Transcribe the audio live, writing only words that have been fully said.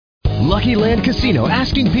Lucky Land Casino,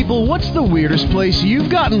 asking people, what's the weirdest place you've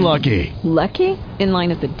gotten lucky? Lucky? In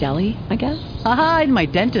line at the deli, I guess? Aha, in my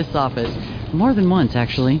dentist's office. More than once,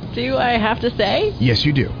 actually. Do I have to say? Yes,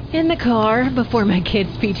 you do. In the car before my kids'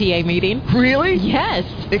 PTA meeting. Really? Yes.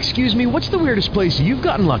 Excuse me, what's the weirdest place you've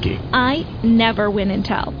gotten lucky? I never win and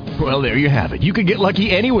tell. Well, there you have it. You can get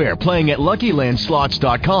lucky anywhere, playing at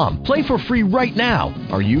LuckyLandSlots.com. Play for free right now.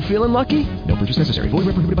 Are you feeling lucky? No purchase necessary. Void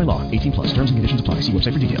where prohibited by law. 18 plus. Terms and conditions apply. See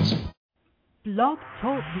website for details. Blog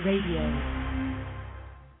Talk Radio.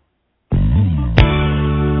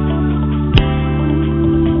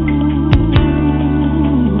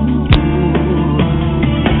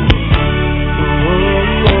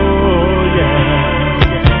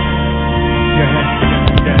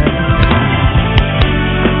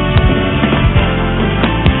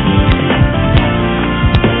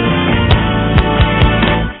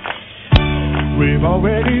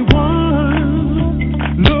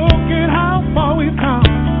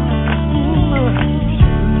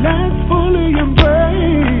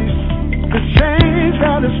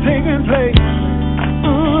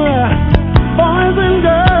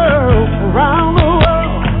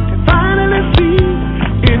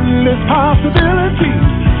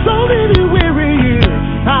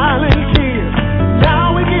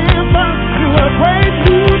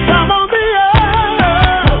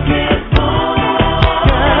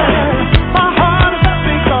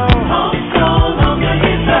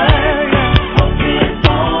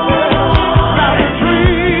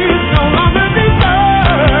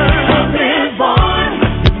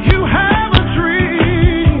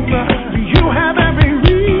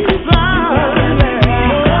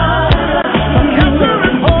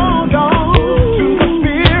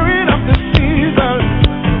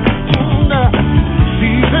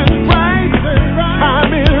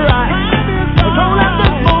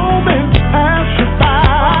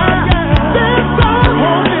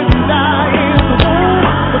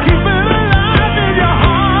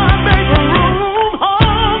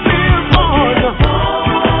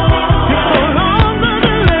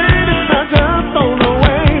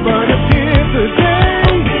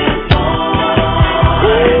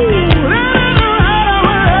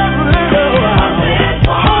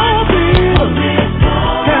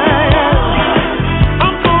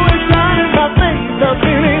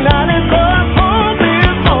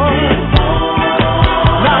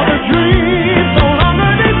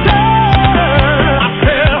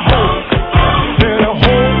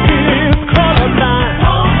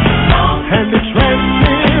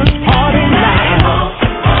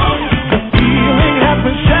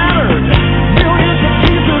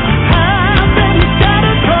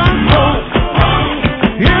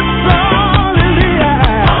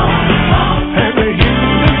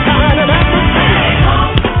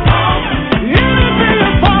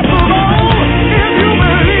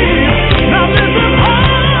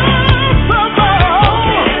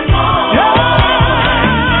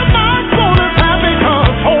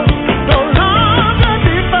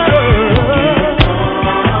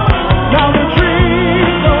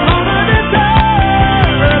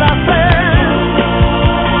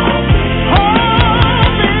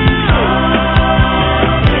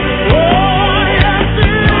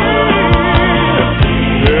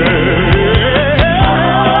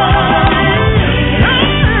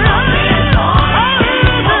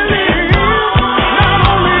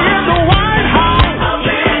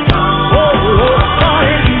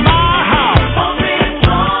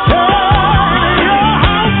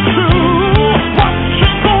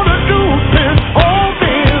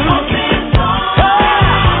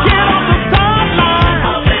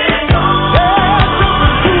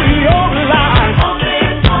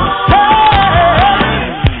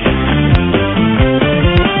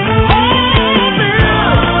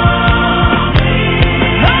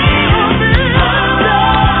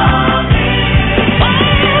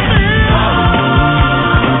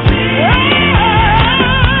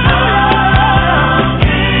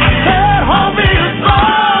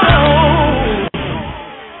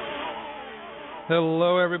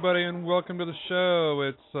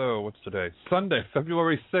 Sunday,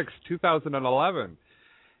 February 6th, 2011.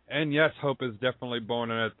 And yes, hope is definitely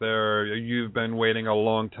born in it there. You've been waiting a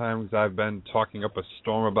long time because I've been talking up a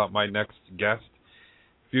storm about my next guest.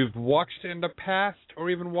 If you've watched in the past or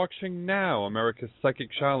even watching now America's Psychic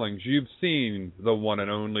Challenge, you've seen the one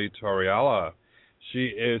and only Torii Allah. She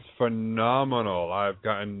is phenomenal. I've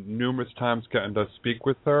gotten numerous times getting to speak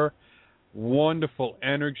with her. Wonderful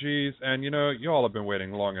energies, and you all have been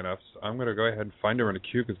waiting long enough, so I'm going to go ahead and find her in a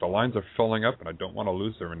queue because the lines are filling up and I don't want to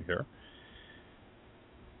lose her in here.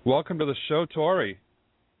 Welcome to the show, Torii.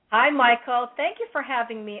 Hi, Michael. Thank you for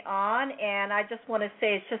having me on. And I just want to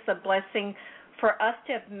say it's just a blessing for us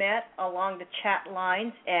to have met along the chat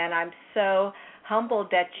lines. And I'm so humbled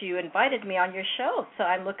that you invited me on your show. So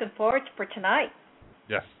I'm looking forward for tonight.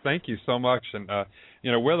 Yes, thank you so much. And,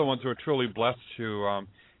 we're the ones who are truly blessed to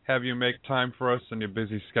have you make time for us in your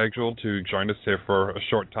busy schedule to join us here for a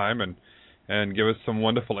short time and give us some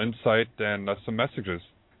wonderful insight and some messages.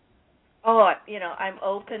 Oh, I'm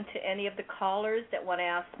open to any of the callers that want to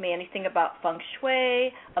ask me anything about feng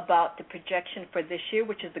shui, about the projection for this year,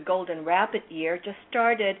 which is the Golden Rabbit year. Just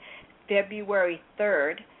started February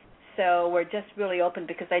 3rd, so we're just really open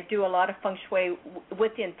because I do a lot of feng shui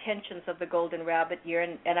with the intentions of the Golden Rabbit year,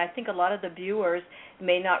 and I think a lot of the viewers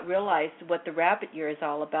may not realize what the Rabbit year is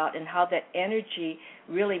all about and how that energy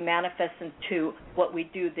really manifests into what we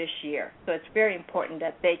do this year. So it's very important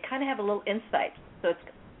that they kind of have a little insight. So it's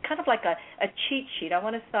kind of like a cheat sheet. I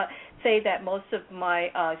want to say that most of my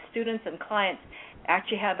students and clients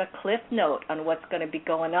actually have a cliff note on what's going to be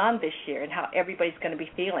going on this year and how everybody's going to be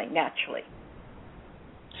feeling naturally.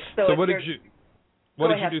 So what did you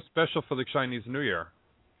do special for the Chinese New Year?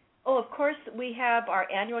 Oh, of course, we have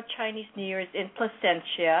our annual Chinese New Year's in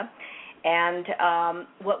Placentia, and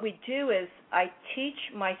what we do is I teach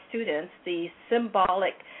my students the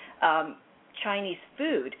symbolic Chinese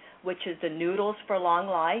food, which is the noodles for long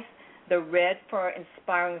life, the red for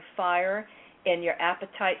inspiring fire in your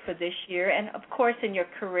appetite for this year, and, of course, in your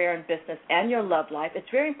career and business and your love life. It's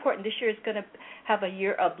very important. This year is going to have a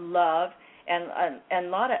year of love and a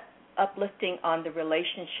lot of uplifting on the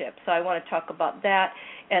relationship. So I want to talk about that.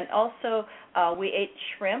 And also we ate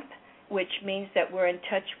shrimp, which means that we're in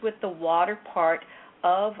touch with the water part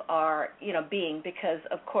of our being, because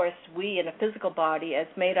of course we in a physical body is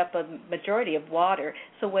made up of majority of water.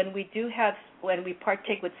 So when we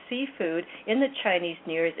partake with seafood in the Chinese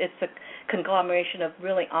New Year's, it's a conglomeration of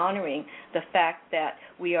really honoring the fact that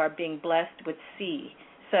we are being blessed with sea.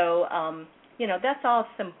 So that's all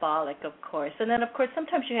symbolic, of course. And then, of course,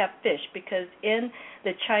 sometimes you have fish, because in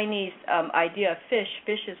the Chinese idea of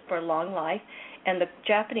fish is for long life. And the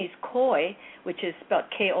Japanese koi, which is spelled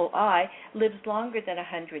K-O-I, lives longer than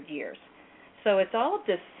 100 years. So it's all of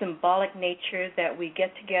this symbolic nature that we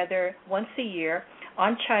get together once a year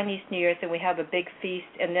on Chinese New Year's, and we have a big feast,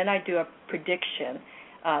 and then I do a prediction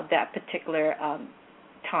that particular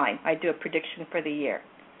time. I do a prediction for the year.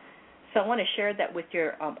 So I want to share that with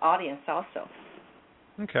your audience also.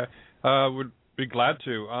 Okay. Would be glad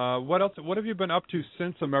to. What else? What have you been up to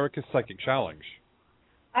since America's Psychic Challenge?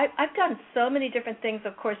 I've done so many different things,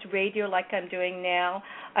 of course, radio like I'm doing now.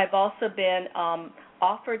 I've also been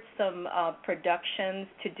offered some productions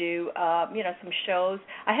to do, some shows.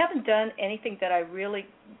 I haven't done anything that I really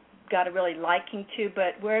got a really liking to,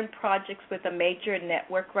 but we're in projects with a major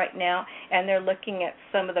network right now, and they're looking at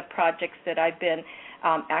some of the projects that I've been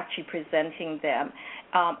actually presenting them.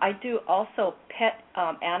 I do also pet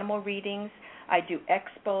animal readings. I do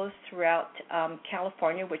expos throughout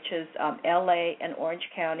California, which is L.A. and Orange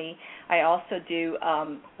County. I also do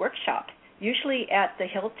workshops, usually at the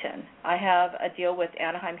Hilton. I have a deal with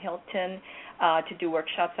Anaheim Hilton to do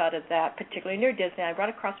workshops out of that, particularly near Disneyland, right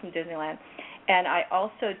across from Disneyland. And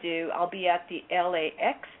I'll be at the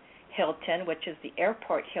LAX Hilton, which is the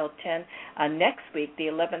airport Hilton, next week, the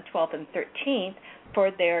 11th, 12th, and 13th,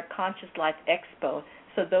 for their Conscious Life Expo.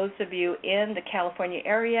 So those of you in the California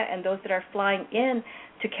area and those that are flying in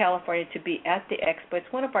to California to be at the expo, it's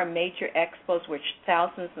one of our major expos which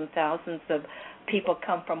thousands and thousands of people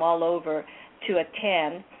come from all over to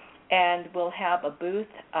attend, and we'll have a booth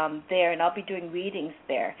there, and I'll be doing readings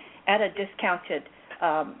there at a discounted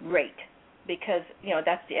rate, because,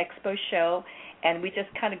 that's the expo show, and we just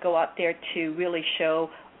kind of go out there to really show,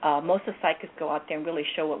 most of the psychics go out there and really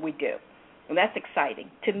show what we do. And that's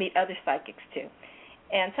exciting, to meet other psychics too.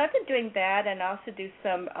 And so I've been doing that, and I also do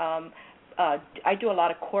some, I do a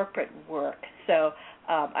lot of corporate work. So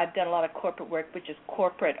I've done a lot of corporate work, which is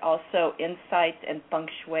corporate, also insights and feng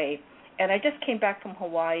shui. And I just came back from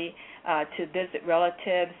Hawaii to visit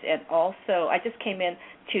relatives, and also I just came in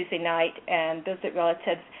Tuesday night and visit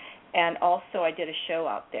relatives, and also I did a show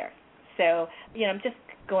out there. So, I'm just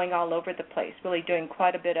going all over the place, really doing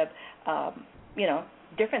quite a bit of,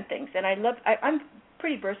 different things. And I'm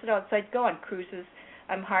pretty versatile, so I go on cruises.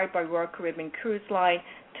 I'm hired by Royal Caribbean Cruise Line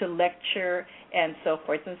to lecture and so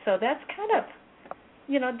forth. And so that's kind of,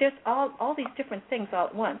 there's all these different things all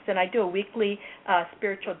at once. And I do a weekly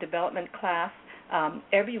spiritual development class.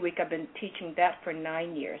 Every week I've been teaching that for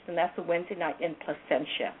 9 years, and that's a Wednesday night in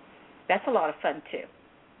Placentia. That's a lot of fun, too.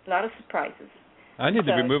 A lot of surprises. I need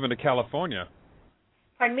to be moving to California.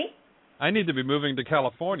 Pardon me? I need to be moving to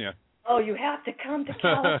California. Oh, you have to come to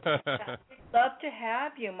California. We'd love to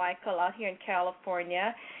have you, Michael, out here in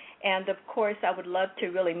California. And, of course, I would love to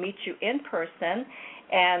really meet you in person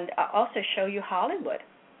and also show you Hollywood.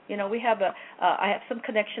 You know, I have some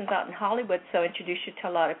connections out in Hollywood, so introduce you to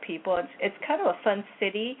a lot of people. It's kind of a fun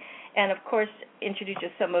city, and, of course, introduce you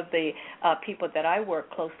to some of the people that I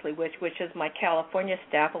work closely with, which is my California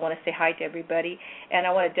staff. I want to say hi to everybody, and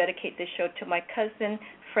I want to dedicate this show to my cousin,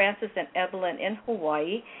 Francis and Evelyn in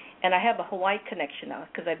Hawaii. And I have a Hawaii connection now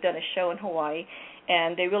because I've done a show in Hawaii,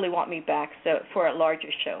 and they really want me back for a larger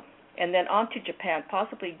show. And then on to Japan,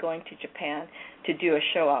 possibly going to Japan to do a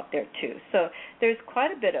show out there too. So there's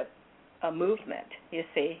quite a bit of a movement, you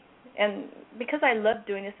see. And because I love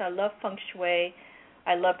doing this, I love feng shui,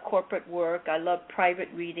 I love corporate work, I love private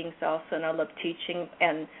readings also, and I love teaching.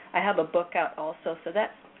 And I have a book out also. So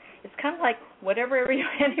it's kind of like whatever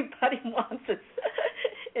anybody wants.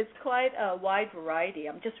 It's quite a wide variety.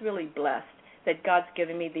 I'm just really blessed that God's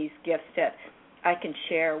given me these gifts that I can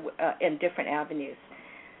share in different avenues.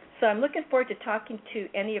 So I'm looking forward to talking to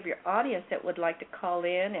any of your audience that would like to call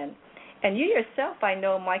in. And you yourself, I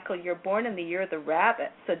know, Michael, you're born in the year of the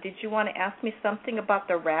rabbit. So did you want to ask me something about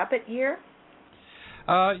the rabbit year?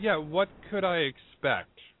 Yeah, what could I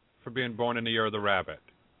expect for being born in the year of the rabbit?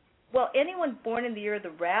 Well, anyone born in the year of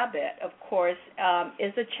the rabbit, of course,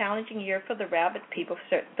 is a challenging year for the rabbit people.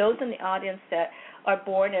 So those in the audience that are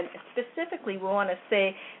born, and specifically we want to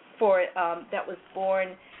say for that was born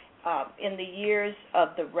in the years of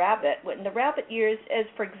the rabbit. In the rabbit years is,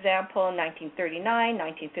 for example, 1939,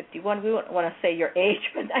 1951. We wouldn't want to say your age,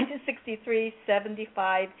 but 1963,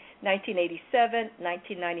 75, 1987,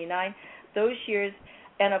 1999, those years.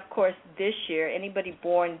 And, of course, this year, anybody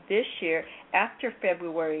born this year after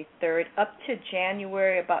February 3rd up to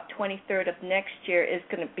January about 23rd of next year is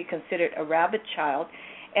going to be considered a rabbit child.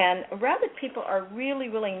 And rabbit people are really,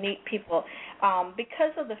 really neat people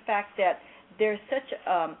because of the fact that they're such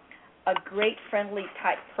a great, friendly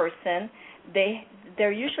type person.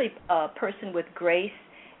 They're usually a person with grace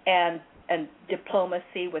and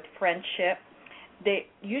diplomacy, with friendship. They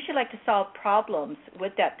usually like to solve problems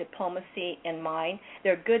with that diplomacy in mind.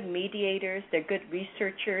 They're good mediators. They're good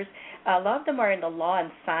researchers. A lot of them are in the law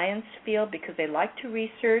and science field because they like to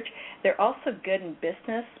research. They're also good in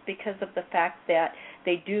business because of the fact that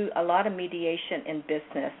they do a lot of mediation in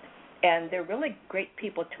business. And they're really great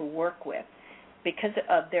people to work with because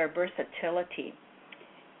of their versatility.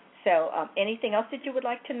 So anything else that you would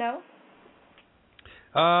like to know?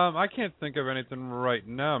 I can't think of anything right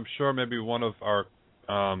now. I'm sure maybe one of our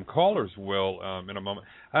callers will in a moment.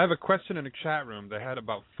 I have a question in the chat room they had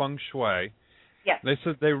about feng shui. Yes. They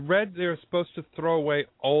said they read they're supposed to throw away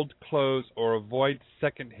old clothes or avoid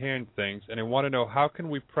second-hand things, and they want to know how can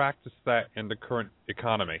we practice that in the current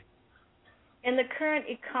economy. In the current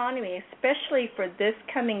economy, especially for this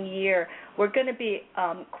coming year, we're going to be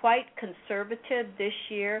quite conservative this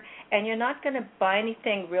year, and you're not going to buy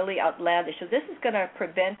anything really outlandish. So this is going to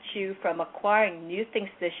prevent you from acquiring new things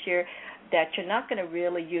this year that you're not going to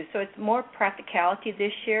really use. So it's more practicality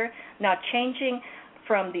this year. Now, changing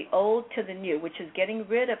from the old to the new, which is getting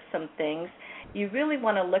rid of some things, you really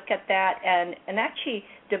want to look at that and actually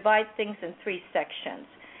divide things in three sections.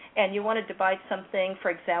 And you want to divide something,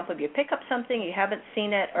 for example, if you pick up something, you haven't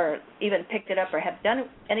seen it or even picked it up or have done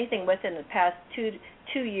anything with it in the past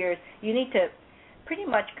two years, you need to pretty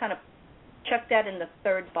much kind of chuck that in the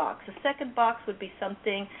third box. The second box would be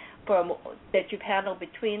something that you've handled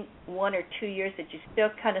between 1 or 2 years that you still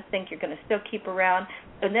kind of think you're going to still keep around.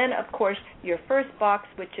 And then, of course, your first box,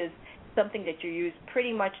 which is something that you use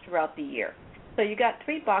pretty much throughout the year. So you got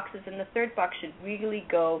three boxes, and the third box should really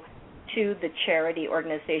go to the charity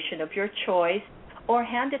organization of your choice, or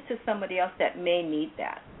hand it to somebody else that may need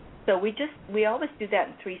that. So we always do that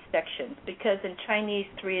in three sections because in Chinese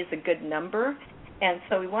 3 is a good number, and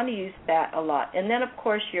so we want to use that a lot. And then, of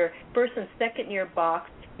course, your first and second year box,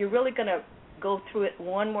 you're really going to go through it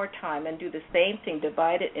one more time and do the same thing,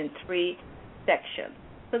 divide it in three sections.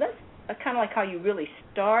 So that's kind of like how you really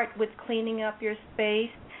start with cleaning up your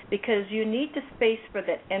space, because you need the space for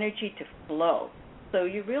that energy to flow. So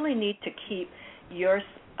you really need to keep your,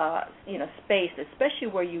 space, especially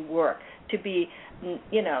where you work, to be,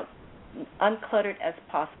 uncluttered as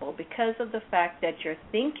possible because of the fact that your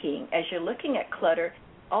thinking, as you're looking at clutter,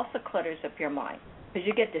 also clutters up your mind because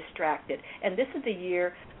you get distracted. And this is the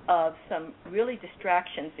year of some really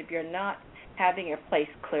distractions if you're not having your place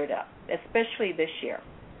cleared up, especially this year.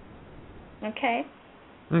 Okay?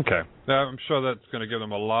 Okay. I'm sure that's going to give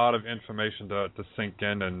them a lot of information to sink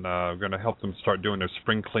in, and going to help them start doing their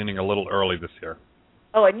spring cleaning a little early this year.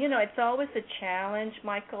 Oh, and, it's always a challenge,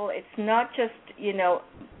 Michael. It's not just,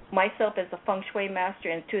 myself as a feng shui master,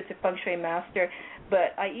 intuitive feng shui master,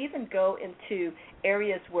 but I even go into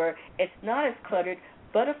areas where it's not as cluttered,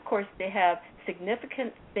 but of course they have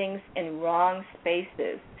significant things in wrong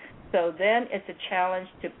spaces. So then it's a challenge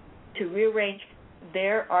to rearrange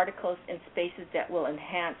their articles in spaces that will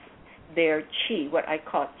enhance their chi, what I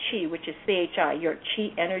call chi, which is chi, your chi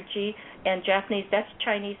energy. And Japanese, that's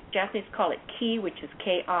Chinese. Japanese call it ki, which is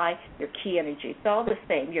ki, your ki energy. It's all the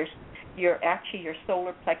same. You're actually your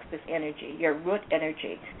solar plexus energy, your root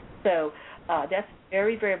energy. So that's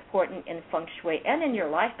very, very important in feng shui and in your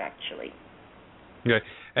life, actually. Okay,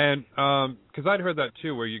 and because I'd heard that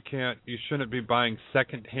too, where you shouldn't be buying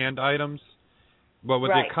second-hand items. But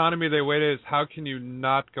with the economy the way it is, how can you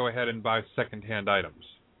not go ahead and buy second-hand items?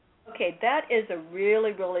 Okay, that is a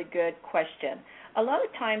really, really good question. A lot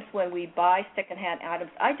of times when we buy second-hand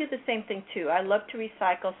items, I do the same thing too. I love to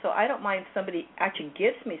recycle, so I don't mind if somebody actually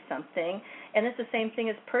gives me something, and it's the same thing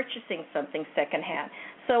as purchasing something second-hand.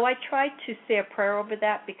 So I try to say a prayer over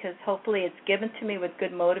that because hopefully it's given to me with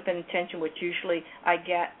good motive and intention, which usually I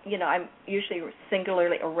get, I'm usually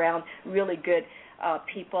singularly around really good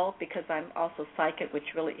people because I'm also psychic, which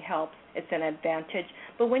really helps. It's an advantage.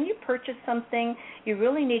 But when you purchase something, you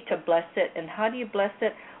really need to bless it. And how do you bless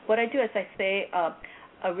it? What I do is I say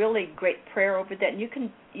a really great prayer over that. And you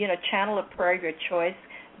can, channel a prayer of your choice.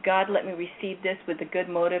 God, let me receive this with a good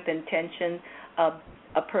motive, intention of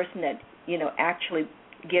a person that, actually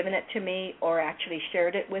given it to me or actually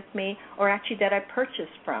shared it with me or actually that I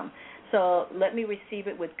purchased from. So let me receive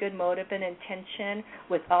it with good motive and intention,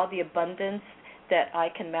 with all the abundance that I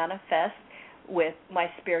can manifest with my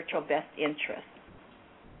spiritual best interest.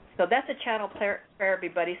 So that's a channel prayer,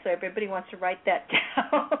 everybody. So everybody wants to write that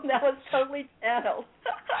down. That was totally channeled.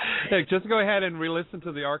 Hey, just go ahead and re-listen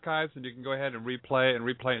to the archives, and you can go ahead and replay it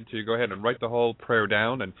until you go ahead and write the whole prayer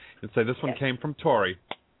down and say, this one came from Torii.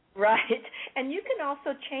 Right. And you can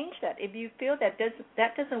also change that. If you feel that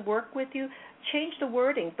doesn't work with you, change the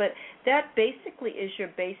wording. But that basically is your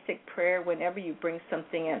basic prayer whenever you bring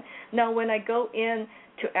something in. Now, when I go in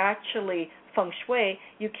to actually feng shui,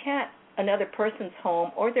 you can't, another person's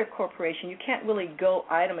home or their corporation, you can't really go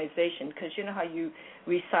itemization because you know how you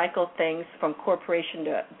recycle things from corporation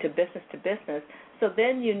to business. So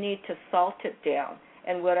then you need to salt it down.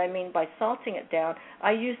 And what I mean by salting it down,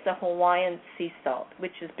 I use the Hawaiian sea salt,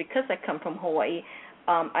 which is because I come from Hawaii.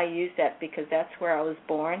 I use that because that's where I was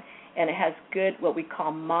born, and it has good what we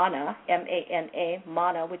call mana, M-A-N-A,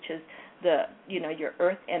 mana, which is the your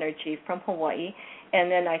earth energy from Hawaii.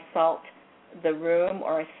 And then I salt the room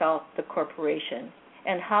or I salt the corporation.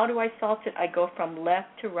 And how do I salt it? I go from left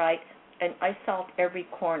to right, and I salt every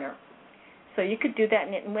corner. So you could do that,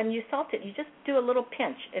 and when you salt it, you just do a little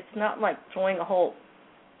pinch. It's not like throwing a whole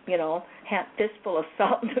fistful of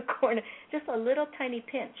salt in the corner, just a little tiny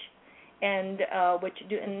pinch, and what you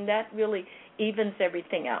do, and that really evens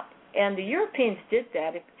everything out. And the Europeans did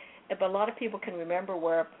that. If a lot of people can remember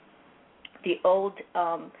where the old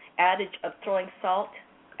adage of throwing salt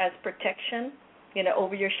as protection,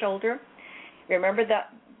 over your shoulder. Remember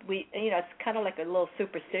that it's kind of like a little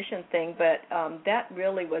superstition thing, but that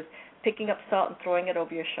really was picking up salt and throwing it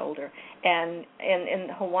over your shoulder. And in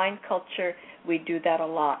Hawaiian culture, we do that a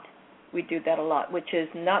lot. Which is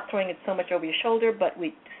not throwing it so much over your shoulder, but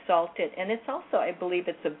we salt it. And it's also, I believe,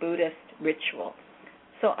 it's a Buddhist ritual.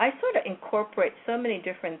 So I sort of incorporate so many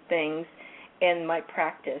different things in my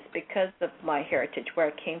practice because of my heritage, where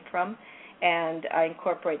I came from, and I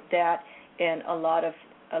incorporate that in a lot of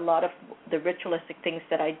the ritualistic things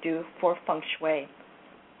that I do for feng shui.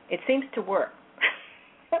 It seems to work.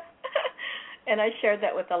 And I share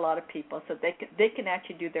that with a lot of people, so they can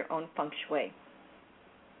actually do their own feng shui.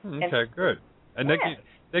 Okay, good. And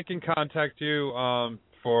they can contact you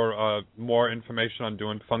for more information on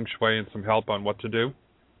doing feng shui and some help on what to do?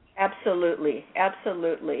 Absolutely.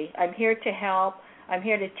 I'm here to help. I'm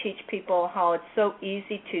here to teach people how it's so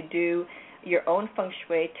easy to do your own feng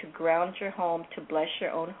shui, to ground your home, to bless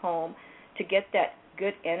your own home, to get that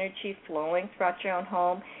good energy flowing throughout your own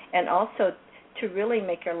home, and also to really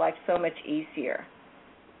make your life so much easier.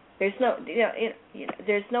 There's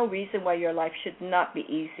no reason why your life should not be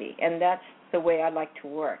easy, and that's the way I like to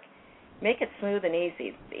work. Make it smooth and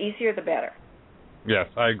easy. The easier, the better. Yes,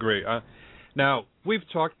 I agree. Now, we've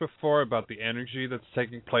talked before about the energy that's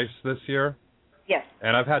taking place this year. Yes.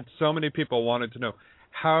 And I've had so many people wanted to know,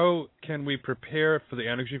 how can we prepare for the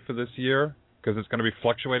energy for this year? Because it's going to be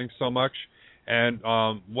fluctuating so much. And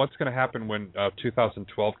what's going to happen when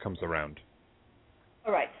 2012 comes around?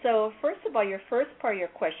 All right. So first of all, your first part of your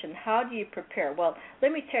question, how do you prepare? Well,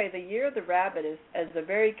 let me tell you, the year of the rabbit is a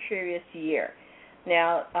very curious year.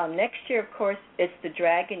 Now, next year, of course, it's the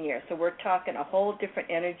dragon year, so we're talking a whole different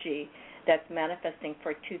energy that's manifesting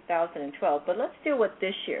for 2012. But let's deal with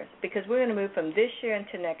this year, because we're going to move from this year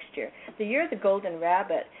into next year. The year of the golden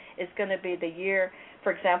rabbit is going to be the year,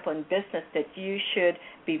 for example, in business, that you should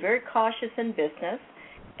be very cautious in business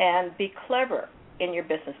and be clever in your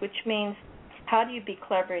business, which means, how do you be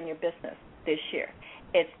clever in your business this year?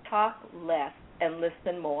 It's talk less and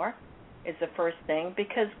listen more is the first thing,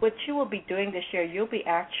 because what you will be doing this year, you'll be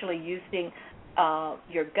actually using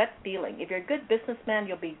your gut feeling. If you're a good businessman,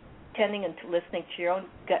 you'll be tending into listening to your own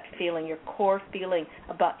gut feeling, your core feeling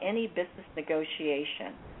about any business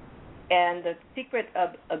negotiation. And the secret of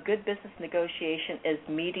a good business negotiation is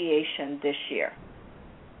mediation this year.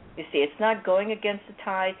 You see, it's not going against the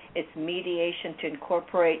tide, it's mediation to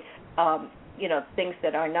incorporate things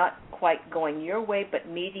that are not quite going your way, but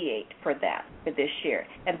mediate for that for this year.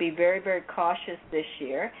 And be very, very cautious this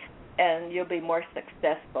year, and you'll be more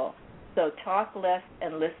successful. So talk less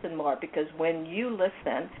and listen more, because when you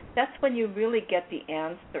listen, that's when you really get the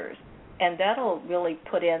answers. And that'll really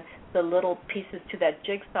put in the little pieces to that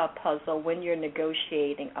jigsaw puzzle when you're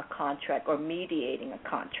negotiating a contract or mediating a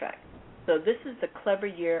contract. So this is the clever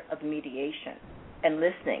year of mediation and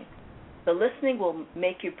listening. The listening will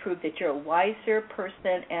make you prove that you're a wiser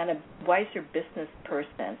person and a wiser business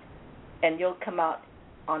person, and you'll come out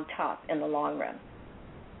on top in the long run.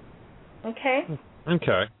 Okay?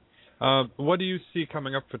 Okay. What do you see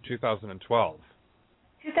coming up for 2012?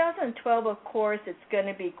 2012, of course, it's going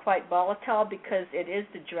to be quite volatile because it is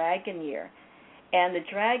the dragon year. And the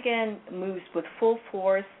dragon moves with full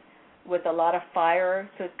force with a lot of fire.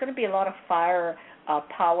 So it's going to be a lot of fire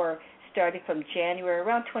power starting from January,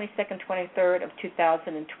 around 22nd, 23rd of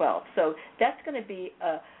 2012. So that's going to be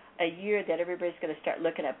a year that everybody's going to start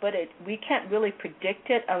looking at. But we can't really predict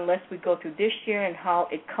it unless we go through this year and how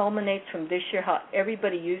it culminates from this year, how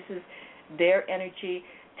everybody uses their energy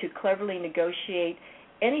to cleverly negotiate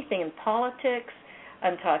anything in politics.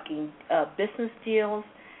 I'm talking business deals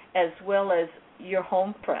as well as your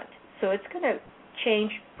home front. So it's going to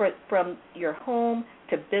change from your home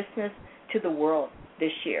to business to the world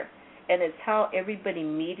this year. And it's how everybody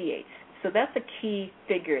mediates. So that's a key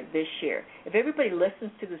figure this year. If everybody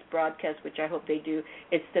listens to this broadcast, which I hope they do,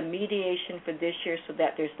 it's the mediation for this year so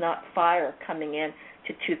that there's not fire coming in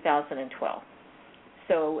to 2012.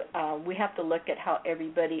 So we have to look at how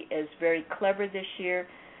everybody is very clever this year,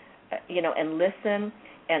 and listen,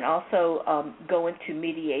 and also go into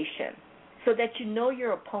mediation so that you know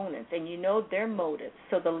your opponents and you know their motives.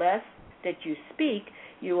 So the less that you speak,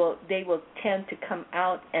 they will tend to come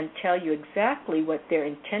out and tell you exactly what their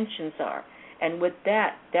intentions are. And with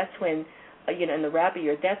that's when, in the rabbit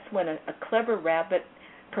year, that's when a clever rabbit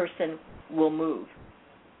person will move,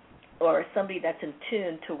 or somebody that's in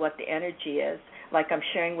tune to what the energy is, like I'm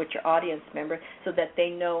sharing with your audience member, so that they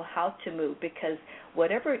know how to move. Because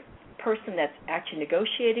whatever person that's actually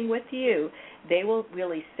negotiating with you, they will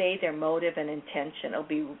really say their motive and intention. It'll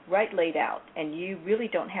be right laid out, and you really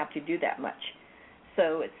don't have to do that much.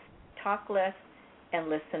 So it's talk less and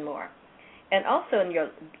listen more. And also,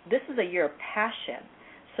 this is a year of passion.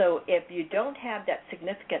 So if you don't have that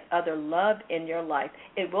significant other love in your life,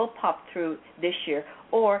 it will pop through this year.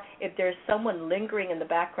 Or if there's someone lingering in the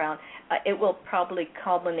background, it will probably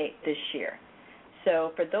culminate this year.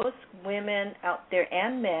 So for those women out there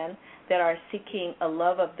and men that are seeking a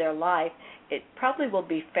love of their life, it probably will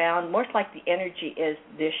be found, most like the energy is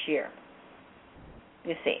this year,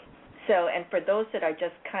 you see. So, and for those that are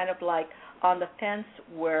just kind of like on the fence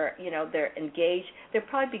where, they're engaged, they'll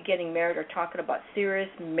probably be getting married or talking about serious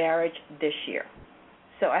marriage this year.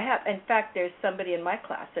 So in fact, there's somebody in my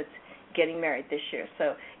class that's getting married this year.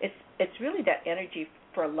 So it's really that energy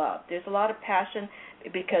for love. There's a lot of passion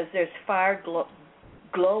because there's fire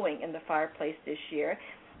glowing in the fireplace this year.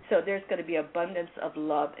 So there's going to be abundance of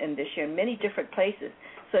love in this year in many different places.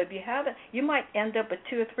 So if you haven't, you might end up with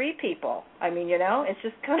 2 or 3 people. I mean, it's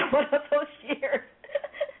just kind of one of those years.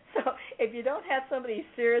 So if you don't have somebody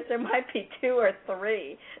serious, there might be 2 or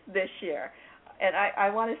 3 this year. And I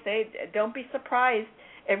want to say, don't be surprised,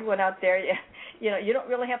 everyone out there. You don't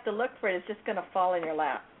really have to look for it. It's just going to fall in your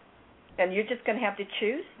lap. And you're just going to have to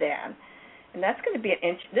choose then. And that's going to be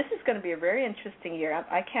this is going to be a very interesting year.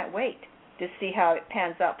 I can't wait to see how it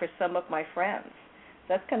pans out for some of my friends.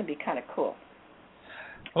 That's going to be kind of cool.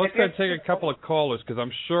 Well, let's go take a couple of callers, because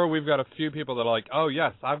I'm sure we've got a few people that are like, oh,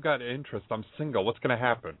 yes, I've got interest. I'm single. What's going to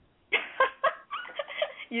happen?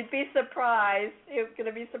 You'd be surprised. You're going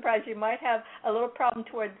to be surprised. You might have a little problem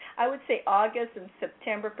towards, I would say, August and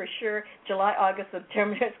September for sure. July, August,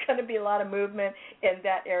 September. There's going to be a lot of movement in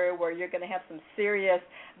that area where you're going to have some serious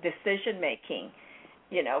decision-making.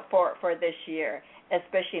 for this year,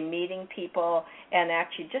 especially meeting people and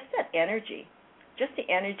actually just that energy, just the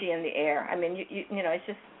energy in the air. I mean, it's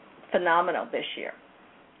just phenomenal this year,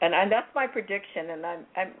 and that's my prediction. And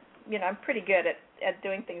I'm pretty good at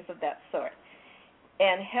doing things of that sort.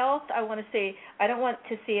 And health, I want to say, I don't want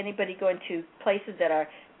to see anybody going to places that are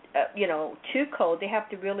too cold. They have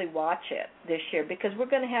to really watch it this year because we're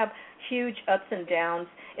going to have huge ups and downs.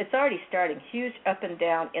 It's already starting, huge up and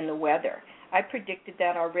down in the weather. I predicted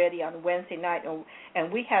that already on Wednesday night,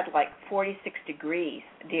 and we had like 46 degrees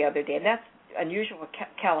the other day, and that's unusual for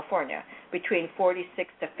California, between 46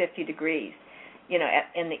 to 50 degrees,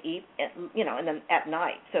 and then at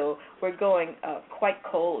night. So we're going quite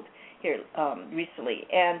cold here recently,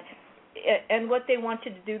 and what they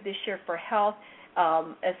wanted to do this year for health,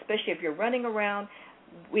 especially if you're running around,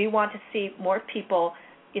 we want to see more people,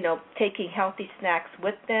 taking healthy snacks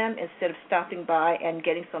with them instead of stopping by and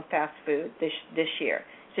getting some fast food this year.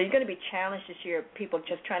 So you're going to be challenged this year, people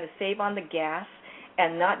just trying to save on the gas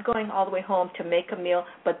and not going all the way home to make a meal,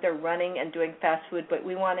 but they're running and doing fast food. But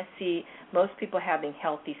we want to see most people having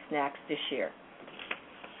healthy snacks this year.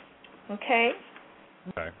 Okay?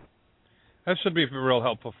 Okay. That should be real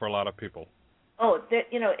helpful for a lot of people. Oh,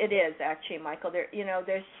 it is actually, Michael.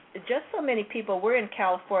 There's just so many people. We're in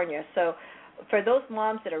California, so for those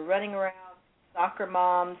moms that are running around, soccer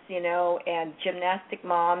moms, and gymnastic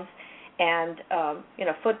moms, and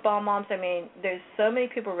football moms. I mean, there's so many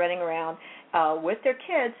people running around with their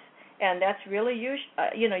kids, and that's really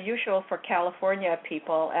usual for California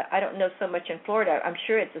people. I don't know so much in Florida. I'm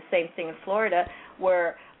sure it's the same thing in Florida,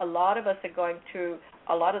 where a lot of us are going through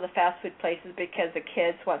a lot of the fast food places because the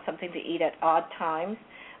kids want something to eat at odd times.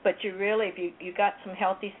 But if you got some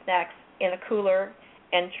healthy snacks in a cooler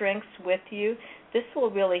and drinks with you, this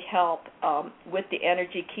will really help with the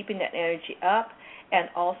energy, keeping that energy up, and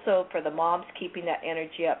also for the moms keeping that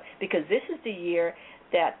energy up, because this is the year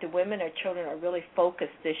that the women or children are really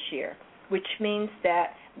focused this year, which means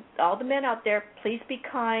that all the men out there, please be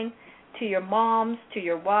kind to your moms, to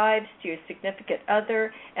your wives, to your significant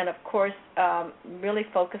other, and of course, really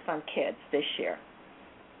focus on kids this year.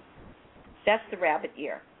 That's the rabbit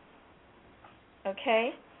year.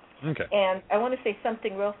 Okay? Okay. And I want to say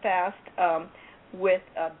something real fast with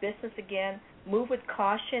business again. Move with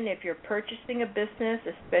caution if you're purchasing a business,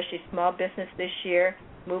 especially small business this year.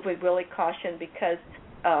 Move with really caution because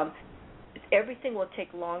everything will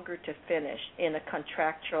take longer to finish in a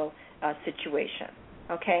contractual situation.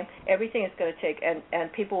 Okay? Everything is going to take,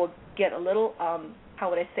 and people will get a little,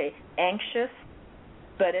 anxious,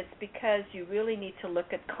 but it's because you really need to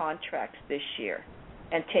look at contracts this year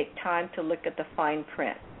and take time to look at the fine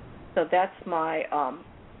print. So that's my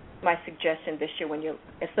suggestion this year.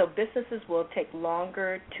 So businesses will take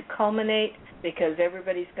longer to culminate because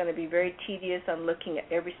everybody's going to be very tedious on looking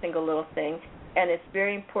at every single little thing, and it's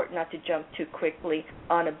very important not to jump too quickly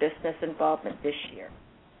on a business involvement this year.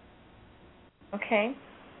 Okay.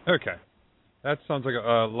 Okay. That sounds like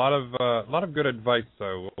a lot of good advice.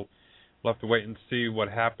 So we'll have to wait and see what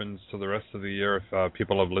happens to the rest of the year if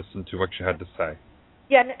people have listened to what you had to say.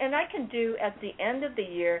 Yeah, and I can do at the end of the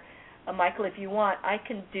year, Michael, if you want, I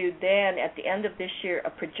can do then at the end of this year a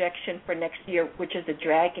projection for next year, which is the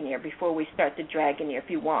dragon year, before we start the dragon year, if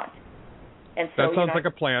you want. And so that sounds like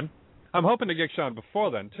a plan. I'm hoping to get you on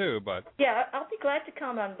before then too, but yeah, I'll be glad to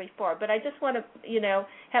come on before. But I just want to,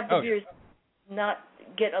 have the viewers not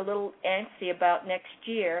get a little antsy about next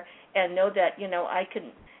year and know that I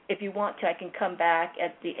can. If you want to, I can come back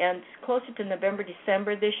at the end, closer to November,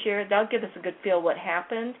 December this year. That'll give us a good feel what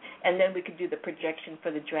happened, and then we could do the projection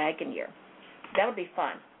for the dragon year. That'll be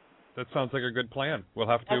fun. That sounds like a good plan. We'll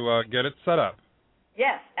have to get it set up.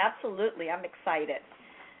 Yes, absolutely. I'm excited.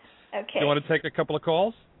 Okay. You want to take a couple of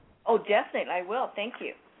calls? Oh, definitely. I will. Thank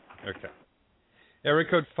you. Okay. Area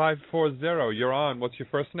code 540. You're on. What's your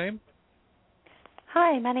first name?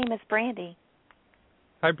 Hi, my name is Brandy.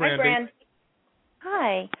 Hi, Brandy. Hi, Brandy.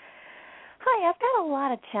 Hi. I've got a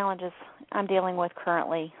lot of challenges I'm dealing with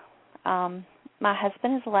currently. My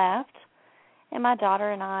husband has left, and my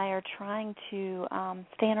daughter and I are trying to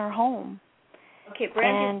stay in our home. Okay,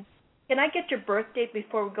 Brandy, can I get your birth date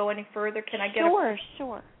before we go any further? Can I get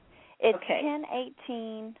Sure. It's okay.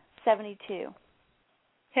 10/18/72.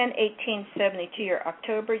 10/18/72. You're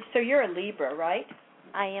October. So you're a Libra, right?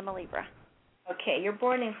 I am a Libra. Okay, you're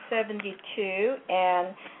born in 72,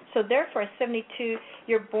 and so therefore 72,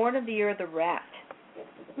 you're born in the year of the rat.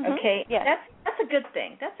 Mm-hmm. Okay, yes. That's a good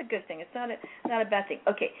thing. That's a good thing. It's not a bad thing.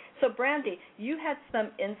 Okay, so Brandy, you had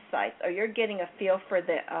some insights, or you're getting a feel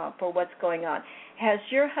for what's going on. Has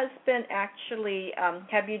your husband actually?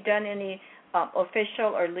 Have you done any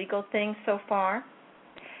official or legal things so far?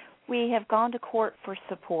 We have gone to court for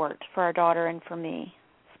support for our daughter and for me,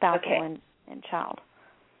 spousal Okay. and child.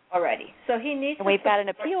 Alrighty. So he needs And to we've got an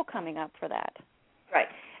support- appeal coming up for that. Right.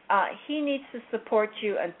 He needs to support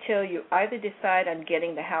you until you either decide on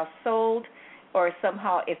getting the house sold or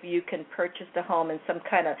somehow if you can purchase the home in some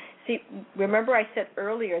kind of... See, remember I said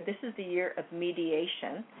earlier, this is the year of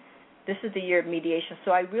mediation. This is the year of mediation.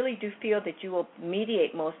 So I really do feel that you will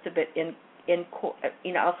mediate most of it in court,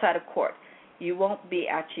 outside of court. You won't be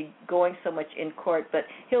actually going so much in court, but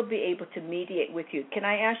he'll be able to mediate with you. Can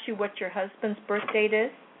I ask you what your husband's birth date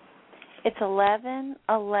is? It's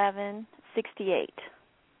 11/11/68.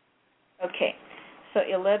 Okay, so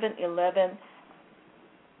 11/11.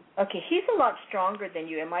 Okay, he's a lot stronger than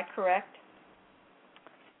you. Am I correct?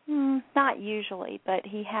 Not usually, but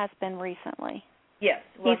he has been recently. Yes.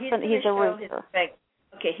 Well, he's a roofer.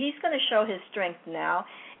 Okay, he's going to show his strength now,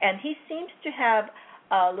 and he seems to have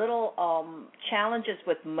little challenges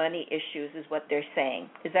with money issues, is what they're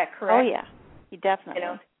saying. Is that correct? Oh yeah, he definitely.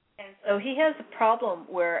 And so he has a problem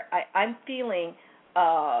where I'm feeling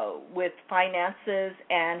with finances,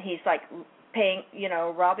 and he's like paying,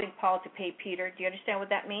 robbing Paul to pay Peter. Do you understand what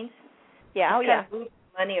that means? Yeah. He's kind of moving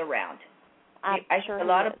money around. I'm sure a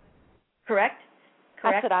lot of correct.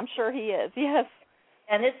 I said I'm sure he is. Yes.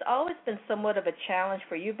 And it's always been somewhat of a challenge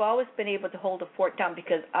for you. You've always been able to hold the fort down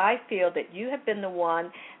because I feel that you have been the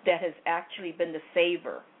one that has actually been the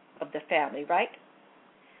saver of the family, right?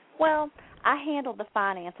 Well, I handled the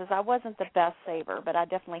finances. I wasn't the best saver, but I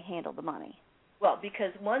definitely handled the money. Well,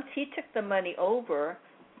 because once he took the money over,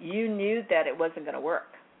 you knew that it wasn't going to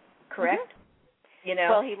work, correct?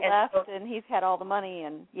 Mm-hmm. Well, he left, and he's had all the money,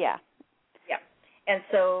 and yeah. Yeah. And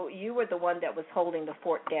so you were the one that was holding the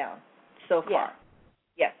fort down so far. Yeah.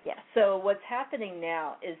 Yes. Yes. So what's happening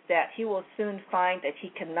now is that he will soon find that he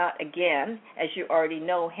cannot, again, as you already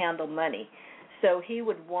know, handle money. So he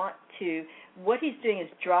would want to, what he's doing is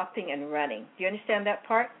dropping and running. Do you understand that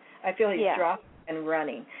part? I feel he's dropping and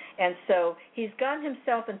running. And so he's gotten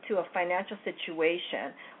himself into a financial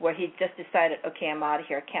situation where he just decided, okay, I'm out of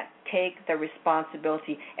here. I can't take the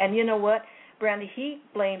responsibility. And you know what, Brandy, he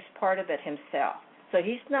blames part of it himself. So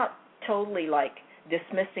he's not totally like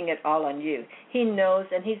dismissing it all on you. He knows,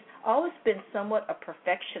 and he's always been somewhat a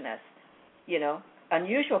perfectionist,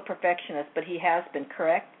 unusual perfectionist, but he has been,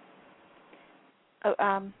 correct?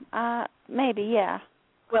 Maybe, yeah.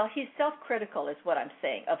 Well, he's self-critical is what I'm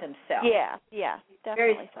saying of himself. Yeah,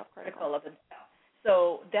 definitely very self-critical of himself.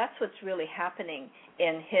 So that's what's really happening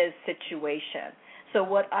in his situation. So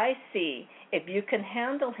what I see, if you can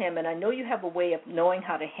handle him, and I know you have a way of knowing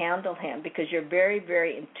how to handle him because you're very,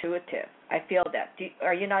 very intuitive. I feel that.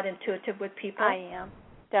 Are you not intuitive with people? I am,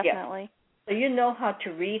 definitely. Yes. So you know how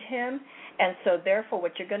to read him, and so therefore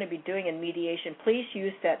what you're going to be doing in mediation, please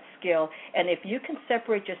use that skill. And if you can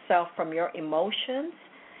separate yourself from your emotions,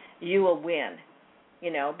 you will win,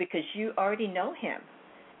 because you already know him.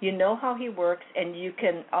 You know how he works, and you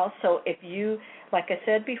can also, if you, like I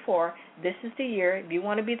said before, this is the year, if you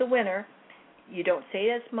want to be the winner, you don't say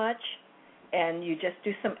as much, and you just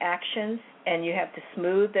do some actions, and you have to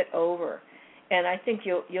smooth it over. And I think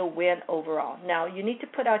you'll win overall. Now, you need to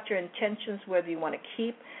put out your intentions, whether you want to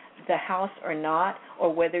keep the house or not,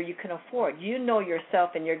 or whether you can afford. You know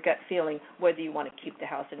yourself and your gut feeling whether you want to keep the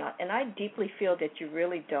house or not. And I deeply feel that you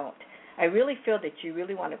really don't. I really feel that you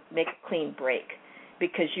really want to make a clean break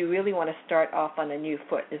because you really want to start off on a new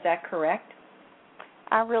foot. Is that correct?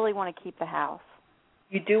 I really want to keep the house.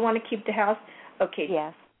 You do want to keep the house? Okay.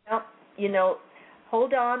 Yes. Now,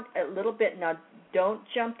 hold on a little bit. Now, don't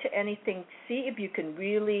jump to anything. See if you can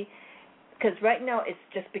really, because right now it's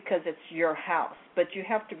just because it's your house, but you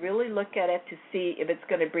have to really look at it to see if it's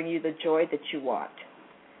going to bring you the joy that you want.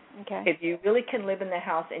 Okay. If you really can live in the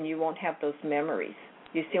house and you won't have those memories.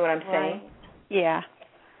 You see what I'm saying? Yeah.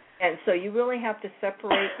 And so you really have to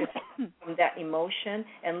separate yourself from that emotion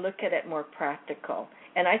and look at it more practical.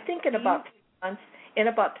 And I think in about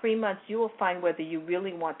 3 months, you will find whether you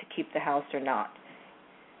really want to keep the house or not.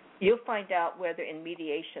 You'll find out whether in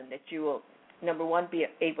mediation that you will, number one, be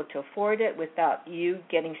able to afford it without you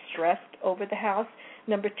getting stressed over the house.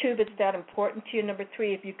 Number two, if it's that important to you. Number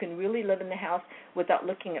three, if you can really live in the house without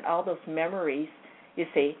looking at all those memories, you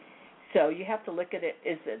see. So you have to look at it,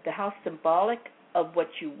 is the house symbolic of what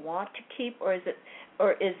you want to keep, or is it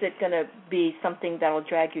going to be something that will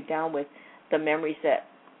drag you down with the memories that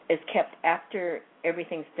is kept after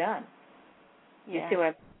everything's done? You see what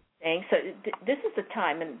I'm saying? So this is the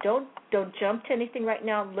time, and don't jump to anything right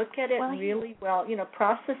now. Look at it really well.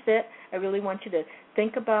 Process it. I really want you to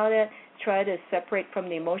think about it. Try to separate from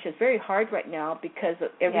the emotions. It's very hard right now because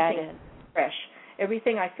everything is fresh.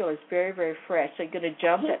 everything I feel is very, very fresh. So you're going to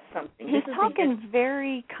jump at something. He's talking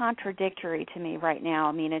very contradictory to me right now.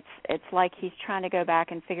 I mean, it's like he's trying to go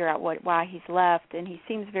back and figure out why he's left, and he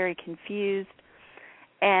seems very confused.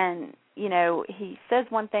 And, you know, he says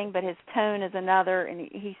one thing, but his tone is another, and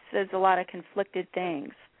he says a lot of conflicted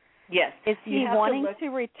things. Yes. Is he wanting to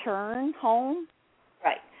return home?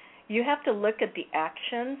 Right. You have to look at the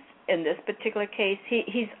actions in this particular case.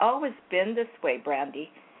 He's always been this way, Brandy.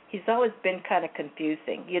 He's always been kind of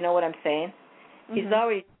confusing. You know what I'm saying? Mm-hmm. He's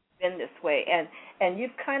always been this way. And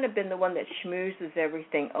you've kind of been the one that schmoozes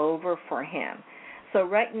everything over for him. So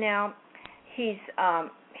right now, he's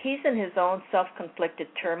in his own self-conflicted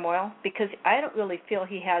turmoil because I don't really feel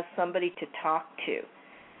he has somebody to talk to.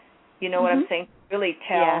 You know what I'm saying? Really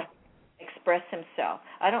express himself.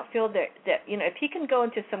 I don't feel that you know, if he can go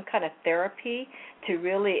into some kind of therapy to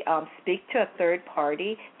really speak to a third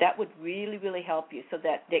party, that would really, really help you so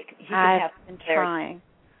that he can have been trying.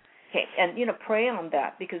 Okay, and you know, pray on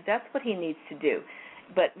that because that's what he needs to do.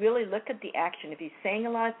 But really look at the action. If he's saying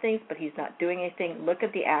a lot of things but he's not doing anything, look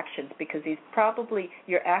at the actions because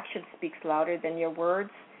your action speaks louder than your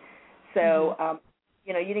words. So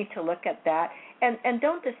you know, you need to look at that and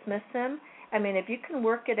don't dismiss him. I mean, if you can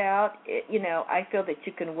work it out, you know, I feel that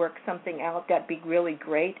you can work something out. That'd be really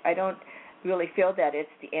great. I don't really feel that it's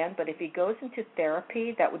the end, but if he goes into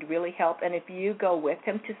therapy, that would really help. And if you go with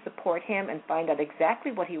him to support him and find out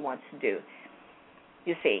exactly what he wants to do,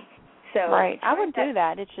 you see. So right. I would do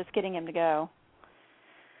that. It's just getting him to go.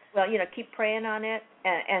 Well, you know, keep praying on it.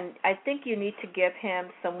 And I think you need to give him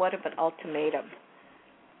somewhat of an ultimatum.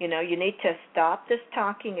 You know, you need to stop this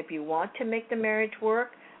talking. If you want to make the marriage work,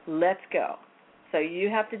 let's go. So you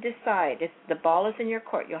have to decide. If the ball is in your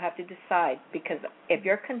court, you'll have to decide because if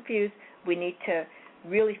you're confused, we need to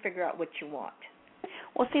really figure out what you want.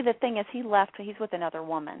 Well, see, the thing is he's with another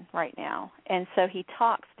woman right now, and so he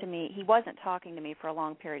talks to me. He wasn't talking to me for a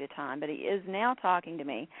long period of time, but he is now talking to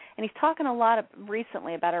me, and he's talking a lot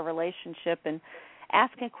recently about our relationship and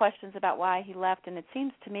asking questions about why he left, and it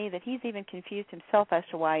seems to me that he's even confused himself as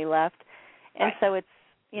to why he left, and so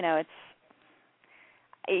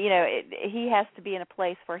he has to be in a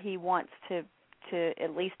place where he wants to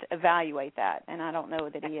at least evaluate that, and I don't know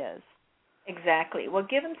that he is. Exactly. Well,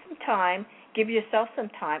 give him some time. Give yourself some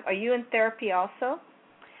time. Are you in therapy also?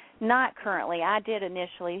 Not currently. I did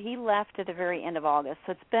initially. He left at the very end of August,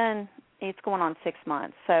 so it's going on 6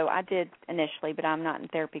 months. So I did initially, but I'm not in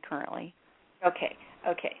therapy currently. Okay.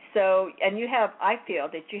 So, and I feel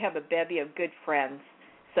that you have a bevy of good friends,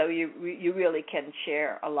 so you really can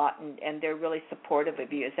share a lot, and they're really supportive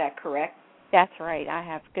of you. Is that correct? That's right. I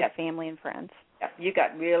have good family and friends. Yeah, you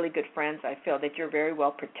got really good friends. I feel that you're very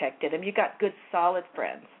well protected, and you got good, solid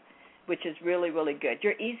friends, which is really, really good.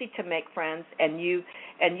 You're easy to make friends, and you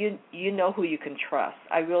know who you can trust.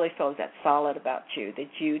 I really feel that's solid about you, that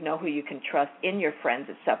you know who you can trust in your friends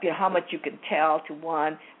itself. You know how much you can tell to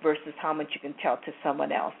one versus how much you can tell to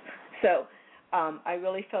someone else. So I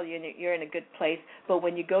really feel you're in a good place. But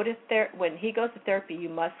when you go to when he goes to therapy, you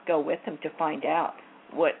must go with him to find out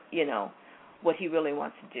what he really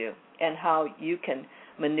wants to do and how you can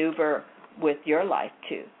maneuver with your life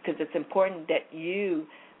too, because it's important that you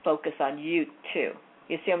focus on you too.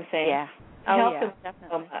 You see what I'm saying? Yeah. Help him definitely.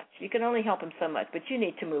 so much. You can only help him so much, but you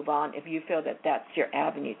need to move on if you feel that that's your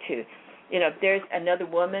avenue too. You know, if there's another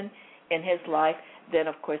woman in his life, then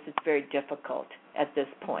of course it's very difficult at this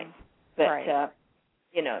point. But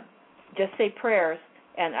just say prayers,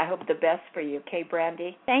 and I hope the best for you. Okay,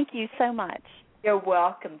 Brandy? Thank you so much. You're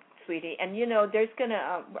welcome, sweetie. And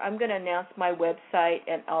I'm gonna announce my website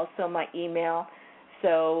and also my email.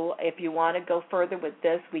 So if you want to go further with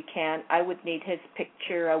this, we can. I would need his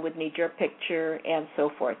picture. I would need your picture, and so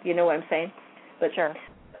forth. You know what I'm saying? But sure.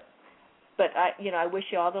 But I wish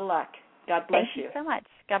you all the luck. God bless you. Thank you so much.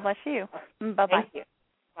 God bless you. Bye-bye. Thank you.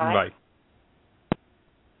 Bye.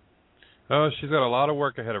 Oh, she's got a lot of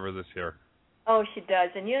work ahead of her this year. Oh, she does.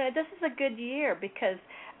 And, this is a good year because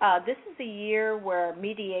this is a year where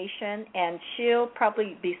mediation, and she'll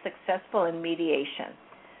probably be successful in mediation.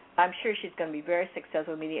 I'm sure she's going to be very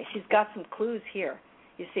successful in mediation. She's got some clues here,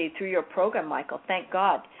 you see, through your program, Michael. Thank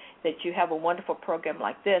God that you have a wonderful program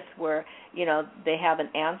like this where, they have an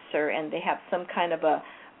answer and they have some kind of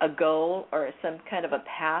a goal or some kind of a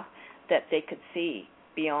path that they could see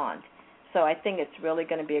beyond. So I think it's really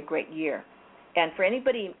going to be a great year. And for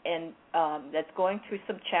anybody that's going through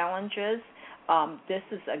some challenges, this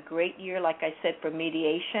is a great year, like I said, for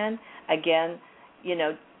mediation. Again,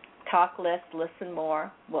 talk less, listen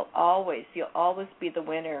more. You'll always be the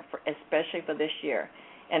winner, especially for this year.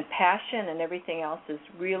 And passion and everything else is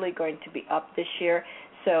really going to be up this year.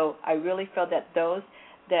 So I really feel that those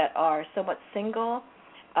that are somewhat single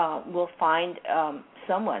will find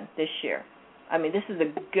someone this year. I mean, this is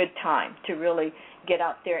a good time to really get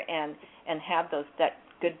out there and have that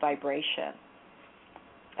good vibration.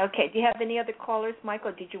 Okay, do you have any other callers,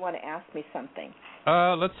 Michael? Did you want to ask me something?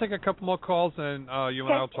 Let's take a couple more calls, and you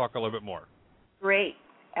and I will talk a little bit more. Great,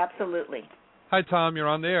 absolutely. Hi, Tom. You're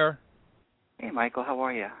on the air. Hey, Michael. How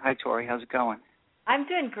are you? Hi, Torii. How's it going? I'm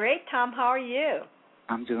doing great, Tom. How are you?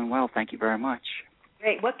 I'm doing well. Thank you very much.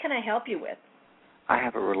 Great. What can I help you with? I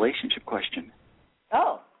have a relationship question.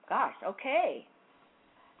 Oh, gosh. Okay.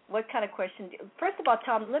 What kind of question? First of all,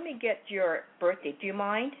 Tom, let me get your birthday. Do you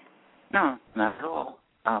mind? No, not at all.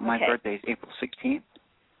 My birthday is April 16th.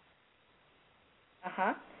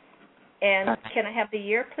 Uh-huh. And can I have the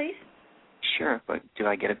year, please? Sure, but do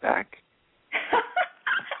I get it back?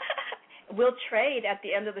 We'll trade at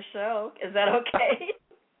the end of the show. Is that okay?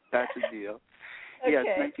 That's a deal. Okay. Yeah,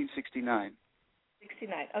 it's 1969.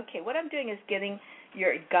 69. Okay, what I'm doing is getting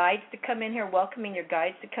your guides to come in here, welcoming your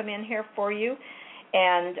guides to come in here for you.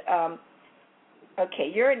 And, okay,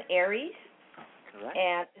 you're an Aries. Correct.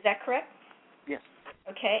 And is that correct? Yes.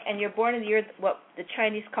 Okay, and you're born in the year what the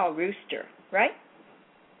Chinese call rooster, right?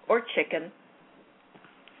 Or chicken.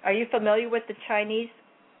 Are you familiar with the Chinese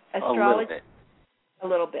astrology? A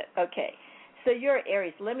little bit. Okay. So you're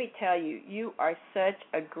Aries. Let me tell you, you are such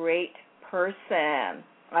a great person.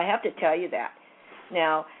 I have to tell you that.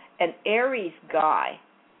 Now, an Aries guy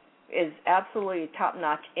is absolutely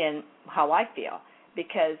top-notch in how I feel,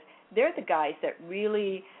 because they're the guys that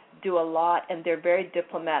really do a lot, and they're very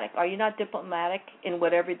diplomatic. Are you not diplomatic in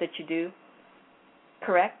whatever that you do?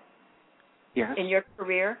 Correct? Yes. In your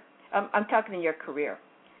career? I'm talking in your career.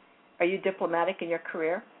 Are you diplomatic in your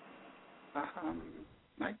career?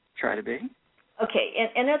 I try to be. Okay.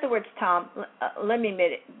 In other words, Tom, let me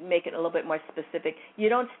make it a little bit more specific. You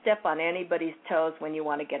don't step on anybody's toes when you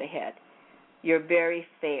want to get ahead. You're very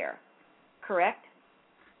fair. Correct?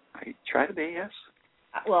 I try to be, yes.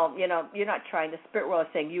 Well, you know, you're not trying. The spirit world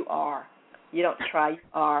is saying you are. You don't try, you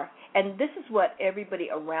are. And this is what everybody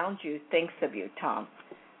around you thinks of you, Tom,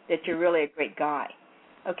 that you're really a great guy.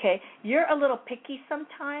 Okay? You're a little picky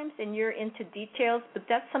sometimes, and you're into details, but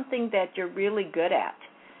that's something that you're really good at.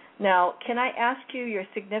 Now, can I ask you, your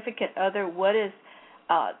significant other, what is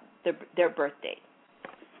their birth date?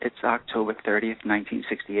 It's October 30th,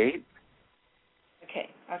 1968. Okay,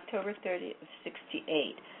 October 30th,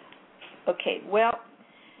 68. Okay, well,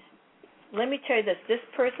 let me tell you this. This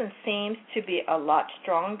person seems to be a lot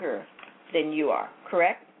stronger than you are,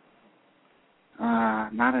 correct?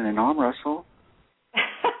 Not in an arm wrestle.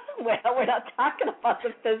 Well, we're not talking about the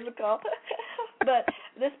physical. But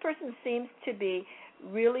this person seems to be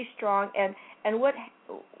really strong. And what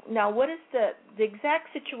is the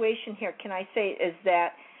exact situation here, can I say, is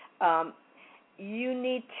that you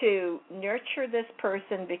need to nurture this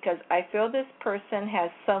person, because I feel this person has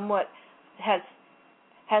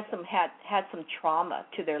had some trauma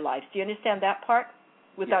to their lives. Do you understand that part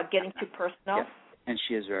without getting too personal? Yes. And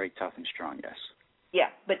she is very tough and strong, yes. Yeah,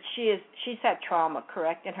 but she's had trauma,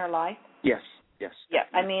 correct, in her life? Yes. Yeah,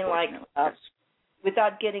 I mean, like, yes.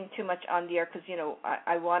 without getting too much on the air, because, you know,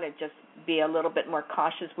 I want to just be a little bit more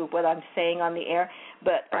cautious with what I'm saying on the air.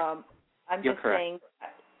 But right. I'm You're just correct. saying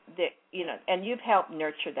that, you know, and you've helped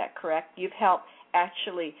nurture that, correct? You've helped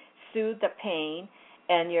actually soothe the pain,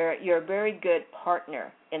 and you're a very good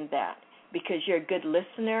partner in that, because you're a good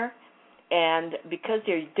listener, and because of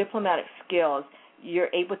your diplomatic skills, you're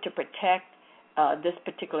able to protect this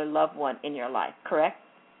particular loved one in your life, correct?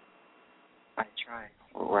 I try.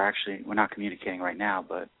 We're not communicating right now,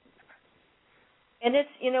 but. And it's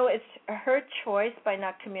her choice by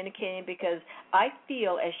not communicating, because I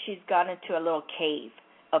feel as she's gone into a little cave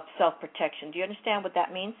of self-protection. Do you understand what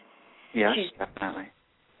that means? Yes, definitely.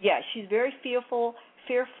 Yeah, she's very fearful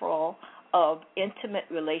of intimate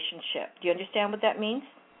relationship. Do you understand what that means?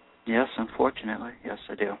 Yes, unfortunately. Yes,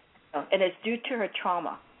 I do. And it's due to her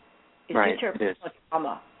trauma. It's right, due to her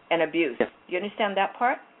trauma and abuse. Yes. Do you understand that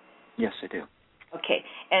part? Yes, I do. Okay,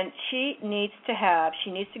 and she needs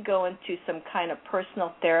to go into some kind of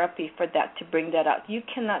personal therapy for that, to bring that out. You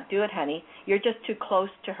cannot do it, honey. You're just too close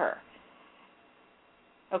to her.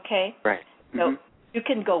 Okay? Right. So you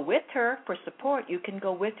can go with her for support. You can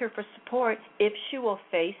go with her for support if she will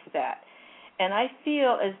face that. And I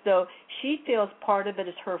feel as though she feels part of it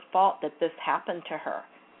is her fault that this happened to her.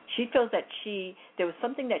 She feels that there was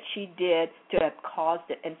something that she did to have caused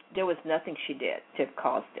it, and there was nothing she did to have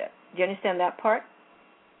caused it. Do you understand that part?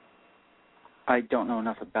 I don't know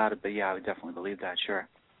enough about it, but yeah, I would definitely believe that, sure.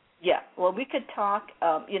 Yeah, well, we could talk,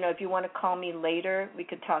 if you want to call me later, we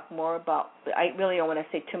could talk more about, I really don't want to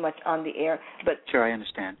say too much on the air, but... Sure, I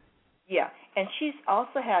understand. Yeah, and she's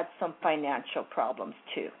also had some financial problems,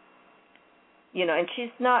 too.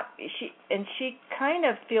 And she kind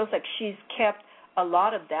of feels like she's kept a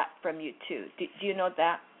lot of that from you, too. Do you know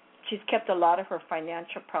that? She's kept a lot of her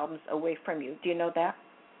financial problems away from you. Do you know that?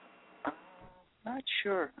 Not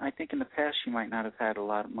sure. I think in the past she might not have had a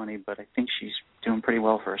lot of money, but I think she's doing pretty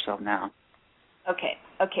well for herself now. Okay.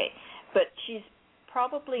 But she's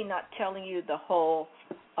probably not telling you the whole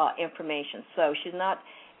information. So she's not,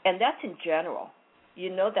 and that's in general. You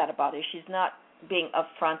know that about her. She's not being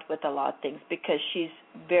upfront with a lot of things because she's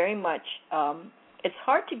very much, it's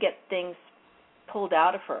hard to get things pulled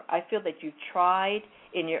out of her. I feel that you tried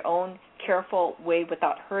in your own careful way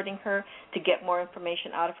without hurting her to get more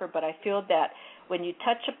information out of her, but I feel that when you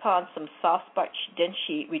touch upon some soft spots, then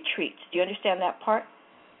she retreats. Do you understand that part?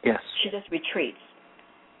 Yes. She just retreats.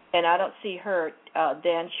 And I don't see her,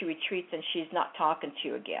 then she retreats and she's not talking to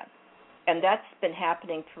you again. And that's been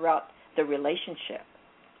happening throughout the relationship.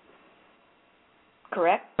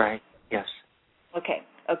 Correct? Right, yes. Okay.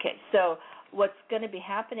 So what's going to be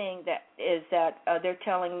happening is that they're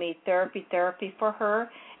telling me therapy for her,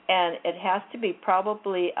 and it has to be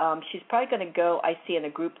probably, she's probably going to go, I see, in a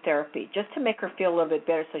group therapy, just to make her feel a little bit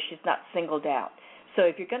better so she's not singled out. So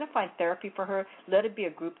if you're going to find therapy for her, let it be a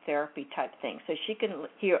group therapy type thing so she can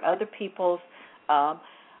hear other people's,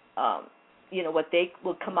 what they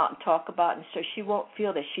will come out and talk about, and so she won't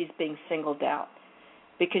feel that she's being singled out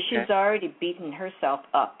because she's already beaten herself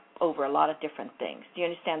up over a lot of different things. Do you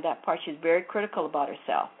understand that part? She's very critical about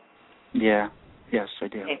herself. Yeah. Yes, I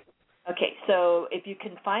do. Okay, so if you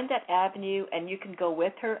can find that avenue and you can go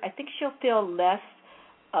with her, I think she'll feel less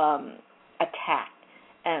attacked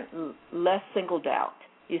and less singled out,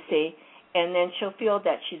 you see. And then she'll feel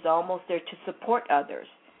that she's almost there to support others.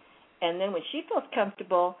 And then when she feels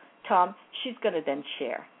comfortable, Tom, she's going to then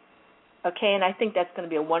share. Okay, and I think that's going to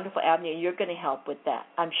be a wonderful avenue, and you're going to help with that.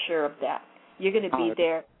 I'm sure of that. You're going to be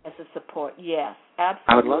there as a support. Yes, absolutely.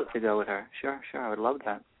 I would love to go with her. Sure, I would love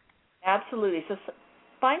that. Absolutely. So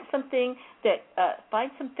find something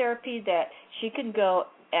find some therapy that she can go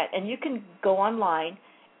at, and you can go online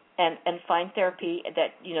and find therapy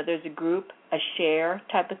that, there's a group, a share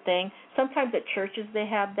type of thing. Sometimes at churches they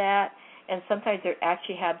have that, and sometimes they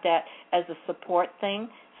actually have that as a support thing.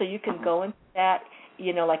 So you can go into that,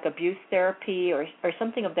 like abuse therapy or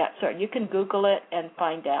something of that sort. You can Google it and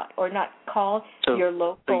find out, or not call your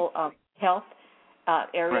local health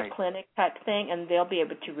area clinic type thing, and they'll be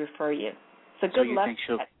able to refer you. So good luck.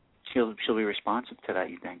 So you think she'll be responsive to that,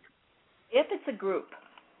 you think? If it's a group.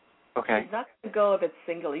 Okay. She's not going to go if it's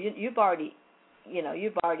single. You've already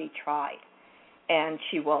tried, and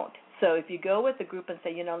she won't. So if you go with a group and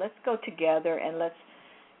say, let's go together and let's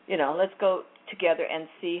go together and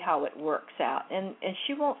see how it works out. And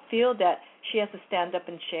she won't feel that she has to stand up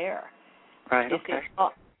and share. Right, okay.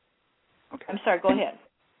 Okay. I'm sorry, go ahead.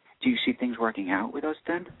 Do you see things working out with us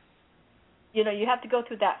then? You have to go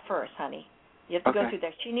through that first, honey. You have to go through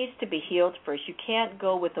that. She needs to be healed first. You can't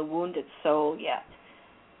go with a wounded soul yet.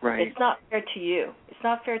 Right. It's not fair to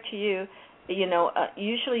you.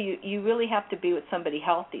 Usually you really have to be with somebody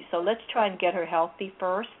healthy. So let's try and get her healthy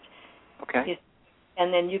first. Okay.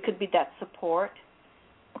 And then you could be that support.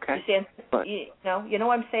 Okay. You see, you know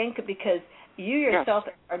what I'm saying? Because you yourself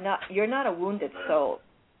you're not a wounded soul,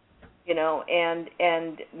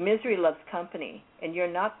 and misery loves company, and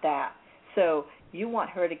you're not that. So you want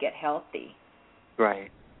her to get healthy. Right.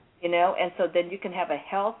 And so then you can have a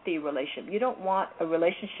healthy relationship. You don't want a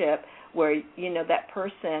relationship where, that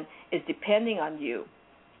person is depending on you.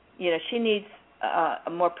 She needs a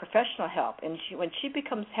more professional help. And when she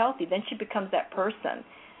becomes healthy, then she becomes that person.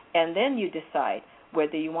 And then you decide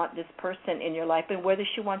whether you want this person in your life and whether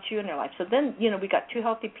she wants you in her life. So then, we got two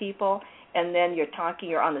healthy people, and then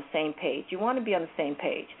you're on the same page. You want to be on the same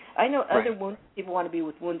page. I know other wounded people want to be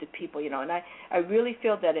with wounded people, and I really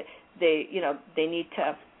feel that they need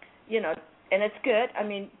to, and it's good. I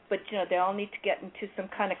mean, but they all need to get into some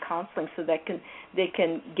kind of counseling so they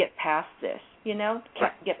can get past this.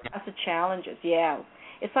 Get past the challenges. Yeah,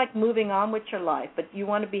 it's like moving on with your life, but you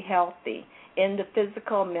want to be healthy in the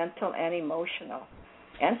physical, mental, and emotional,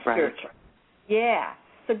 and spiritual. Yeah.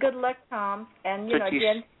 So good luck, Tom. And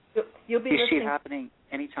again, you'll be listening. Do you see it happening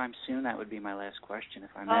anytime soon? That would be my last question,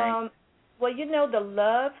 if I may. Well, the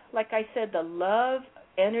love, like I said, the love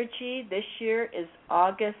energy this year is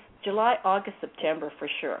July, August, September for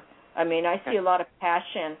sure. I mean, I see a lot of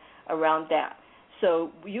passion around that.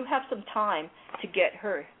 So you have some time to get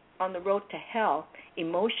her on the road to health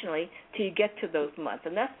emotionally till you get to those months,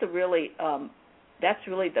 and that's really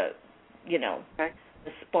the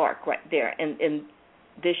the spark right there in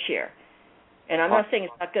this year. And I'm not saying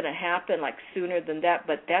it's not going to happen like sooner than that,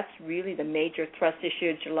 but that's really the major thrust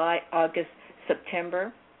issue. July, August,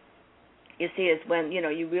 September, you see, is when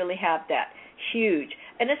you really have that huge,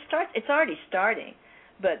 and it's already starting,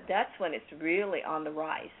 but that's when it's really on the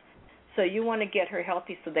rise. So you want to get her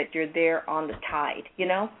healthy so that you're there on the tide.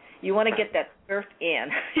 You want to get that surf in.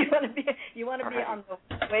 you want to be on the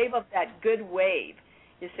wave of that good wave.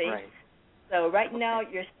 You see. Right. So right now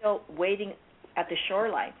you're still waiting at the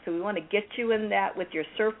shoreline. So we want to get you in that with your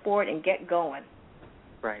surfboard and get going.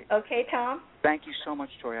 Right. Okay, Tom? Thank you so much,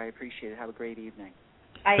 Torii. I appreciate it. Have a great evening.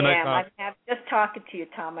 Good night, Tom. I'm just talking to you,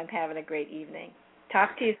 Tom. I'm having a great evening.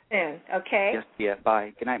 Talk to you soon, okay? Yes, yeah.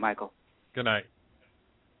 Bye. Good night, Michael. Good night.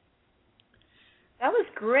 That was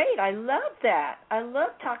great. I love that. I love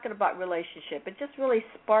talking about relationship. It just really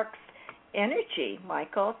sparks energy,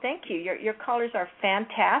 Michael. Thank you. Your callers are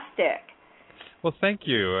fantastic. Well, thank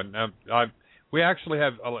you. And we actually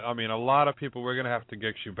have, a lot of people. We're going to have to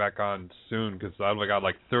get you back on soon because I've got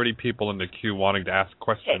like 30 people in the queue wanting to ask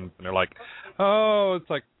questions. And they're like, well,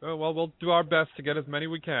 we'll do our best to get as many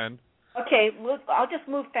we can. Okay, I'll just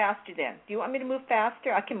move faster then. Do you want me to move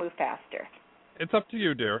faster? I can move faster. It's up to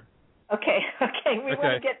you, dear. Okay. We want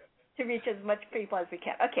to get to reach as much people as we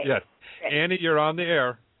can. Okay. Yes. Great. Annie, you're on the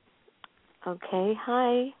air. Okay.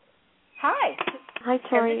 Hi. Hi,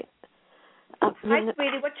 Torii. Hi,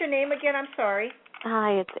 sweetie. What's your name again? I'm sorry.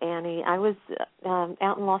 Hi, it's Annie. I was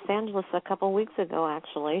out in Los Angeles a couple of weeks ago,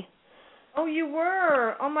 actually. Oh, you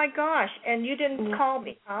were? Oh, my gosh. And you didn't call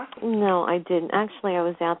me, huh? No, I didn't. Actually, I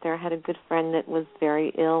was out there. I had a good friend that was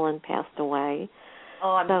very ill and passed away.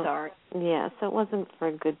 Oh, I'm sorry. Yeah, so it wasn't for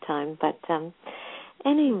a good time. But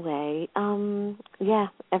anyway,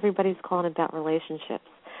 everybody's calling about relationships.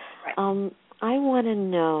 Right. I want to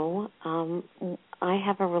know, I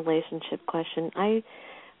have a relationship question. I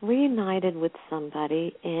reunited with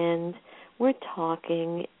somebody, and we're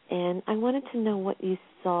talking, and I wanted to know what you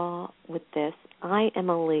saw with this. I am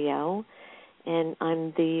a Leo, and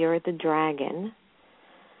I'm the year of the dragon.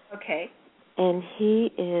 Okay. And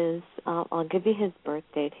he is, I'll give you his birth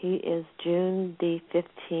date. He is June the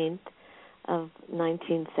 15th of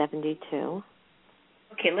 1972.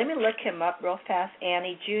 Okay, let me look him up real fast.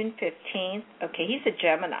 Annie, June 15th. Okay, he's a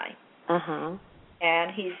Gemini. Uh-huh.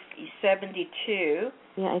 And he's 72.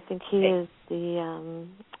 Yeah, I think he is the,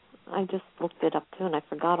 I just looked it up too and I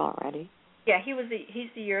forgot already. Yeah, he's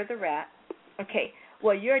the year of the rat. Okay,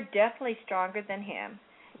 well, you're definitely stronger than him.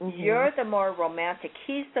 Mm-hmm. You're the more romantic.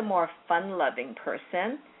 He's the more fun-loving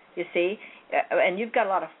person, you see, and you've got a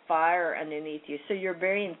lot of fire underneath you, so you're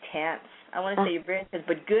very intense. I want to say you're very intense,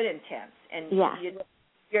 but good intense. And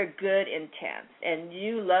you're good intense, and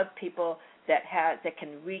you love people that can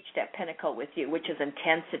reach that pinnacle with you, which is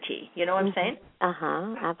intensity. You know what I'm saying?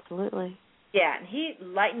 Uh-huh, absolutely. Yeah, and he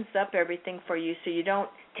lightens up everything for you so you don't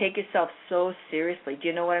take yourself so seriously. Do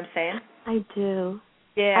you know what I'm saying? I do.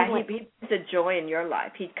 Yeah, he brings a joy in your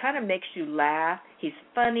life. He kind of makes you laugh. He's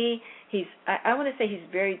funny. I want to say he's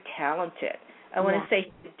very talented. I want to say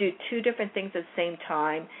he can do two different things at the same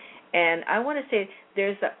time. And I want to say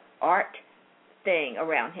there's an art thing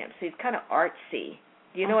around him. So he's kind of artsy.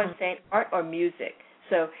 Do you know what I'm saying? Art or music.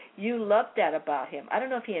 So you love that about him. I don't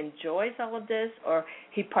know if he enjoys all of this or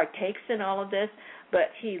he partakes in all of this,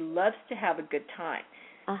 but he loves to have a good time.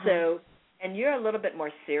 So, and you're a little bit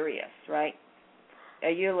more serious, right?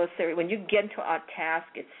 You're a little serious. When you get into a task,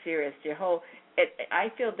 it's serious. I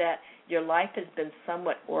feel that your life has been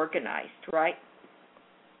somewhat organized, right?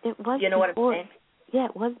 It was. You know before. what I'm saying? Yeah,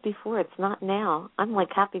 it was before. It's not now. I'm like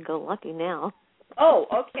happy-go-lucky now. Oh,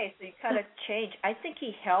 okay. So you kind of changed. I think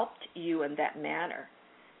he helped you in that manner.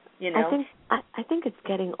 You know, I think it's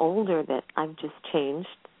getting older that I've just changed.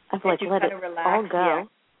 I've let it all go.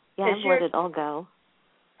 Yeah, I've let it all go.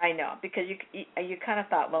 I know, because you kind of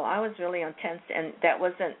thought, well, I was really intense, and that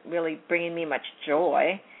wasn't really bringing me much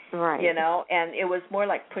joy. Right. You know, and it was more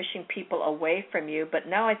like pushing people away from you. But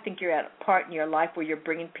now I think you're at a part in your life where you're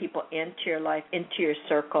bringing people into your life, into your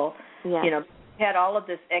circle. Yes. You know, you had all of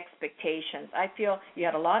this expectations. I feel you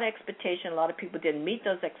had a lot of expectation. A lot of people didn't meet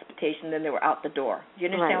those expectations, then they were out the door. Do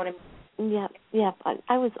you understand what I mean? Yeah.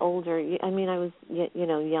 I was older. I mean, I was,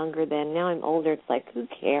 younger then. Now I'm older. It's like, who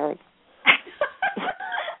cares?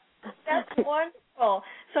 That's wonderful.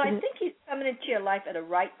 So I think he's coming into your life at the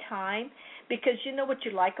right time because you know what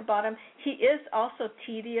you like about him? He is also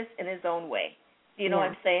tedious in his own way. Do you know what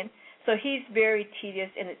I'm saying? So he's very tedious,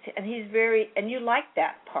 and you like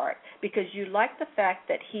that part because you like the fact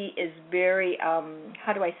that he is very,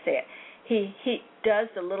 how do I say it? He does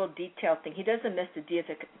the little detail thing. He doesn't miss the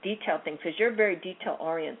detail thing because you're very detail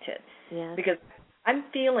oriented. Yes. Because I'm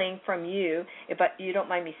feeling from you, if you don't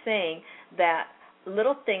mind me saying, that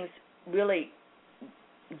little things really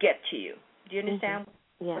get to you. Do you understand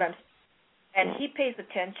Yes. what I'm saying? And he pays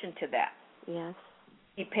attention to that. Yes.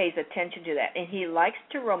 He pays attention to that. And he likes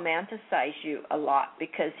to romanticize you a lot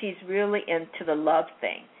because he's really into the love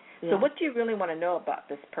thing. Yes. So what do you really want to know about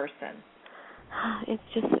this person? It's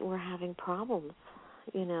just that we're having problems.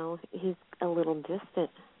 You know, he's a little distant.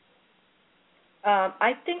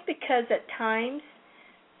 I think because at times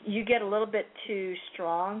you get a little bit too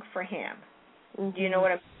strong for him. Mm-hmm. Do you know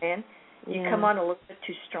what I'm saying? You come on a little bit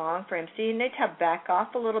too strong for him. So you need to back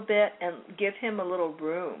off a little bit and give him a little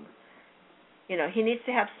room. You know, he needs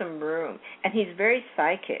to have some room. And he's very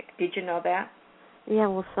psychic. Did you know that? Yeah,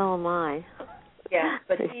 well, so am I. Yeah,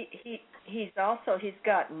 but he's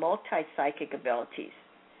got multi-psychic abilities.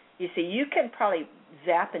 You see, you can probably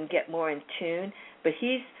zap and get more in tune, but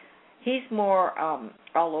he's more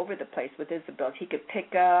all over the place with his ability. He could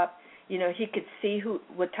pick up. You know, he could see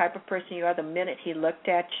what type of person you are the minute he looked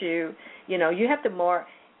at you. You know, you have to more.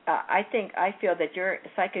 I feel that your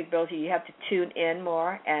psychic ability, you have to tune in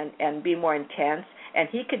more and be more intense. And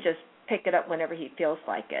he could just pick it up whenever he feels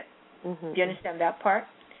like it. Mm-hmm. Do you understand that part?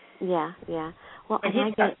 Yeah, yeah. Well,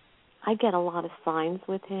 and I get a lot of signs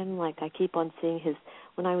with him. Like I keep on seeing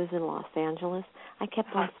when I was in Los Angeles, I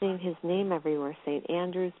kept on seeing his name everywhere. St.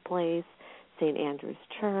 Andrew's Place, St. Andrew's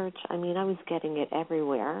Church. I mean, I was getting it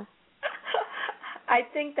everywhere. I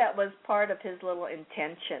think that was part of his little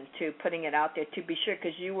intention to putting it out there to be sure,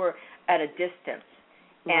 because you were at a distance,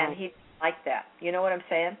 and he liked that. You know what I'm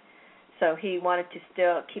saying? So he wanted to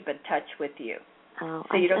still keep in touch with you,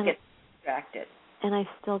 so you don't get distracted. And I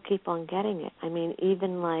still keep on getting it. I mean,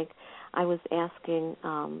 even like I was asking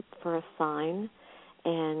for a sign,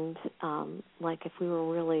 and like if we were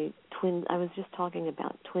really twin, I was just talking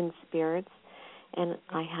about twin spirits. And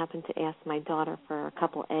I happened to ask my daughter for a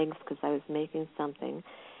couple eggs because I was making something.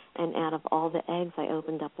 And out of all the eggs, I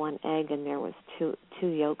opened up one egg, and there was two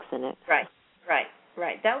yolks in it. Right.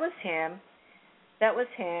 That was him. That was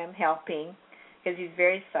him helping because he's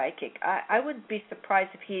very psychic. I would be surprised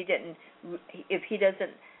if he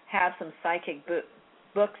doesn't have some psychic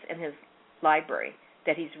books in his library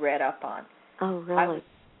that he's read up on. Oh, really?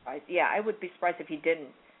 I would be surprised if he didn't,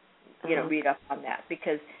 read up on that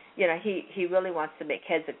because. You know, he really wants to make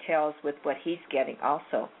heads or tails with what he's getting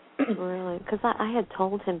also. Really? Because I had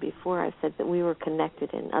told him before, I said that we were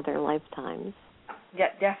connected in other lifetimes. Yeah,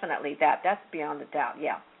 definitely that. That's beyond a doubt,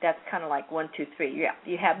 yeah. That's kind of like 1, 2, 3. Yeah,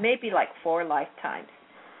 you have maybe like 4 lifetimes.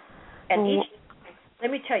 And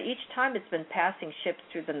let me tell you, each time it's been passing ships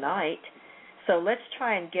through the night, so let's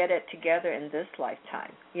try and get it together in this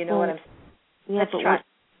lifetime. You know what I'm saying? Yeah, let's but try.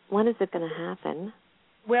 When is it going to happen?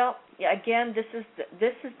 Well, again, this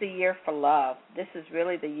is the year for love. This is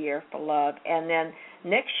really the year for love. And then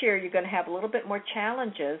next year you're going to have a little bit more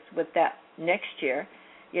challenges with that next year,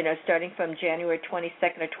 starting from January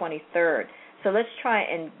 22nd or 23rd. So let's try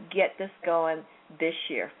and get this going this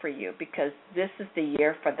year for you because this is the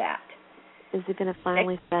year for that. Is it going to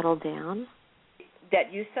finally settle down?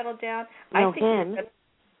 That you settle down? No, I think him.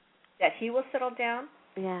 That he will settle down?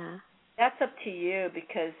 Yeah. That's up to you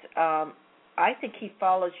because I think he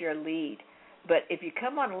follows your lead. But if you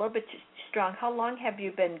come on a little bit strong, how long have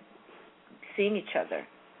you been seeing each other?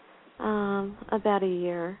 About a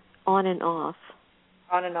year, on and off.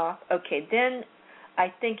 On and off? Okay, then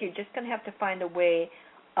I think you're just going to have to find a way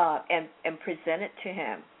and present it to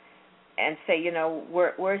him and say,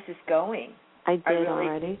 where is this going? I did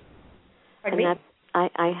already. Pardon me?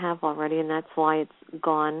 I have already, and that's why it's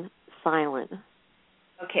gone silent.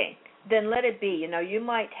 Okay. Then let it be. You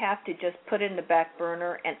might have to just put it in the back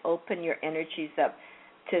burner and open your energies up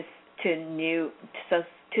to some news.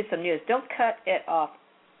 Don't cut it off,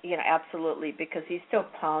 absolutely, because he's still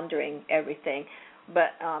pondering everything. But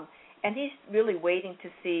and he's really waiting to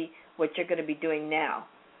see what you're going to be doing now.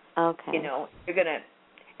 Okay. You're going to,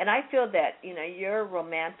 and I feel that you're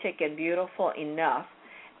romantic and beautiful enough.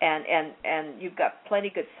 And you've got plenty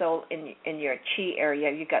good soul in your chi area.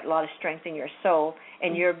 You've got a lot of strength in your soul,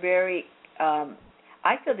 and you're very.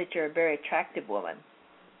 I feel that you're a very attractive woman.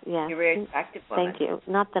 Yeah. You're a very attractive woman. Thank you.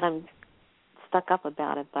 Not that I'm stuck up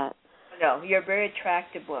about it, but. No, you're a very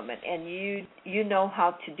attractive woman, and you know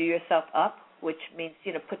how to do yourself up, which means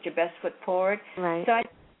put your best foot forward. Right. So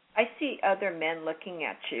I see other men looking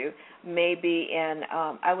at you, maybe in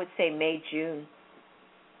I would say May June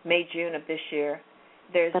of this year.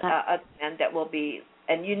 There's other men that will be,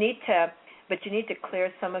 and you need to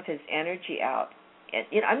clear some of his energy out. And,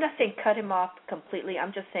 I'm not saying cut him off completely.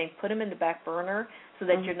 I'm just saying put him in the back burner so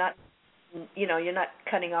that you're not, you're not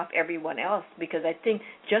cutting off everyone else, because I think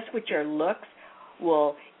just with your looks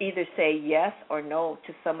will either say yes or no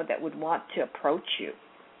to someone that would want to approach you.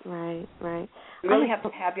 Right. You really have to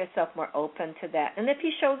have yourself more open to that. And if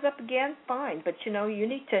he shows up again, fine. But, you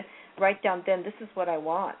need to write down, then this is what I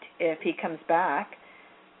want if he comes back.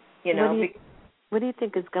 What do you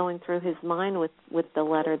think is going through his mind with the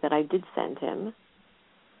letter that I did send him?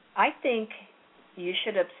 I think you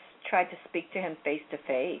should have tried to speak to him face to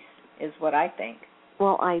face, is what I think.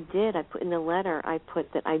 Well, I did. I put in the letter, I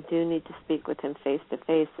put that I do need to speak with him face to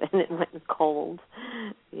face, and it went cold.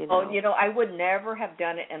 Oh, I would never have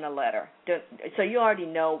done it in a letter. So you already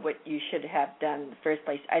know what you should have done in the first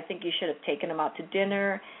place. I think you should have taken him out to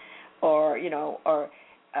dinner, or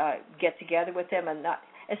get together with him, and not.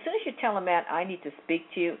 As soon as you tell a man, I need to speak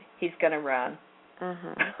to you, he's going to run.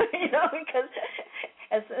 Because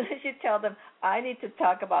as soon as you tell them, I need to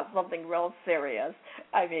talk about something real serious.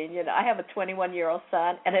 I mean, I have a 21-year-old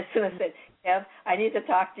son, and as soon as I say, Ev, I need to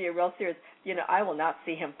talk to you real serious, I will not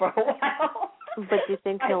see him for a while. But do you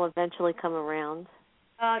think he'll eventually come around?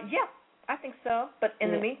 Yeah, I think so. But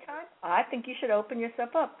in the meantime, I think you should open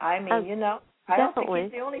yourself up. I mean, I don't think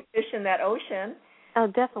he's the only fish in that ocean. Oh,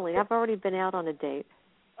 definitely. I've already been out on a date.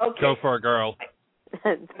 Okay. Go for it, girl.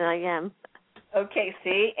 I am. Okay,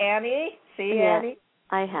 see, Annie? Annie?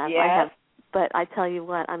 I have. Yes. I have. But I tell you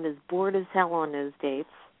what, I'm as bored as hell on those dates.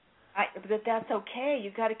 But that's okay.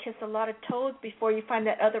 You got to kiss a lot of toads before you find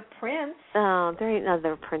that other prince. Oh, there ain't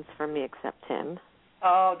another prince for me except him.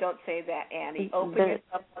 Oh, don't say that, Annie. Open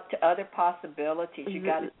yourself up to other possibilities. You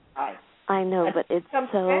got to try. I know, but it's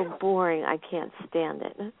so boring. I can't stand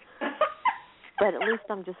it. But at least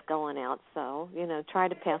I'm just going out, so, try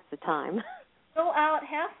to pass the time. Go out,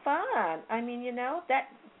 have fun. I mean,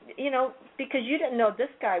 because you didn't know this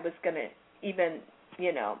guy was going to even,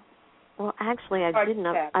 Well, actually, I didn't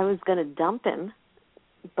know. I was going to dump him,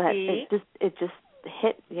 but it just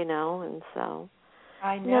hit, and so.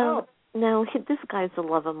 I know. No, this guy's the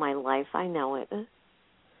love of my life. I know it. But,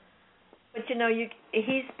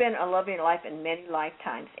 he's been a love of your life in many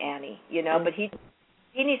lifetimes, Annie, but he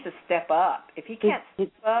needs to step up. If he can't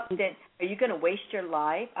step up, then are you going to waste your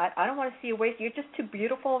life? I don't want to see you waste. You're just too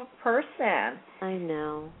beautiful of a person. I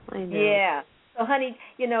know. Yeah. So, honey,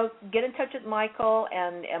 get in touch with Michael,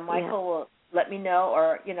 and Michael will let me know,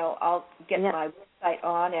 or, I'll get my website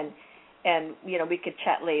on, and we could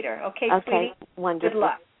chat later. Okay, sweetie? Wonderful. Good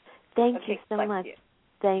luck. Thank you so much.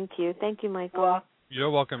 Thank you. Thank you, Michael. You're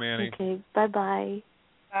welcome, Annie. Okay, bye-bye.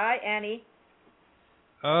 Bye, Annie.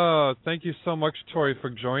 Oh, thank you so much, Torii, for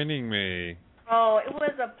joining me. Oh, it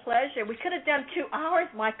was a pleasure. We could have done 2 hours,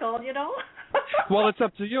 Michael, Well, it's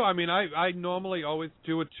up to you. I mean, I normally always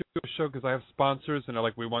do a 2-hour show because I have sponsors and they're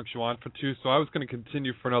like, we want you on for 2, so I was going to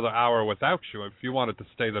continue for another hour without you. If you wanted to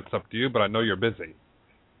stay, that's up to you, but I know you're busy.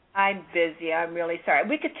 I'm busy. I'm really sorry.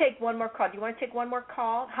 We could take one more call. Do you want to take one more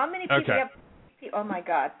call? How many people have... Oh, my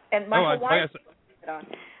God. And Michael, why...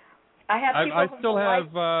 I still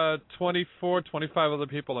have 24, 25 other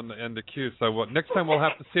people in the queue, so next time we'll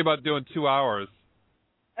have to see about doing 2 hours.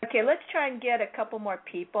 Okay, let's try and get a couple more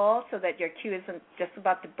people so that your queue isn't just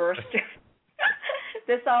about to burst.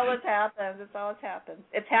 This always happens.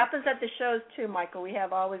 It happens at the shows, too, Michael. We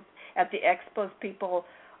have always, at the expos, people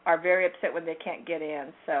are very upset when they can't get in.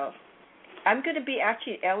 So I'm going to be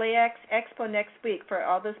actually at LAX Expo next week for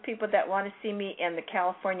all those people that want to see me in the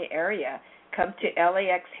California area. Come to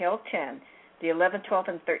LAX Hilton, the 11th, 12th,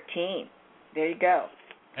 and 13th. There you go.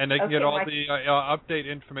 And they can get all the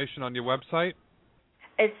update information on your website?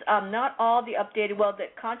 It's not all the updated. Well, the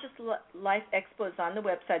Conscious Life Expo is on the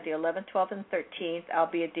website, the 11th, 12th, and 13th.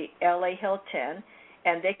 I'll be at the LA Hilton,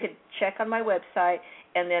 and they could check on my website.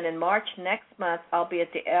 And then in March next month, I'll be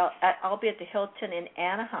at the Hilton in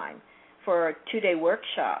Anaheim for a 2-day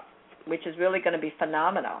workshop, which is really going to be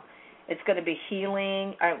phenomenal. It's going to be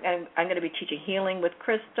healing. I'm going to be teaching healing with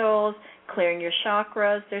crystals, clearing your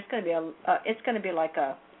chakras. There's going to be it's going to be like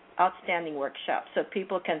a outstanding workshop. So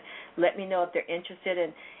people can let me know if they're interested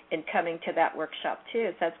in coming to that workshop too.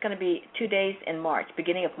 So that's going to be 2 days in March,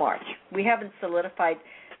 beginning of March. We haven't solidified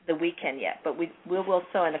the weekend yet, but we will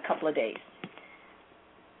so in a couple of days.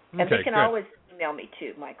 And they can always email me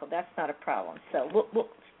too, Michael. That's not a problem. So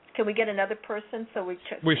can we get another person? So we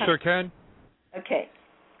sure can. Okay.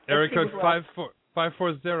 Area code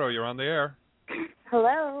 540. You're on the air.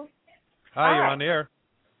 Hello. Hi, you're on the air.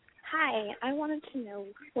 Hi. I wanted to know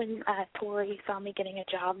when Torii saw me getting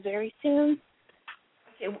a job very soon.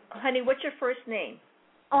 Okay, honey, what's your first name?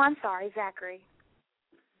 Oh, I'm sorry, Zachary.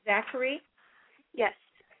 Zachary? Yes.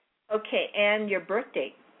 Okay, and your birth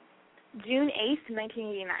date? June 8th,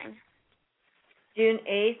 1989. June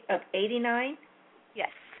 8th of 89? Yes.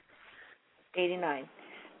 89.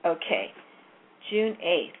 Okay. June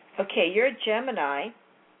 8th. Okay, you're a Gemini.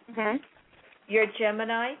 Mhm. You're a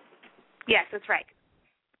Gemini? Yes, that's right.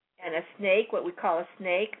 And a snake, what we call a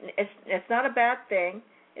snake. It's not a bad thing.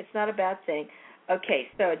 It's not a bad thing. Okay,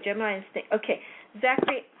 so Gemini and snake. Okay,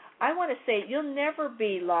 Zachary, I want to say you'll never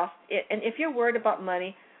be lost. And if you're worried about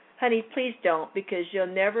money, honey, please don't, because you'll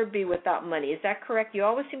never be without money. Is that correct? You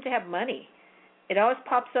always seem to have money. It always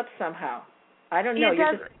pops up somehow. I don't know.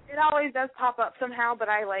 It always does pop up somehow, but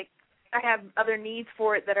I have other needs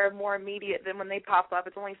for it that are more immediate than when they pop up.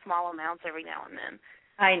 It's only small amounts every now and then.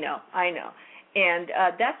 I know. And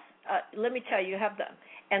let me tell you,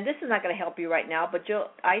 and this is not going to help you right now, but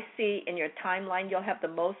I see in your timeline you'll have the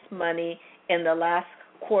most money in the last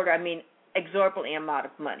quarter. I mean, exorbitant amount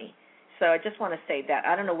of money. So I just want to say that.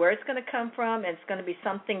 I don't know where it's going to come from, and it's going to be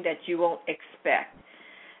something that you won't expect.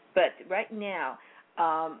 But right now,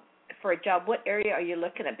 for a job, what area are you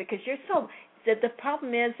looking at? Because the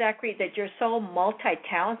problem is, Zachary, that you're so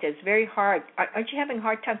multi-talented. It's very hard. Aren't you having a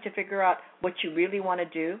hard time to figure out what you really want to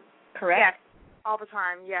do? Correct? Yes, all the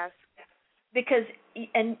time, yes. Because,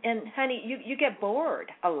 and honey, you get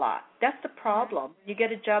bored a lot. That's the problem. You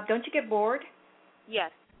get a job, don't you get bored?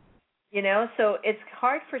 Yes. So it's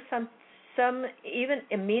hard for some even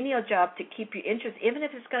a menial job to keep you interested, even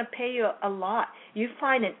if it's going to pay you a lot. You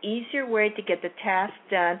find an easier way to get the task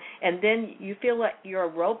done, and then you feel like you're a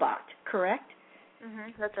robot, correct?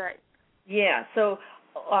 That's right. Yeah, so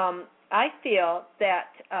I feel that,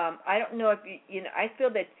 I don't know if I feel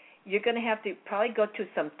that you're going to have to probably go to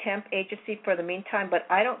some temp agency for the meantime, but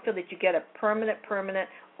I don't feel that you get a permanent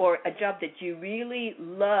or a job that you really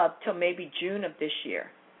love till maybe June of this year.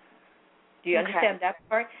 Do you understand that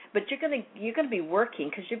part? But you're going to be working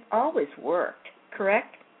because you've always worked,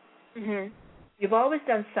 correct? Mhm. You've always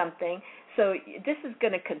done something, so this is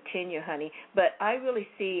going to continue, honey. But I really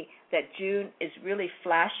see that June is really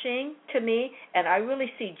flashing to me, and I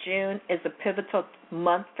really see June as a pivotal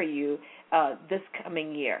month for you this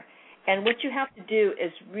coming year. And what you have to do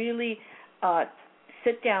is really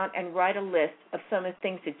sit down and write a list of some of the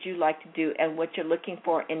things that you like to do and what you're looking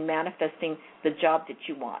for in manifesting the job that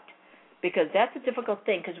you want. Because that's a difficult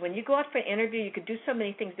thing, because when you go out for an interview, you could do so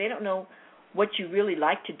many things. They don't know what you really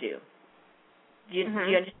like to do. Do you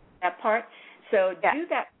understand that part? So do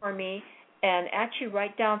that for me and actually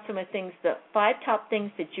write down some of the things, the 5 top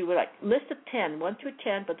things that you would like. List of 10, 1 through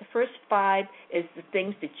 10, but the first 5 is the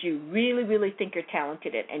things that you really, really think you're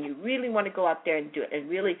talented at, and you really want to go out there and do it and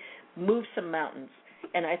really move some mountains.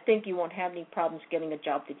 And I think you won't have any problems getting a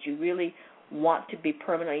job that you really want to be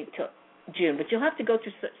permanently till June. But you'll have to go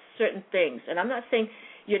through certain things. And I'm not saying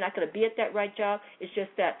you're not going to be at that right job. It's just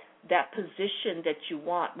that position that you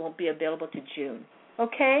want won't be available to June.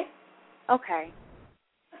 Okay? Okay.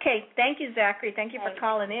 Okay. Thank you, Zachary. Thank you for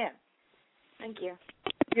calling in. Thank you.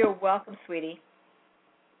 You're welcome, sweetie.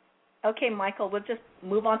 Okay, Michael, we'll just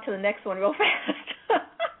move on to the next one real fast.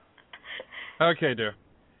 Okay, dear.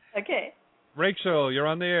 Okay. Rachel, you're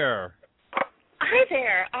on the air. Hi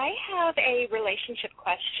there. I have a relationship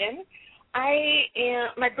question.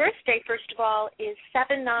 My birthday, first of all, is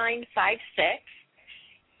 7956,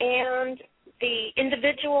 and the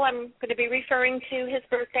individual I'm going to be referring to, his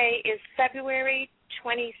birthday is February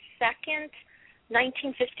 22nd,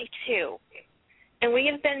 1952. And we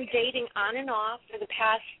have been dating on and off for the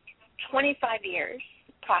past 25 years,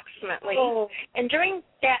 approximately. Oh. And during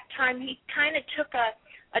that time, he kind of took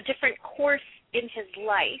a different course in his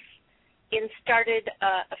life and started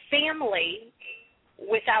a family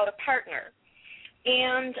without a partner.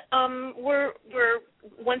 And we're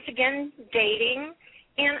once again dating,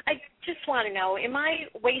 and I just want to know, am I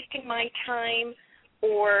wasting my time,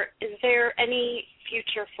 or is there any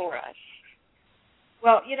future for us?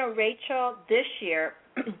 Well, Rachel, this year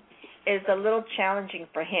is a little challenging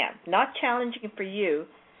for him. Not challenging for you,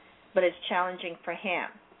 but it's challenging for him.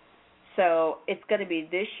 So it's going to be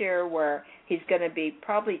this year where he's going to be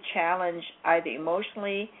probably challenged either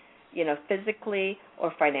emotionally, physically,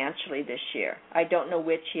 or financially this year. I don't know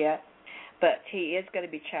which yet, but he is going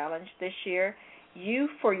to be challenged this year. You,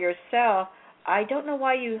 for yourself, I don't know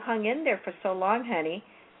why you hung in there for so long, honey,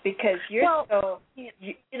 because you're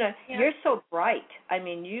you're so bright. I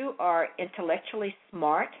mean, you are intellectually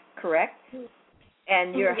smart, correct?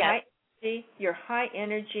 And you're high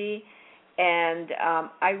energy. And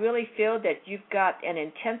I really feel that you've got an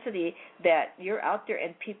intensity that you're out there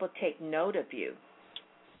and people take note of you.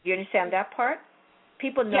 You understand that part?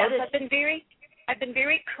 People notice. Yes, I've been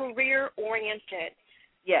very career oriented.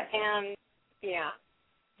 Yes. And yeah.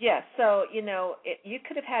 Yes. So you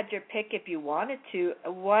could have had your pick if you wanted to.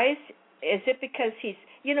 Why is it because he's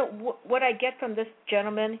what I get from this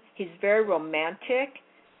gentleman? He's very romantic.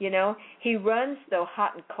 He runs though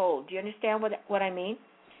hot and cold. Do you understand what I mean?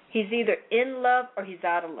 He's either in love or he's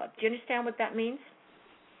out of love. Do you understand what that means?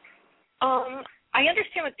 I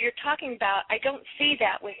understand what you're talking about. I don't see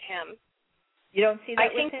that with him. You don't see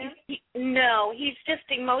that with him? No, he's just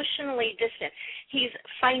emotionally distant. He's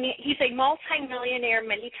a multimillionaire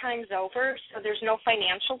many times over, so there's no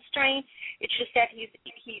financial strain. It's just that he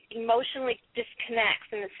emotionally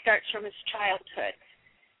disconnects, and it starts from his childhood.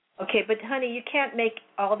 Okay, but honey, you can't make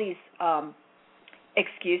all these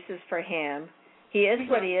excuses for him. He is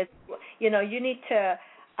what he is. You need to,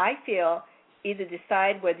 I feel, either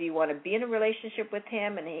decide whether you want to be in a relationship with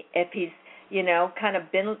him, and if he's kind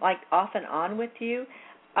of been like off and on with you,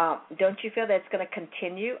 don't you feel that it's going to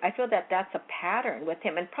continue? I feel that that's a pattern with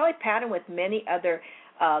him, and probably pattern with many other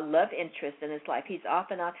love interests in his life. He's off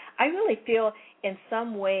and on. I really feel in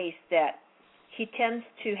some ways that he tends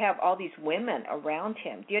to have all these women around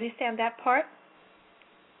him. Do you understand that part?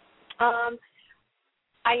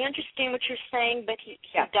 I understand what you're saying, but he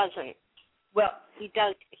doesn't. Well, he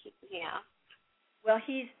does. Yeah. Well,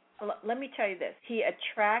 let me tell you this. He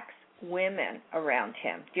attracts women around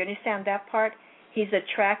him. Do you understand that part? He's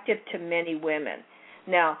attractive to many women.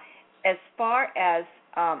 Now, as far as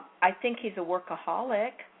I think he's a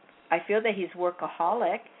workaholic. I feel that he's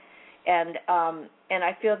workaholic, and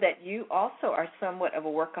I feel that you also are somewhat of a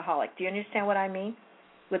workaholic. Do you understand what I mean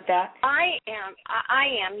with that? I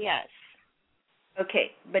am, yes.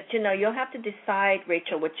 Okay, but you'll have to decide,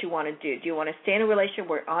 Rachel, what you want to do. Do you want to stay in a relationship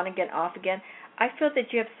where on again, off again? I feel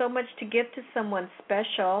that you have so much to give to someone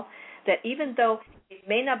special that even though it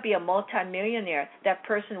may not be a multimillionaire, that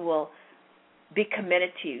person will be committed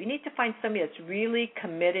to you. You need to find somebody that's really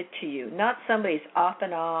committed to you, not somebody who's off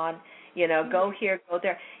and on, go here, go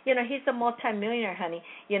there. He's a multimillionaire, honey.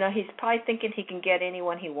 He's probably thinking he can get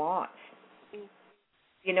anyone he wants.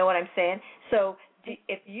 You know what I'm saying? So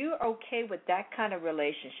if you're okay with that kind of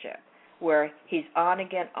relationship where he's on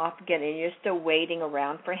again, off again, and you're still waiting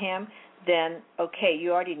around for him, then, okay,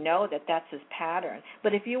 you already know that that's his pattern.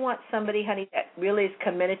 But if you want somebody, honey, that really is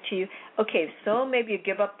committed to you, okay, so maybe you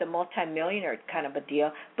give up the multimillionaire kind of a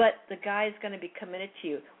deal, but the guy is going to be committed to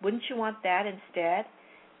you. Wouldn't you want that instead?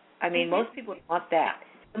 I mean, most people would want that.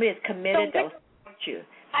 Somebody that's committed that will support you.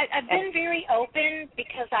 I've been very open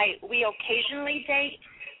because we occasionally date,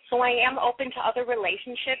 so I am open to other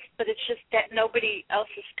relationships, but it's just that nobody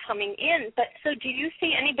else is coming in. But so do you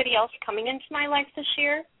see anybody else coming into my life this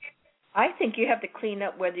year? I think you have to clean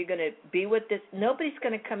up whether you're going to be with this. Nobody's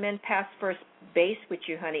going to come in past first base with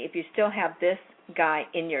you, honey, if you still have this guy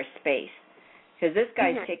in your space. Because this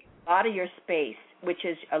guy's taking a lot of your space, which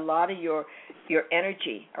is a lot of your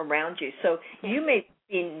energy around you. So you may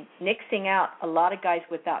be nixing out a lot of guys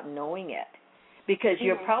without knowing it. Because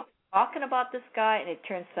you're probably talking about this guy and it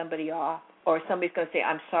turns somebody off. Or somebody's going to say,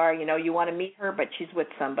 I'm sorry, you want to meet her, but she's with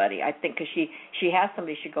somebody. I think because she has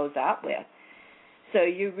somebody she goes out with. So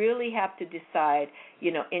you really have to decide,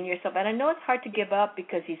 in yourself. And I know it's hard to give up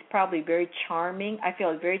because he's probably very charming. I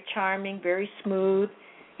feel very charming, very smooth,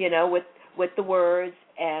 with the words,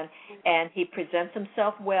 and he presents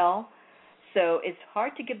himself well. So it's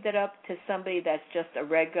hard to give that up to somebody that's just a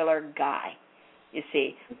regular guy, you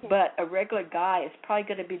see. But a regular guy is probably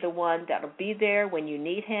going to be the one that'll be there when you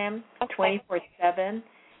need him, 24/7.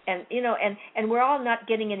 And and we're all not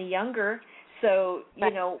getting any younger, so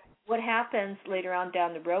what happens later on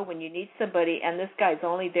down the road when you need somebody and this guy's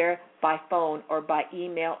only there by phone or by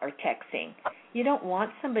email or texting? You don't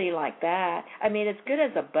want somebody like that. I mean, it's good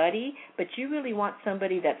as a buddy, but you really want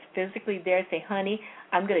somebody that's physically there. Say, honey,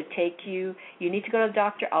 I'm going to take you. You need to go to the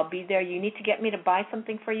doctor. I'll be there. You need to get me to buy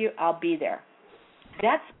something for you. I'll be there.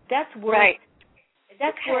 That's worth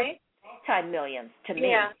worth multi-millions to me.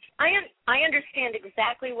 Yeah, I understand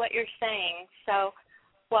exactly what you're saying. So.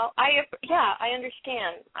 Well, I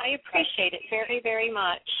understand. I appreciate it very, very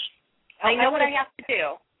much. I know what I have to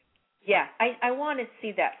do. Yeah, I want to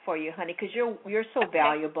see that for you, honey, because you're so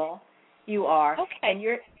valuable. You are.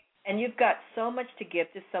 Okay. And you've got so much to give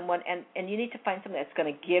to someone, and you need to find someone that's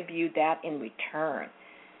going to give you that in return.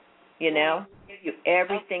 Give you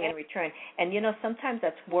everything in return. And sometimes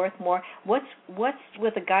that's worth more. What's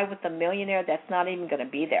with a guy with a millionaire that's not even going to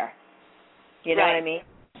be there? You know what I mean?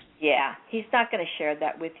 Yeah, he's not going to share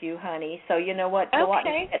that with you, honey. So you know what? Go out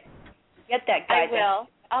and get that guy. I will.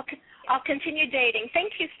 I'll continue dating.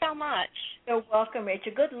 Thank you so much. You're welcome,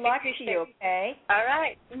 Rachel. Good luck to you, okay? All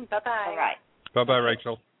right. Bye-bye. All right. Bye-bye,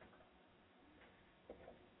 Rachel.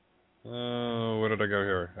 Where did I go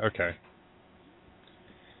here? Okay.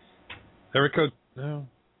 Area code. No,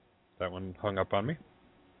 that one hung up on me.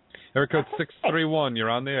 Area code 631. You're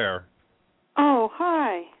on the air. Oh,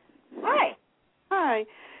 hi. Hi. Hi.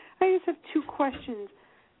 I just have two questions.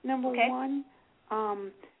 Number one,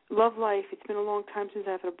 love life. It's been a long time since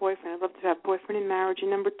I've had a boyfriend. I'd love to have a boyfriend in marriage. And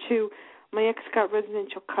number two, my ex got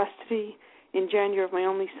residential custody in January of my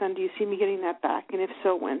only son. Do you see me getting that back? And if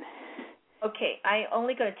so, when? Okay, I'm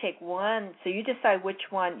only going to take one, so you decide which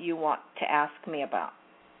one you want to ask me about.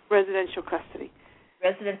 Residential custody.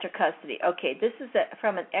 Residential custody. Okay, this is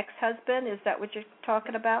from an ex-husband. Is that what you're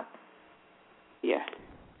talking about? Yeah.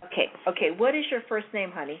 Okay. What is your first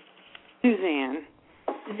name, honey? Suzanne.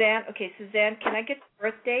 Suzanne. Okay, Suzanne, can I get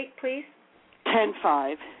your birth date, please?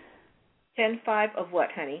 10/5. 10/5 of what,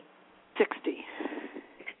 honey? 60.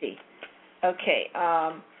 60. Okay.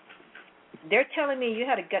 They're telling me you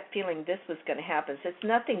had a gut feeling this was going to happen. So it's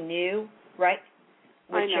nothing new, right?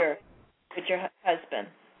 With your husband,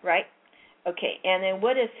 right? Okay. And then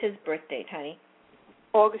what is his birth date, honey?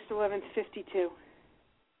 August 11th, 52.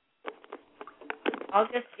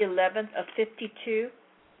 August 11th of 52?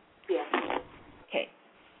 Yeah. Okay.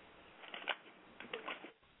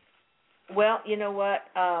 Well, you know what?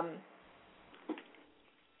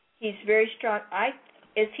 He's very strong.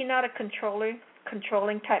 Is he not a controlling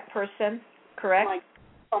type person, correct?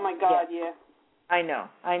 Oh my God, yeah. I know.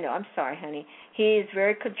 I'm sorry, honey. He is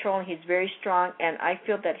very controlling. He's very strong, and I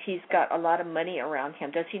feel that he's got a lot of money around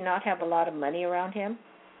him. Does he not have a lot of money around him?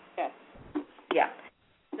 Yes. Yeah.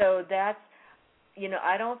 So that's,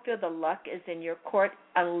 I don't feel the luck is in your court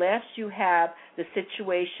unless you have the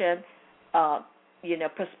situation,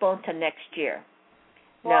 postponed to next year.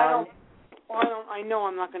 Well, I know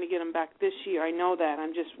I'm not going to get him back this year. I know that.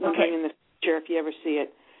 I'm just wondering in the future if you ever see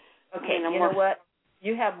it. Okay, you know what?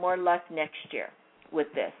 You have more luck next year with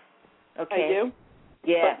this. Okay? I do?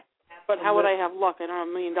 Yeah. But how would I have luck? I don't have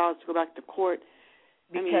 $1 million to go back to court.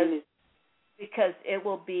 Because it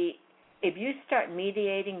will be, if you start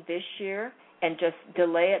mediating this year and just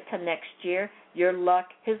delay it to next year,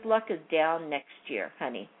 his luck is down next year,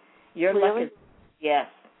 honey. Your luck is, yes,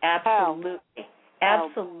 absolutely.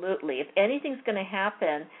 Absolutely. If anything's going to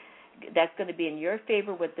happen that's going to be in your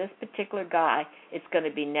favor with this particular guy, it's going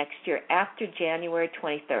to be next year after January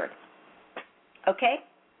 23rd. Okay?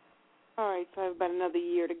 All right, so I have about another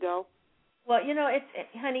year to go. Well,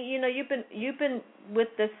 honey, you've been with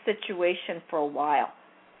this situation for a while,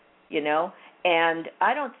 and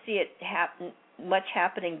I don't see it much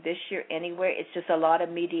happening this year anyway. It's just a lot of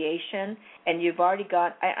mediation, and you've already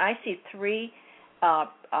got. I see three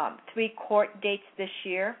court dates this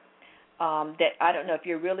year. That I don't know if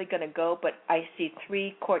you're really going to go, but I see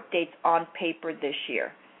 3 court dates on paper this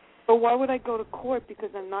year. But why would I go to court?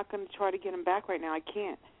 Because I'm not going to try to get him back right now. I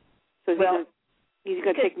can't. So he's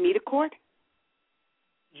going to take me to court?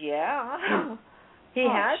 Yeah. He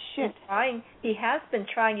has been trying. He has been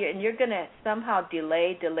trying you, and you're going to somehow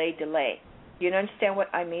delay. You understand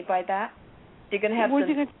what I mean by that? You're going to have. What are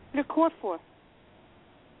you going to go to court for?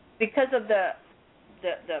 Because of the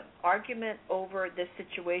argument over this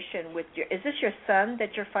situation with is this your son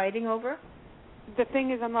that you're fighting over? The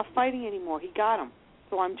thing is, I'm not fighting anymore. He got him.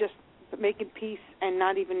 So I'm just making peace and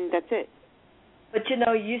not even, that's it. But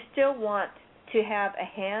you still want to have a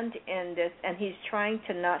hand in this, and he's trying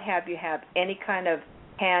to not have you have any kind of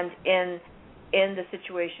hand in the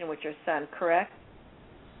situation with your son, correct?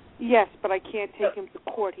 Yes, but I can't take him to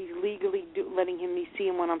court. He's legally letting me see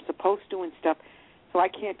him when I'm supposed to and stuff, so I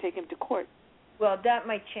can't take him to court. Well, that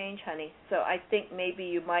might change, honey. So I think maybe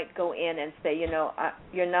you might go in and say,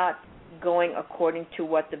 you're not going according to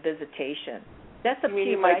what the visitation. That's up to you.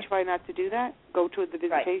 You might try not to do that? Go to the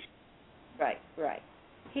visitation? Right.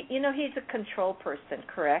 He's a control person,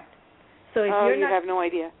 correct? So if you have no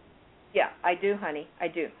idea. Yeah, I do, honey. I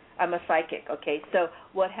do. I'm a psychic, okay? So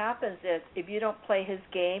what happens is if you don't play his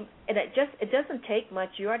game, and it doesn't take much.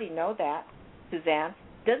 You already know that, Suzanne.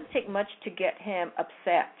 It doesn't take much to get him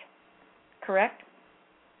upset. Correct?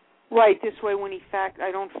 Right. This way, when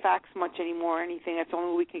I don't fax much anymore or anything. That's the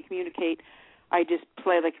only way we can communicate. I just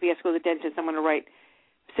play, like if he has to go to the dentist, I'm going to write,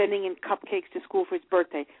 sending in cupcakes to school for his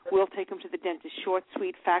birthday. We'll take him to the dentist. Short,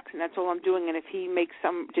 sweet fax, and that's all I'm doing. And if he makes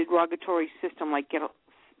some derogatory system, like get a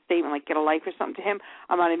statement, like get a life or something to him,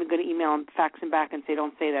 I'm not even going to email him, fax him back and say,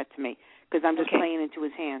 don't say that to me, because I'm just playing into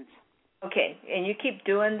his hands. Okay. And you keep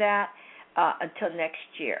doing that until next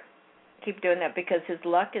year. Keep doing that because his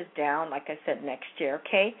luck is down, like I said, next year,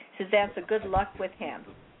 okay? Suzanne, so good luck with him.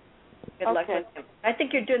 Good luck with him. I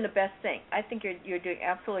think you're doing the best thing. I think you're doing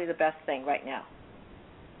absolutely the best thing right now.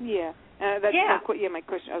 Yeah. My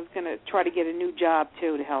question. I was going to try to get a new job,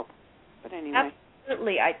 too, to help. But anyway.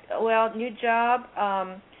 Absolutely. New job.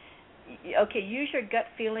 Okay, use your gut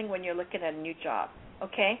feeling when you're looking at a new job.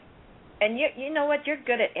 Okay, and you know what? You're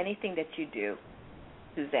good at anything that you do,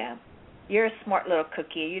 Suzanne. You're a smart little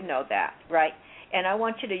cookie. You know that, right? And I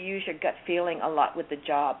want you to use your gut feeling a lot with the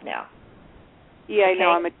job now. Yeah, okay? I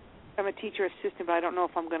know. I'm a teacher assistant, but I don't know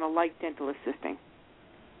if I'm going to like dental assisting.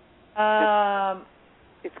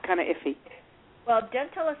 It's kind of iffy. Well,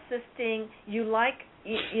 dental assisting, you like.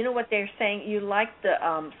 You know what they're saying? You like the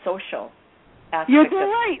social aspect. You're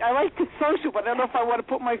right. I like the social, but I don't know if I want to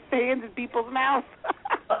put my hands in people's mouths.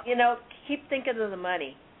 Well, keep thinking of the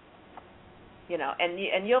money.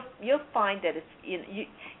 And you'll find that it's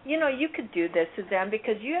you could do this, Suzanne,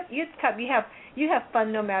 because you have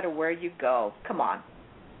fun no matter where you go. Come on,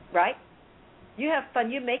 right? You have fun.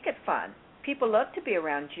 You make it fun. People love to be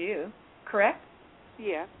around you. Correct?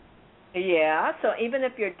 Yeah. Yeah. So even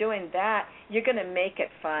if you're doing that, you're going to make it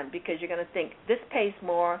fun because you're going to think this pays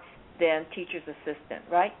more than teacher's assistant.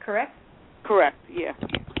 Right? Correct? Correct. Yeah.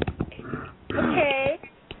 Okay.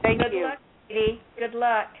 Good luck, lady. Good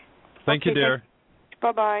luck. Thank you, dear.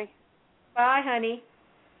 Bye-bye. Bye, honey.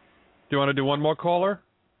 Do you want to do one more caller?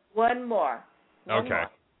 One more. Okay. More.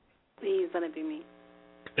 Please let it be me.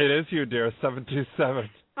 It is you, dear, 727.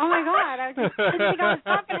 Oh, my God. I didn't think I was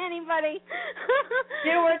talking to anybody.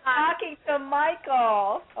 You were talking to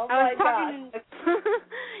Michael. Oh, my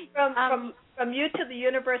God. From you to the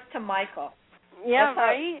universe to Michael. Yeah,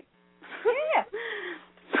 right? Yeah.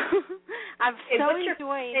 I've so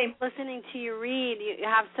enjoyed listening to you read. You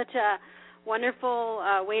have such a wonderful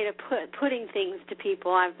way to putting things to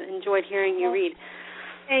people. I've enjoyed hearing you read.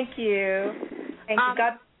 Thank you. Thank you. God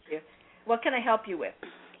bless you. What can I help you with?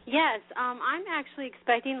 Yes, I'm actually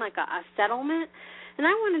expecting like a settlement, and I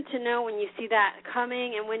wanted to know when you see that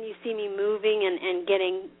coming and when you see me moving and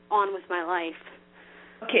getting on with my life.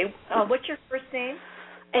 Okay, what's your first name?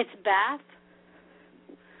 It's Beth.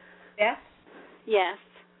 Beth? Yes.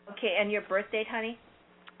 Okay, and your birth date, honey?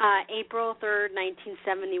 April 3rd,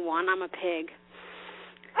 1971. I'm a pig.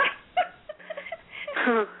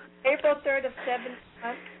 April 3rd of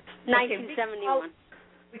 1971.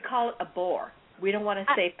 We call it a boar. We don't want to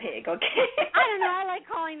say pig, okay? I don't know. I like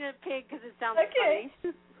calling it a pig because it sounds funny.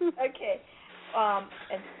 Okay.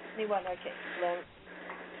 And anyone? Okay.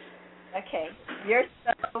 Okay. You're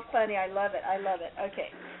so funny. I love it. Okay.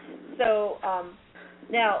 So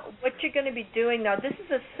now, what you're going to be doing now? This is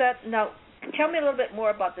a set. Now, tell me a little bit more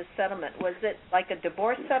about the settlement. Was it like a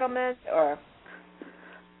divorce settlement or?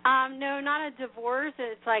 No, not a divorce.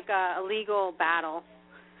 It's like a legal battle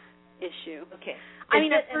issue. Okay. I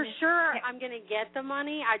mean, for sure I'm going to get the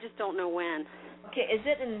money. I just don't know when. Okay. Is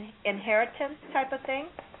it an inheritance type of thing?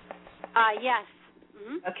 Yes.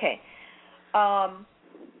 Mm-hmm. Okay.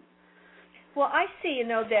 Well, I see,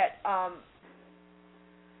 that,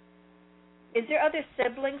 is there other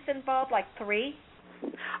siblings involved, like 3?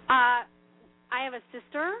 I have a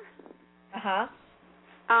sister. Uh-huh.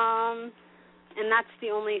 And that's the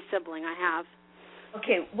only sibling I have.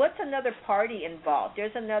 Okay, what's another party involved?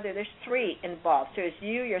 There's 3 involved. So there's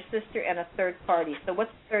you, your sister, and a third party. So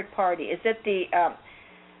what's the third party? Is it the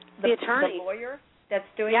attorney, the lawyer that's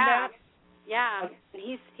doing that? Yeah,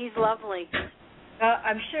 okay. He's lovely.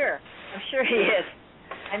 I'm sure he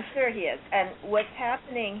is. And what's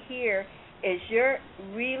happening here is you're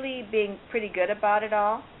really being pretty good about it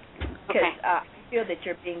all because I feel that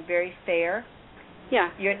you're being very fair. Yeah.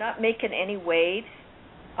 You're not making any waves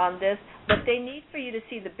on this, but they need for you to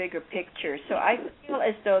see the bigger picture. So I feel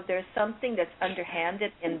as though there's something that's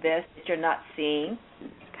underhanded in this that you're not seeing.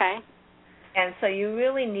 Okay. And so you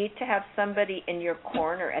really need to have somebody in your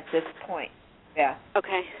corner at this point. Yeah.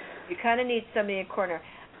 Okay. You kind of need somebody in your corner.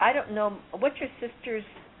 I don't know. What's your sister's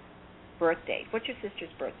birth date?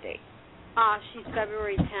 She's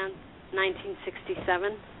February 10th,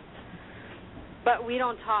 1967. But we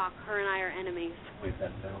don't talk. Her and I are enemies.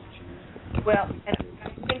 Well, and I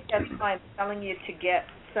think that's why I'm telling you to get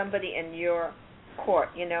somebody in your court,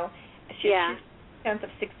 She's 10th of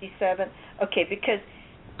 67. Okay, because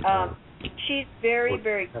she's very,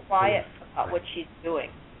 very quiet about what she's doing.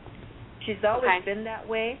 She's always been that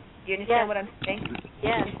way. Do you understand what I'm saying?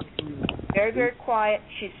 Yes. Very, very quiet.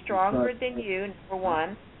 She's stronger than you, number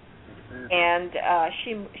one. And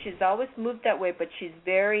she's always moved that way, but she's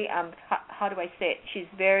very, how do I say it? She's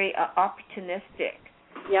very opportunistic.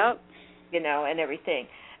 Yep. And everything.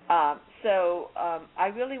 So I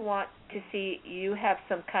really want to see you have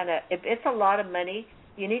some kind of, if it's a lot of money,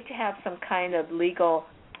 you need to have some kind of legal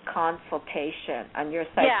consultation on your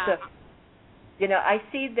side. Yeah. So, I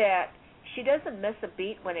see that she doesn't miss a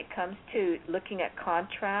beat when it comes to looking at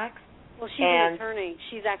contracts. Well, she's an attorney.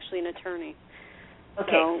 She's actually an attorney.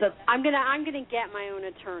 Okay, so I'm gonna get my own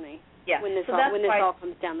attorney. Yeah. When this all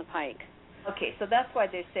comes down the pike. Okay, so that's why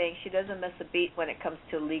they're saying she doesn't miss a beat when it comes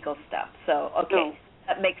to legal stuff. So, okay,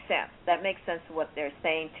 that makes sense. That makes sense of what they're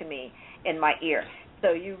saying to me in my ear.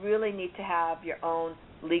 So you really need to have your own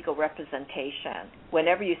legal representation.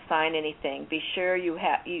 Whenever you sign anything, be sure you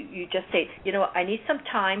just say, you know what, I need some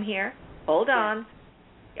time here. Hold on.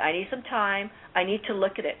 I need some time. I need to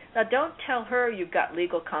look at it. Now, don't tell her you've got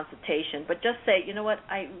legal consultation, but just say, you know what,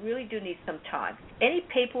 I really do need some time. Any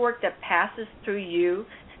paperwork that passes through you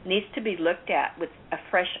needs to be looked at with a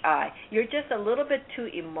fresh eye. You're just a little bit too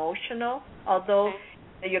emotional, although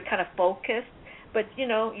you're kind of focused, but, you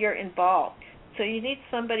know, you're involved. So you need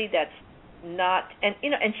somebody that's not, and, you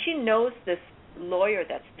know, and she knows this lawyer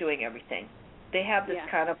that's doing everything. They have this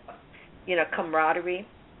kind of, you know, camaraderie,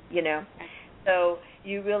 you know. So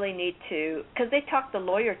you really need to, because they talk the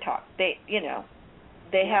lawyer talk. They, you know,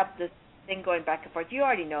 they have this thing going back and forth. You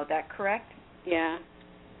already know that, correct? Yeah.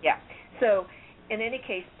 Yeah. So in any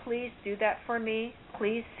case, please do that for me.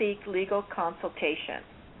 Please seek legal consultation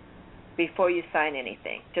before you sign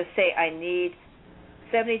anything. Just say, I need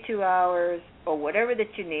 72 hours or whatever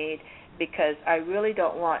that you need, because I really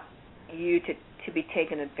don't want you to be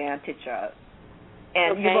taken advantage of.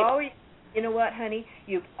 And you've always, you know what, honey?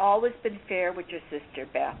 You've always been fair with your sister,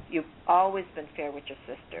 Beth. You've always been fair with your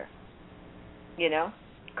sister. You know?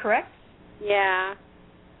 Correct? Yeah.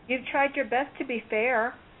 You've tried your best to be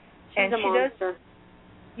fair. She's a monster.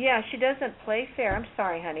 Yeah, she doesn't play fair. I'm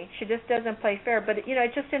sorry, honey. She just doesn't play fair. But, you know,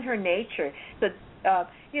 it's just in her nature. But,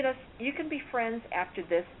 you know, you can be friends after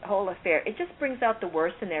this whole affair. It just brings out the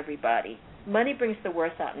worst in everybody. Money brings the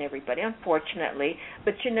worst out in everybody, unfortunately.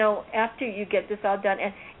 But, you know, after you get this all done,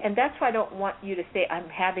 and that's why I don't want you to say I'm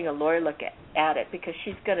having a lawyer look at it, because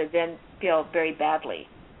she's going to then feel very badly.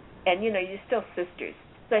 And, you know, you're still sisters.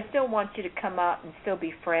 So I still want you to come out and still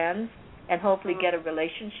be friends and hopefully get a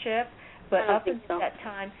relationship. But up until that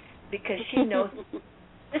time, because she knows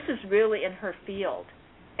this is really in her field,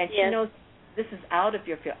 and she knows this is out of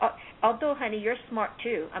your field. Although, honey, you're smart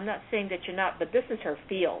too. I'm not saying that you're not, but this is her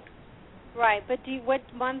field. Right, but what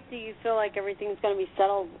month do you feel like everything's going to be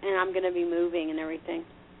settled and I'm going to be moving and everything?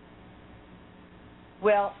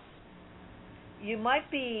 Well, you might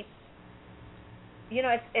be, you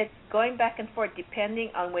know, it's going back and forth depending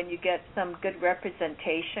on when you get some good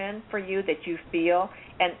representation for you that you feel.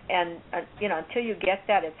 And you know, until you get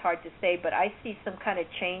that, it's hard to say. But I see some kind of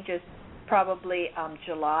changes probably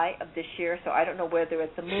July of this year. So I don't know whether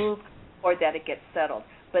it's a move or that it gets settled.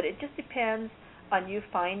 But it just depends on you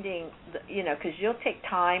finding, you know, because you'll take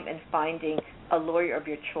time in finding a lawyer of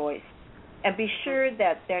your choice. And be sure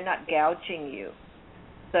that they're not gouging you.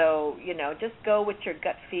 So, you know, just go with your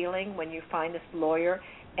gut feeling when you find this lawyer,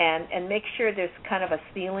 and make sure there's kind of a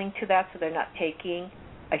ceiling to that so they're not taking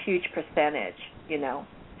a huge percentage, you know.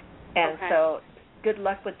 And so good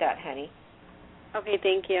luck with that, honey. Okay,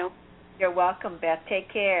 thank you. You're welcome, Beth.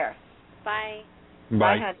 Take care. Bye.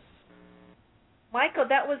 Bye, honey. Michael,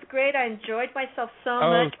 that was great. I enjoyed myself so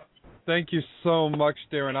much. Thank you so much,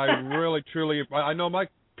 dear. And I really, truly, I know my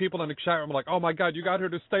people in the chat room are like, oh, my God, you got her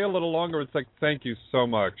to stay a little longer. It's like, thank you so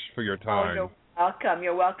much for your time. Oh, you're welcome.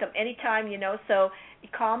 You're welcome. Anytime, you know. So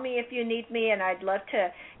call me if you need me, and I'd love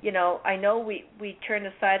to, you know, I know we turned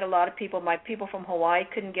aside a lot of people. My people from Hawaii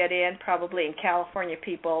couldn't get in. Probably in California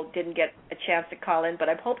people didn't get a chance to call in. But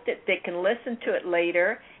I hope that they can listen to it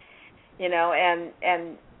later, you know,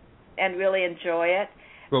 and really enjoy it.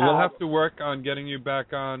 Well, we'll have to work on getting you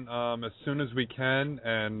back on as soon as we can,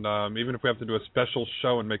 and even if we have to do a special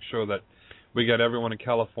show and make sure that we get everyone in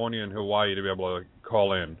California and Hawaii to be able to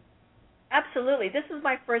call in. Absolutely. This is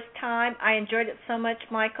my first time. I enjoyed it so much,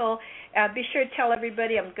 Michael. Be sure to tell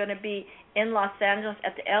everybody I'm going to be in Los Angeles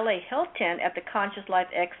at the LA Hilton at the Conscious Life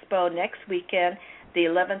Expo next weekend, the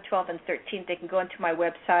 11th, 12th, and 13th. They can go into my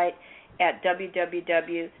website at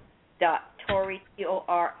www.Torii, Torii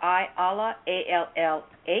Allah,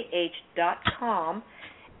 ALLAH.com,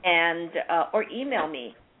 and or email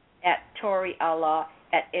me at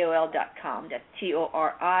ToriiAllah@AOL.com. That's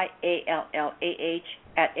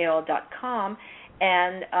TORIALLAH@AOL.com.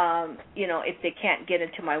 And you know, if they can't get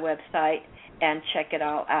into my website and check it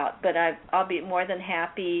all out, but I'll be more than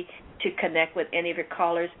happy to connect with any of your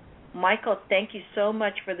callers. Michael, thank you so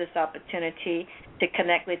much for this opportunity to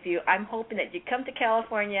connect with you. I'm hoping that you come to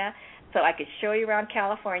California so I could show you around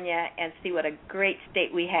California and see what a great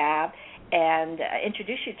state we have, and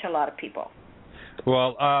introduce you to a lot of people.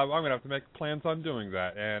 Well, I'm going to have to make plans on doing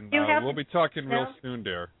that, and we'll be talking real soon,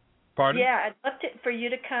 dear. Pardon? Yeah, I'd love for you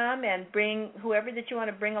to come and bring whoever that you want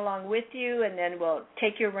to bring along with you, and then we'll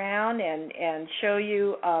take you around and show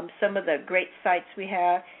you some of the great sites we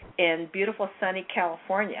have in beautiful sunny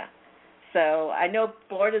California. So I know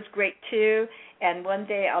Florida's great too, and one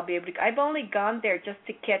day I'll be able to. I've only gone there just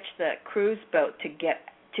to catch the cruise boat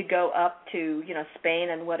to go up to Spain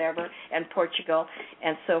and whatever, and Portugal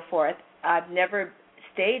and so forth. I've never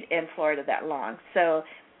stayed in Florida that long, so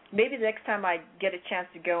maybe the next time I get a chance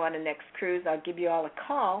to go on the next cruise, I'll give you all a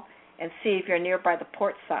call and see if you're nearby the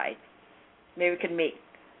port side. Maybe we can meet.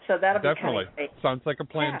 So that'll be kind of great. Sounds like a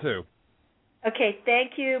plan too. Okay,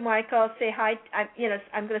 thank you, Michael. Say hi.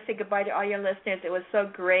 I'm going to say goodbye to all your listeners. It was so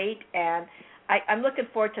great, and I'm looking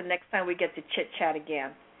forward to the next time we get to chit-chat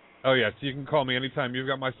again. Oh, yes. You can call me anytime. You've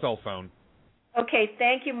got my cell phone. Okay,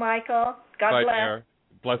 thank you, Michael. God Bye, bless. dear.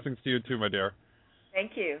 Blessings to you too, my dear.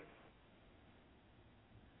 Thank you.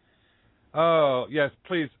 Oh, yes,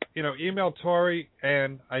 please, email Torii,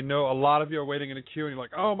 and I know a lot of you are waiting in a queue, and you're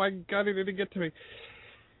like, oh, my God, he didn't get to me.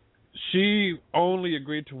 She only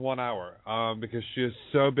agreed to 1 hour because she is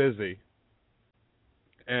so busy.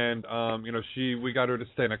 And, we got her to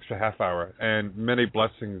stay an extra half hour. And many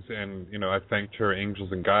blessings, and, I thanked her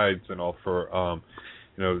angels and guides and all for,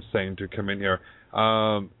 saying to come in here.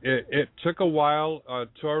 It took a while.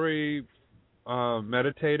 Torii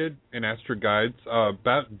meditated and asked her guides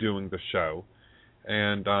about doing the show.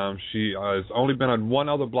 And she has only been on one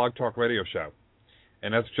other Blog Talk Radio show,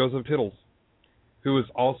 and that's Joseph Tittles, who is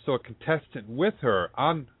also a contestant with her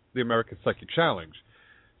on the American Psychic Challenge.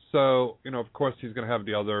 So, of course, he's going to have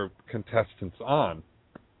the other contestants on.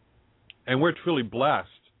 And we're truly blessed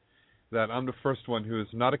that I'm the first one who is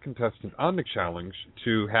not a contestant on the challenge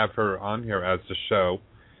to have her on here as the show.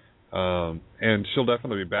 And she'll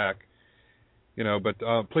definitely be back. But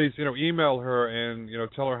please, email her and,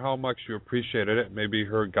 tell her how much you appreciated it. Maybe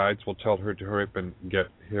her guides will tell her to hurry up and get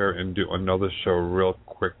here and do another show real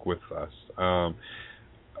quick with us.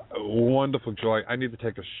 Wonderful, Joy. I need to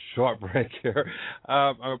take a short break here.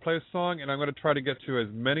 I'm going to play a song, and I'm going to try to get to as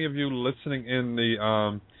many of you listening in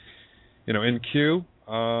the, in queue.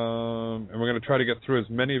 And we're going to try to get through as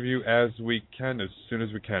many of you as we can, as soon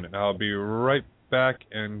as we can. And I'll be right back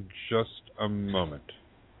in just a moment.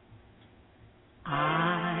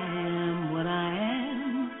 I am what I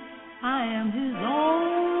am. I am his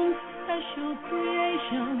own special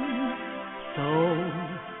creation. So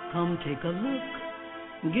come take a look.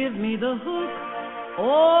 Give me the hook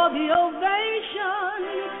or the ovation.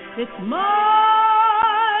 It's my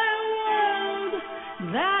world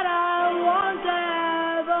that I want to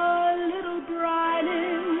have a little bride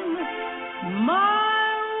in.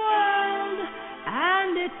 My world,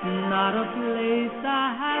 and it's not a place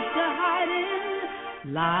I have to hide in.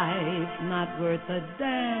 Life's not worth a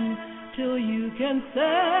damn till you can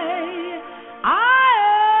say, I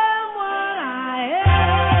am what I am.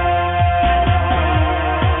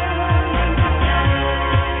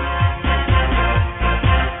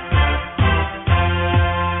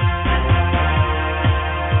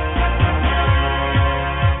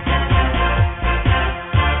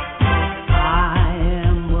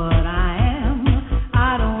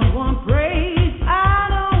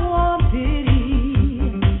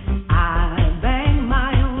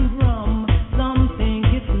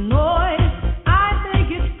 I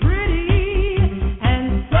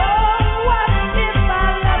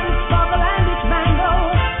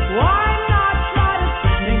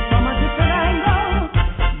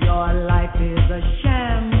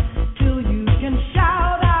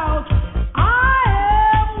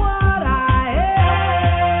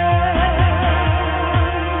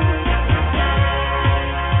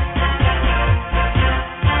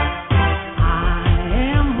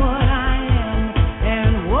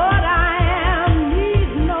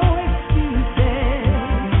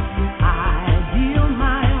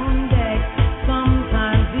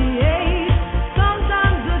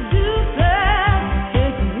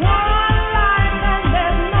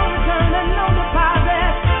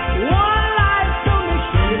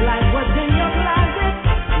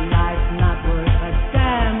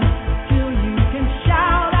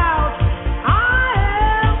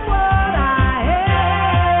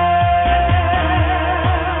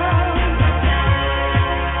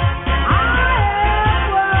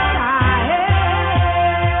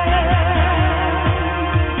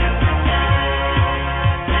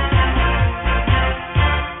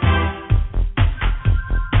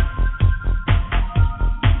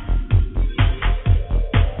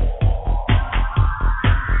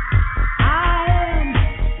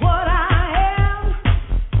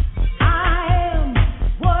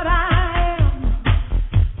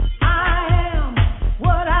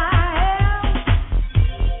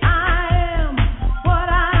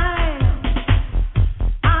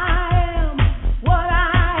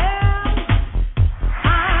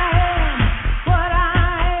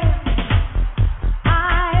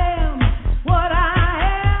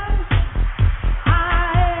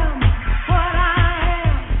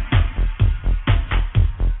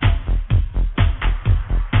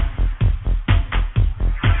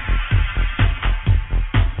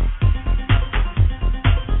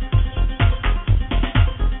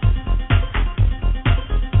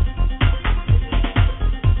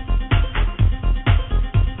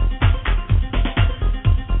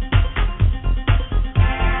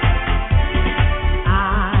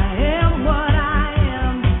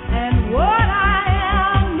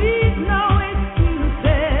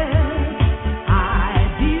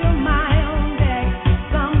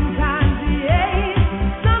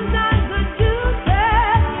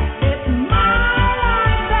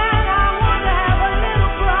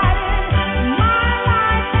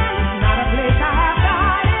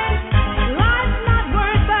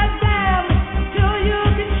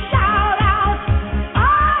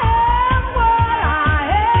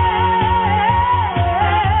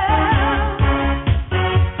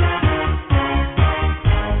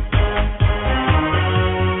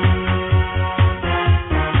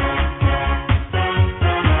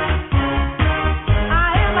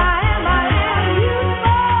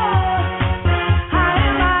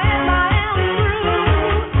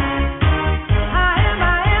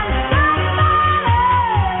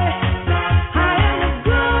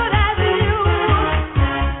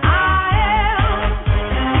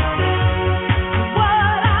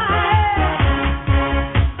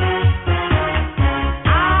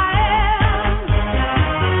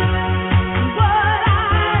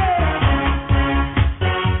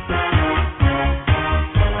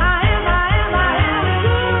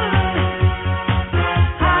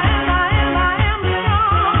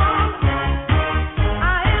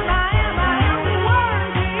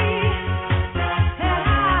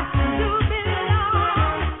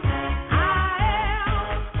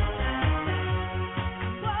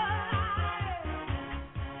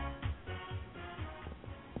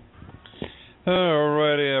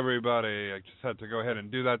Alrighty, everybody. I just had to go ahead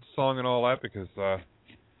and do that song and all that because, I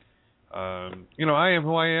am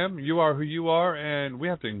who I am, you are who you are, and we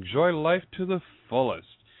have to enjoy life to the fullest.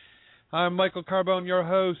 I'm Michael Carbone, your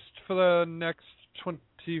host for the next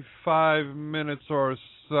 25 minutes or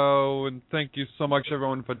so, and thank you so much,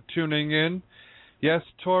 everyone, for tuning in. Yes,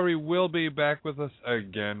 Torii will be back with us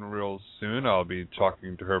again real soon. I'll be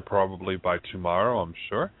talking to her probably by tomorrow, I'm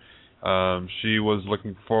sure. She was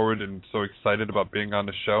looking forward and so excited about being on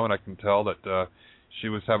the show, and I can tell that she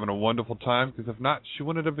was having a wonderful time, because if not, she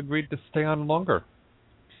wouldn't have agreed to stay on longer.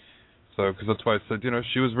 So, because that's why I said,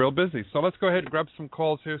 she was real busy. So let's go ahead and grab some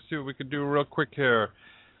calls here, see what we can do real quick here.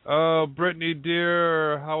 Oh, Brittany,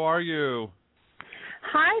 dear, how are you?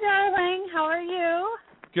 Hi, darling. How are you?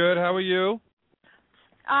 Good. How are you?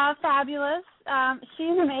 Fabulous.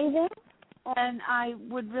 She's amazing, and I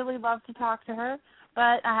would really love to talk to her, but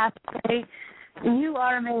I have to say, you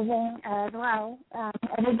are amazing as well.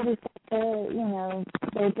 Everybody's got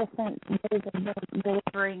their different ways of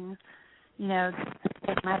delivering, the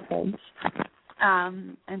message.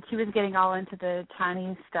 And she was getting all into the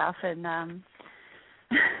Chinese stuff, and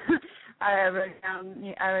I wrote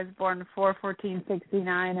down, I was born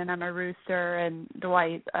 4/14/69, and I'm a rooster, and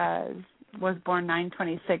Dwight was born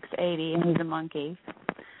 9/26/80, and he's a monkey.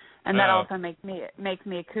 And that also makes me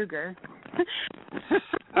a cougar.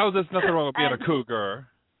 Oh, there's nothing wrong with being a cougar.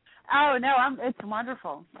 Oh no, it's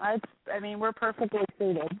wonderful. We're perfectly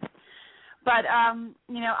suited. But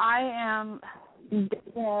I am,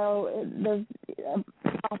 the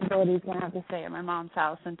possibilities going to have to stay at my mom's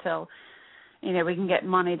house until we can get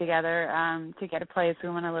money together to get a place. We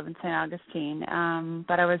want to live in St. Augustine.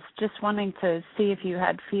 But I was just wanting to see if you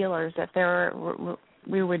had feelers, if there were,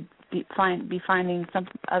 we would be finding some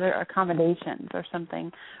other accommodations or something,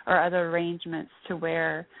 or other arrangements to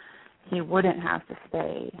where he wouldn't have to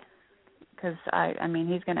stay. Because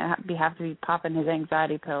he's going to have to be popping his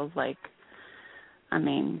anxiety pills. My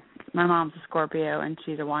mom's a Scorpio and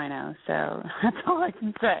she's a wino, so that's all I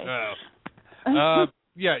can say.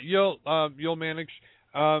 Yeah, you'll manage.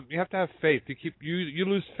 You have to have faith. You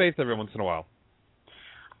lose faith every once in a while.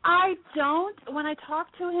 I don't. When I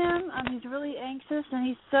talk to him, he's really anxious and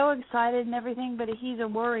he's so excited and everything, but he's a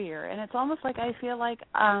worrier. And it's almost like I feel like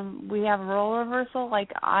we have a role reversal.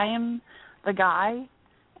 Like I am the guy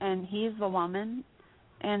and he's the woman,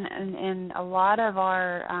 and a lot of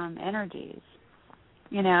our energies,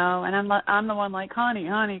 and I'm the one like,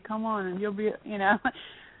 honey, come on, and you'll be,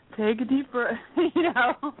 take a deep breath,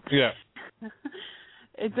 Yeah.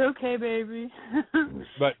 It's okay, baby.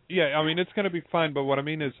 But, yeah, it's going to be fine. But what I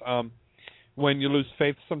mean is when you lose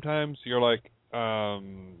faith sometimes, you're like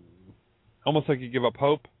almost like you give up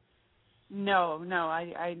hope. No,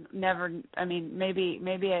 I never, maybe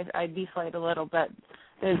I deflate a little, but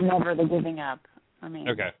there's never the giving up.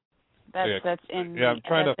 Okay. That's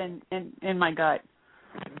in my gut.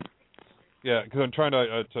 Yeah, because I'm trying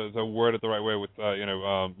to word it the right way with,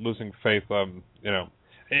 losing faith,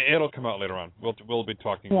 it'll come out later on. We'll be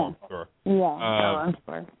talking more, I'm sure. Yeah, I'm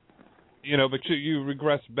sure. But you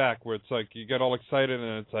regress back where it's like you get all excited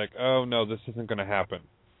and it's like, oh, no, this isn't going to happen.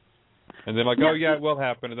 And then oh, yeah, it will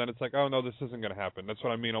happen. And then it's like, oh, no, this isn't going to happen. That's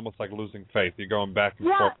what I mean, almost like losing faith. You're going back and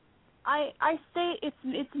forth. I say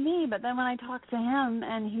it's me, but then when I talk to him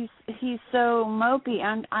and he's so mopey,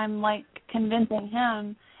 I'm like convincing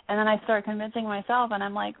him, and then I start convincing myself, and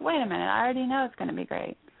I'm like, wait a minute, I already know it's going to be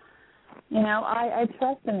great. I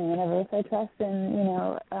trust in the universe. I trust in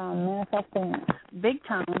manifesting big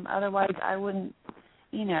time. Otherwise, I wouldn't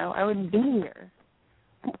be here.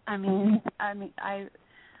 I've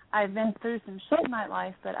been through some shit in my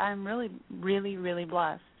life, but I'm really, really, really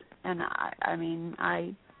blessed. And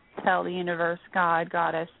I tell the universe, God,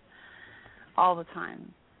 Goddess, all the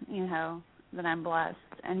time, that I'm blessed.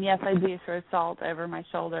 And yes, I do throw salt over my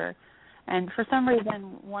shoulder. And for some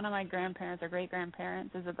reason, one of my grandparents or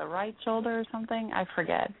great-grandparents, is it the right shoulder or something? I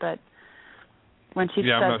forget. But when she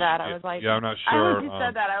said that, I was like, I'm not sure. When she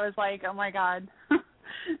said that, I was like, oh my God.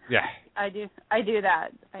 Yeah. I do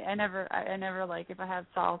that. I never like if I have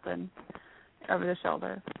salt and over the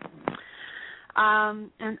shoulder.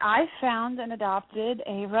 And I found and adopted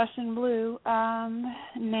a Russian blue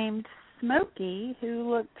named Smokey,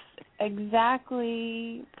 who looks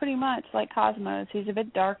exactly pretty much like Cosmos. He's a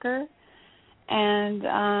bit darker,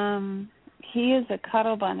 and he is a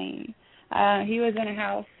cuddle bunny. He was in a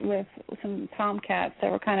house with some tomcats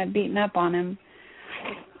that were kind of beating up on him,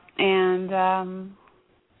 and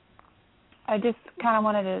I just kind of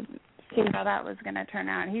wanted to see how that was going to turn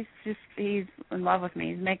out. He's in love with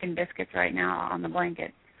me. He's making biscuits right now on the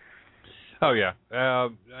blanket. Oh yeah,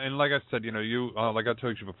 and like I said, you like I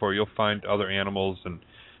told you before, you'll find other animals, and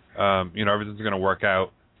everything's going to work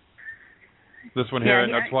out. This one here,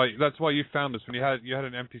 and that's why you found this one. You had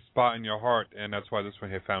an empty spot in your heart, and that's why this one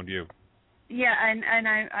here found you. Yeah, and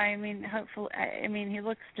I mean, hopefully, I mean, he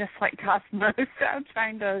looks just like Cosmos. So I'm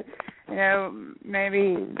trying to,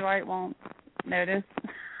 maybe Dwight won't notice.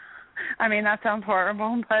 I mean, that sounds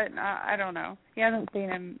horrible, but I don't know. He hasn't seen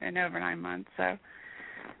him in over 9 months, so,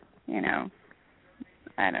 I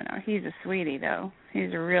don't know. He's a sweetie, though.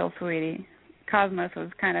 He's a real sweetie. Cosmos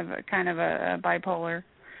was kind of a bipolar,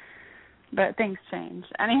 but things change.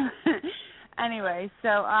 Anyway,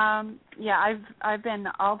 so I've been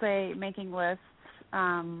all day making lists,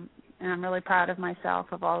 and I'm really proud of myself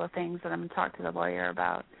of all the things that I'm going to talk to the lawyer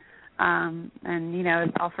about. And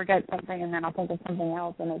I'll forget something, and then I'll think of something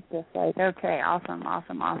else, and it's just like, okay, awesome.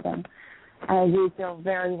 And I do feel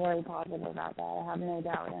very, very positive about that. I have no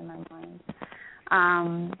doubt in my mind.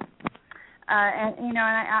 And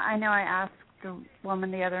I know I asked the woman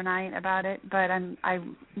the other night about it, but I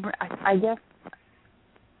guess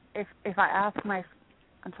if I ask I'm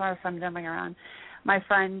sorry if I'm jumping around, my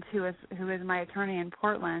friend who is my attorney in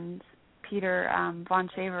Portland, Peter Von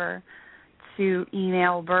Shaver, to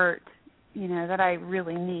email Bert, that I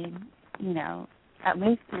really need, at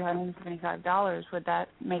least $375, would that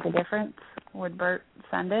make a difference? Would Bert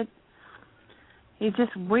send it? He's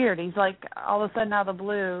just weird. He's like, all of a sudden out of the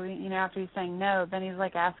blue, after he's saying no, then he's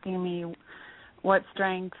like asking me what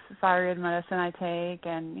strength thyroid medicine I take,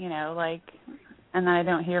 and, and then I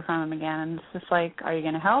don't hear from him again. And it's just like, are you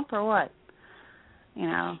going to help or what?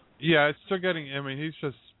 Yeah, it's still getting, he's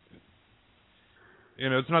just,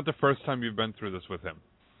 it's not the first time you've been through this with him.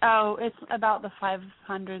 Oh, it's about the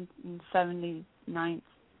 579th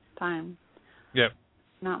time. Yep.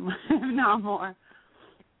 Not more.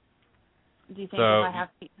 Do you think if I have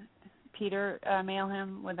Peter mail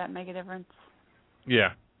him, would that make a difference?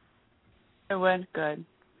 Yeah. It would? Good.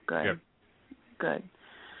 Yep. Good.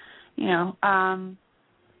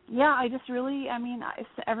 I just really,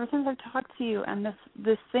 ever since I've talked to you, and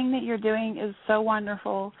this thing that you're doing is so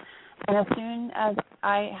wonderful. And as soon as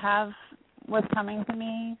I have what's coming to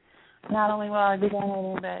me, not only will I be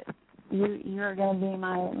donating, but you're going to be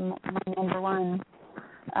my number one.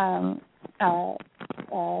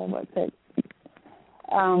 What's it?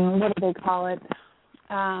 What do they call it?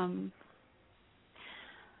 I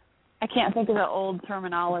can't think of the old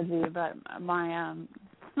terminology, but my I'm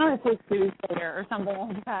not a soothsayer or something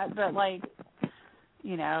like that, but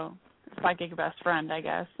psychic best friend, I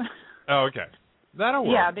guess. Oh, okay. That'll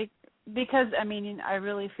work. Yeah, because I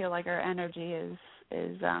really feel like our energy is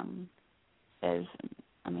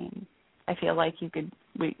I feel like we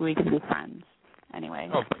could be friends anyway.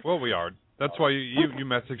 Oh, well, we are. That's why you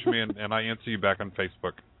message me and I answer you back on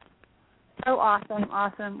Facebook. Oh,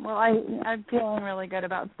 awesome. Well, I'm feeling really good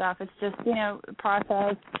about stuff. It's just,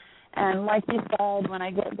 process. And like you said, when I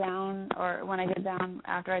get down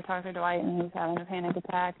after I talk to Dwight and he's having a panic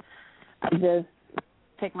attack, I just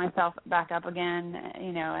pick myself back up again,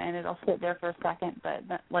 and it'll sit there for a second. But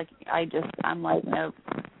I'm like, nope,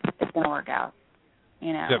 it's going to work out,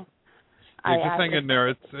 Yep. Just hang in there.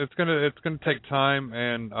 It's gonna take time,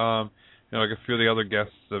 and like a few of the other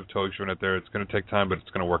guests have told you in it there, it's gonna take time, but it's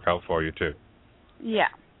gonna work out for you too. Yeah,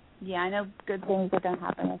 I know good things are gonna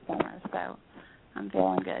happen this summer, so I'm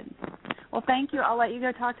feeling good. Well, thank you. I'll let you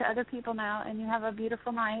go talk to other people now, and you have a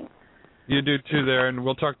beautiful night. You do too there, and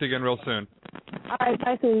we'll talk to you again real soon. All right,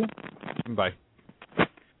 bye, Sue. Bye.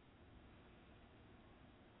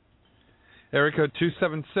 Area code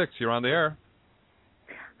 276, you're on the air.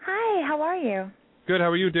 Hi, how are you? Good, how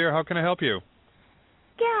are you, dear? How can I help you?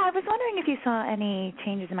 Yeah, I was wondering if you saw any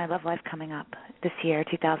changes in my love life coming up this year,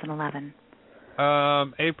 2011.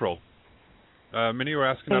 April. Minnie, you were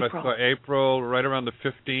asking that I saw April, right around the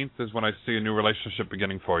 15th is when I see a new relationship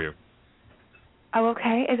beginning for you. Oh,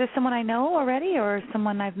 okay. Is this someone I know already or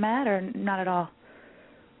someone I've met or not at all?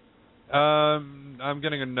 I'm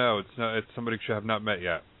getting a no. It's somebody you have not met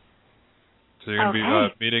yet. So you're going to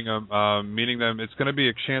be meeting them. It's going to be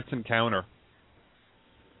a chance encounter.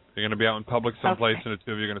 You're going to be out in public someplace, and the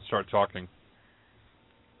two of you are going to start talking.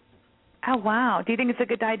 Oh, wow. Do you think it's a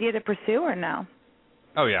good idea to pursue or no?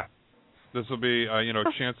 Oh, yeah. This will be, a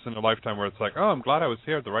chance in a lifetime where it's like, oh, I'm glad I was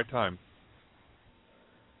here at the right time.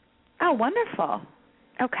 Oh, wonderful.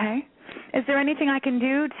 Okay. Is there anything I can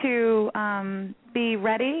do to be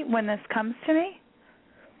ready when this comes to me?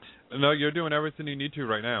 No, you're doing everything you need to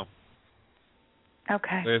right now.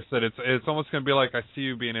 Okay. Like I said, it's almost going to be like I see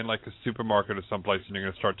you being in like a supermarket or someplace, and you're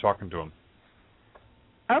going to start talking to them.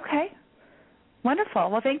 Okay. Wonderful.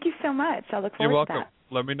 Well, thank you so much. I look forward to that.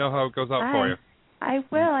 Let me know how it goes out for you.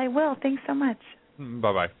 I will. Thanks so much.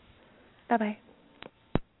 Bye-bye. Bye-bye.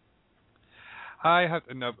 I have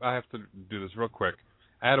to do this real quick.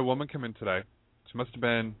 I had a woman come in today. She must have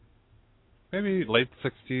been maybe late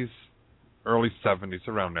 60s, early 70s,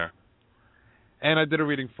 around there. And I did a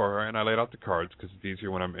reading for her, and I laid out the cards because it's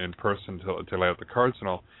easier when I'm in person to lay out the cards and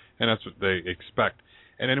all, and that's what they expect.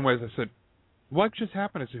 And anyways, I said, what just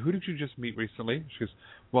happened? I said, who did you just meet recently? She goes,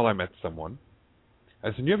 well, I met someone.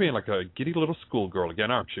 I said, you're being like a giddy little schoolgirl again,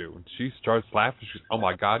 aren't you? And she starts laughing. She goes, oh,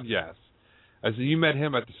 my God, yes. I said, you met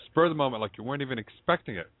him at the spur of the moment like you weren't even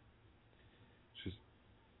expecting it. She goes,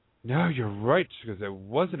 no, you're right. She goes, I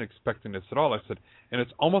wasn't expecting this at all. I said, and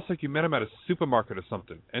it's almost like you met him at a supermarket or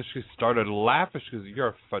something. And she started laughing. She goes,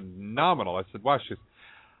 you're phenomenal. I said, why? She goes,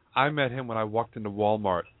 I met him when I walked into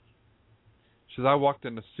Walmart. She says, I walked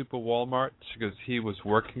into Super Walmart. She goes, he was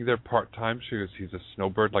working there part-time. She goes, he's a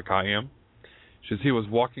snowbird like I am. She says, he was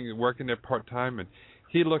working there part-time, and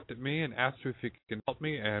he looked at me and asked me if he can help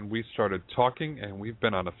me, and we started talking, and we've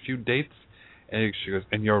been on a few dates. And she goes,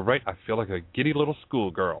 and you're right, I feel like a giddy little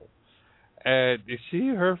schoolgirl. And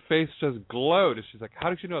her face just glowed. And she's like, how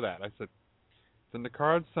did you know that? I said, it's in the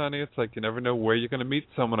cards, Sonny. It's like you never know where you're going to meet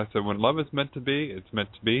someone. I said, when love is meant to be, it's meant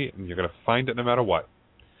to be, and you're going to find it no matter what.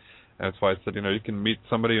 And that's why I said, you can meet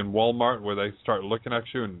somebody in Walmart where they start looking at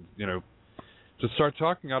you and, just start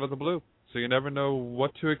talking out of the blue. So you never know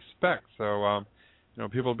what to expect. So,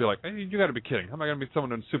 people will be like, hey, you got to be kidding. How am I going to meet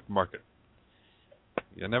someone in a supermarket?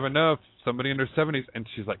 You never know if somebody in their 70s, and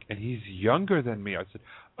she's like, and he's younger than me. I said,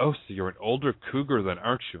 oh, so you're an older cougar then,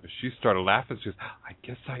 aren't you? And she started laughing. She goes, I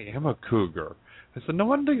guess I am a cougar. I said, no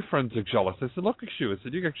wonder your friends are jealous. I said, look at you. I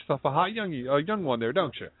said, you got yourself a hot young one there,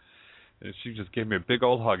 don't you? And she just gave me a big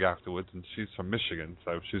old hug afterwards, and she's from Michigan,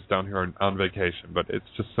 so she's down here on vacation. But it's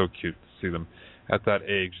just so cute to see them at that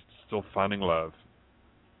age still finding love.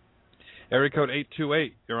 Area code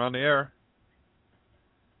 828, you're on the air.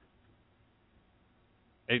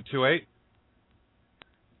 828.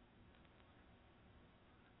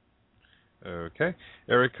 Okay.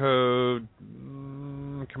 Area code,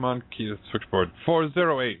 come on, key to the switchboard.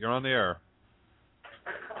 408, you're on the air.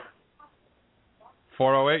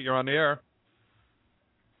 408, you're on the air.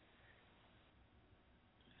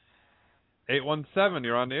 817,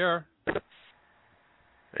 you're on the air.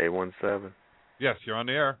 817. Yes, you're on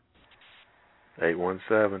the air.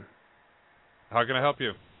 817. How can I help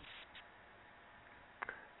you?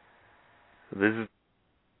 This is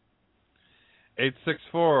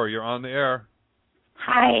 864, you're on the air.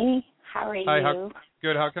 Hi, how are you? Hi,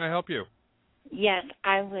 good. How can I help you? Yes,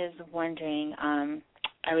 I was wondering,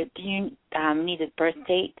 do you need the birth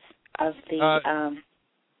dates of the...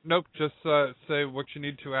 Nope, just say what you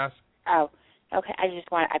need to ask. Oh, okay.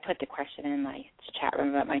 I put the question in my chat room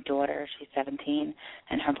about my daughter. She's 17,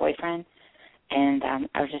 and her boyfriend. And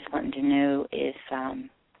I was just wanting to know if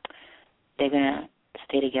they're going to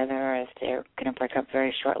stay together or if they're going to break up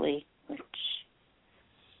very shortly,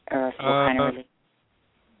 or if what kind of relationship.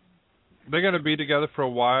 They're going to be together for a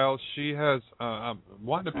while. She has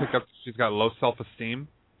wanting to pick up. She's got low self-esteem.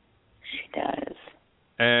 She does.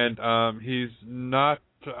 And he's not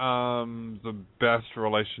the best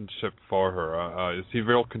relationship for her. Is he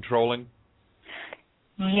real controlling?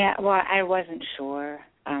 Yeah, well, I wasn't sure.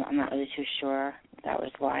 I'm not really too sure. That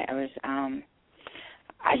was why I was.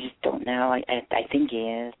 I just don't know. I think he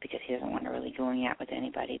is because he doesn't want to really going out with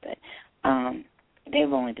anybody. But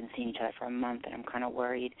they've only been seeing each other for a month, and I'm kind of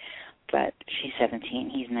worried. But she's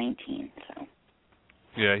 17, he's 19, so.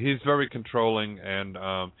 Yeah, he's very controlling, and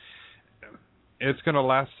it's going to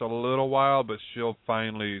last a little while, but she'll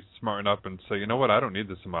finally smarten up and say, you know what, I don't need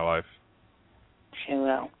this in my life. She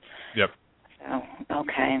will. Yep. So,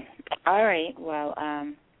 okay. All right, well,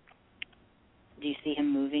 do you see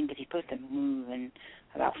him moving? Because he's supposed to move in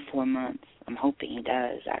about 4 months. I'm hoping he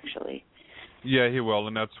does, actually. Yeah, he will,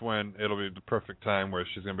 and that's when it'll be the perfect time where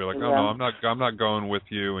she's going to be like, "Oh no, I'm not going with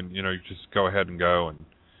you," and you just go ahead and go, and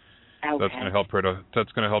that's going to help her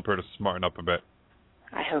to smarten up a bit.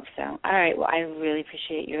 I hope so. All right, well, I really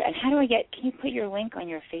appreciate you. And how do can you put your link on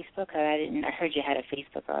your Facebook? I heard you had a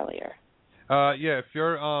Facebook earlier. Yeah, if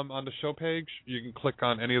you're on the show page, you can click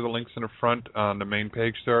on any of the links in the front on the main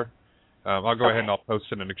page there. I'll go ahead and I'll post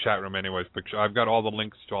it in the chat room anyways, but I've got all the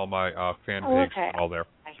links to all my fan pages all there.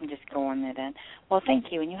 I can just go on there then. Well, thank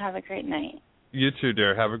you, and you have a great night. You too,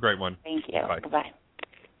 dear. Have a great one. Thank you. Bye. Bye-bye.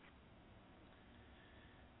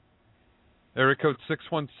 Area code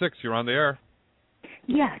 616, you're on the air.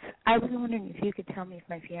 Yes. I was wondering if you could tell me if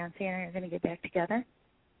my fiancé and I are going to get back together.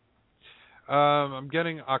 I'm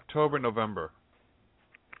getting October, November.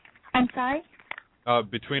 I'm sorry?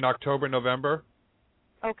 Between October and November.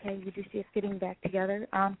 Okay, you do see us getting back together.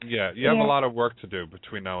 Yeah, you have a lot of work to do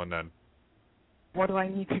between now and then. What do I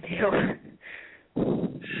need to do?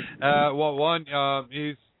 Well, one,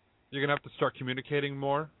 you're gonna have to start communicating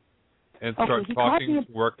more and start talking,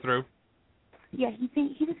 work through. Yeah,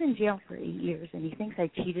 he was in jail for 8 years, and he thinks I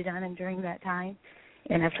cheated on him during that time.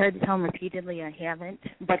 And I've tried to tell him repeatedly I haven't,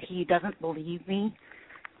 but he doesn't believe me.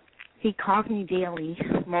 He calls me daily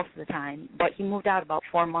most of the time, but he moved out about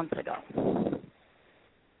 4 months ago.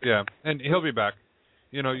 Yeah, and he'll be back.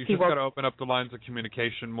 You know, you just got to open up the lines of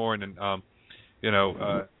communication more, and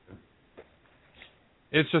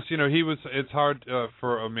it's just, it's hard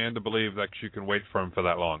for a man to believe that you can wait for him for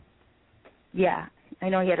that long. Yeah, I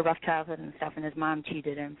know he had a rough childhood and stuff, and his mom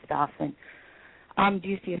cheated and stuff. And do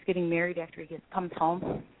you see us getting married after he comes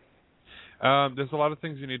home? There's a lot of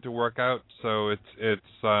things you need to work out, so it's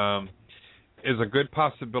a good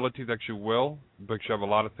possibility that you will, but you have a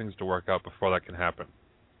lot of things to work out before that can happen.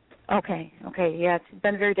 Okay, yeah, it's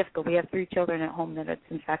been very difficult. We have 3 children at home that it's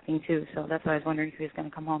infecting too, so that's why I was wondering if he was going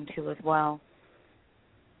to come home too as well.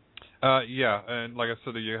 Yeah, and like I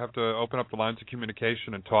said, you have to open up the lines of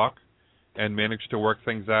communication and talk and manage to work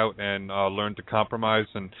things out and learn to compromise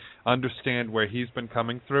and understand where he's been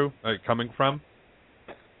coming from,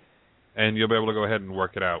 and you'll be able to go ahead and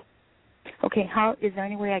work it out. Okay, is there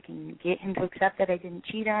any way I can get him to accept that I didn't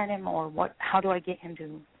cheat on him, or what? How do I get him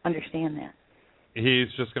to understand that? He's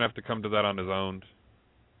just going to have to come to that on his own.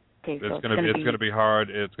 Okay, so it's going to be hard.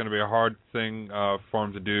 It's going to be a hard thing for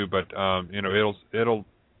him to do, but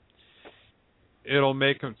it'll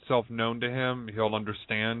make himself known to him. He'll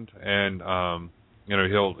understand, and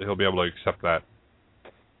he'll be able to accept that.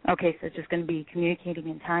 Okay, so it's just going to be communicating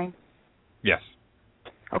in time. Yes.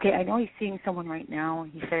 Okay, I know he's seeing someone right now.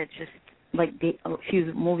 He said it's just like a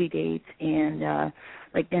few movie dates and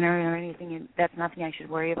like dinner or anything. And that's nothing I should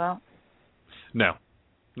worry about. No,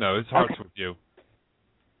 his heart's with you.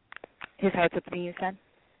 His heart's with me, you said?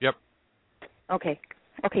 Yep. Okay,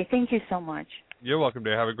 thank you so much. You're welcome,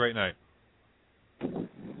 dear. Have a great night.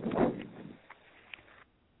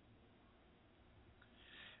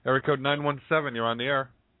 Area code 917, you're on the air.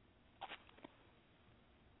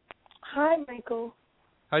 Hi, Michael.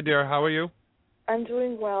 Hi, dear. How are you? I'm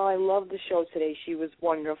doing well. I love the show today. She was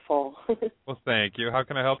wonderful. Well, thank you. How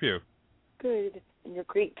can I help you? Good. And you're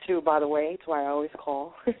great, too, by the way. That's why I always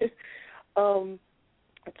call. What's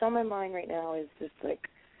on my mind right now is just, like,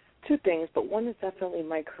 2 things, but one is definitely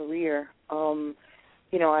my career. I'm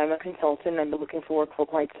a consultant. I've been looking for work for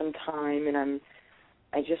quite some time, and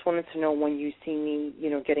I just wanted to know when you see me,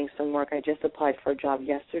 getting some work. I just applied for a job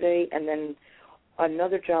yesterday, and then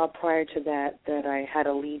another job prior to that I had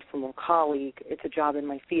a lead from a colleague. It's a job in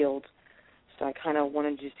my field, so I kind of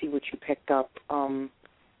wanted to see what you picked up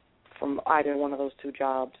from either one of those 2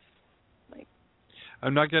 jobs.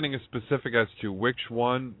 I'm not getting as specific as to which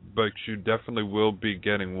one, but you definitely will be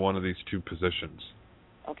getting one of these 2 positions.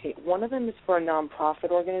 Okay, one of them is for a nonprofit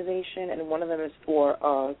organization, and one of them is for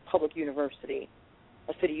a public university,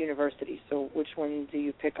 a city university. So which one do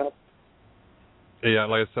you pick up? Yeah,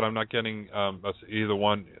 like I said, I'm not getting either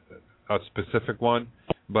one, a specific one,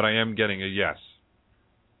 but I am getting a yes.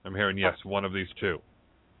 I'm hearing yes, one of these 2.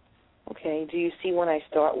 Okay, do you see when I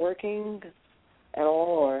start working at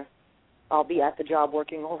all, or I'll be at the job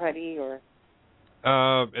working already, or?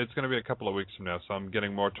 It's going to be a couple of weeks from now, so I'm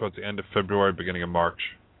getting more towards the end of February, beginning of March.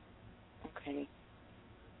 Okay.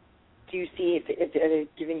 Do you see if they're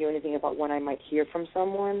giving you anything about when I might hear from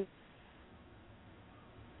someone?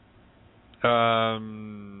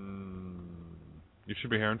 You should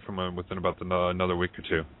be hearing from them within about another week or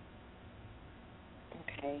 2.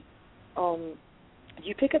 Okay. Do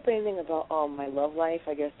you pick up anything about my love life?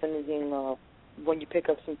 I guess anything when you pick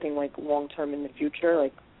up something like long term in the future,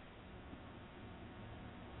 like.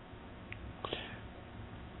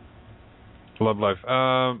 Love life.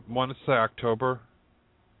 Want to say October.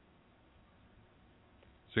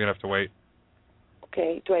 So you're gonna have to wait.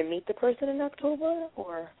 Okay. Do I meet the person in October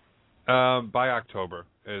or? By October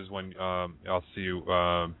is when I'll see you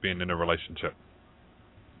being in a relationship.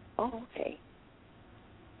 Oh, okay.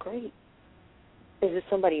 Great. Is this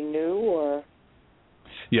somebody new or?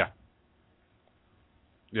 Yeah.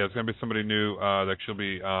 Yeah, it's going to be somebody new that she'll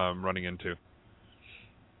be running into.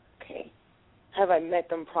 Okay. Have I met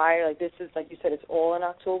them prior? Like this is, like you said, it's all in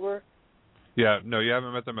October? Yeah, no, you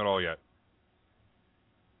haven't met them at all yet.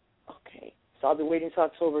 Okay. So I'll be waiting till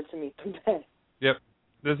October to meet them then. Yep.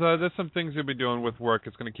 There's some things you'll be doing with work.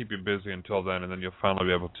 It's going to keep you busy until then, and then you'll finally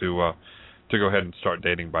be able to go ahead and start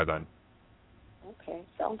dating by then. Okay,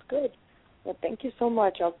 sounds good. Well, thank you so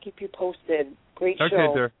much. I'll keep you posted. Great show.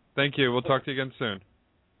 Okay, dear. Thank you. We'll talk to you again soon.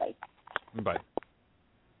 Bye. Bye.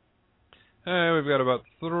 We've got about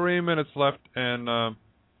 3 minutes left, and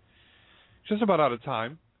just about out of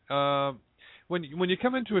time. When you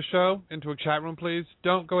come into a show, into a chat room, please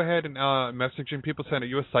don't go ahead and messaging people saying, "Are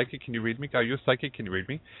you a psychic? Can you read me? Are you a psychic? Can you read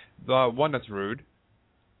me?" That's rude.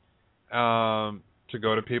 To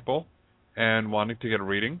go to people and wanting to get a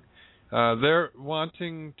reading. They're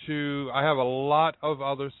wanting to... I have a lot of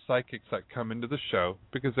other psychics that come into the show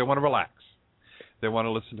because they want to relax. They want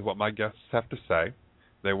to listen to what my guests have to say.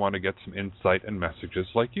 They want to get some insight and messages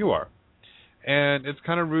like you are. And it's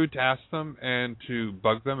kind of rude to ask them and to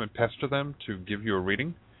bug them and pester them to give you a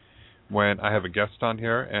reading when I have a guest on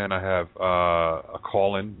here and I have a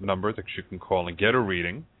call-in number that you can call and get a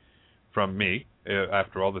reading from me.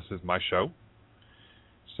 After all, this is my show.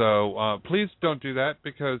 So please don't do that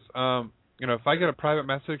because, if I get a private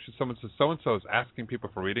message and someone says so-and-so is asking people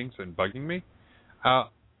for readings and bugging me,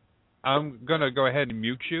 I'm going to go ahead and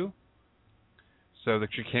mute you so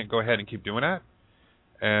that you can't go ahead and keep doing that.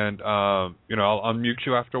 And, I'll unmute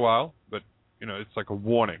you after a while, but, it's like a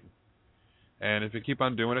warning. And if you keep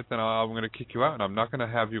on doing it, then I'm going to kick you out, and I'm not going to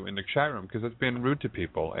have you in the chat room because it's being rude to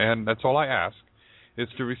people. And that's all I ask, is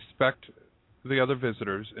to respect the other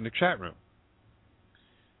visitors in the chat room.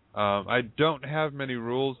 I don't have many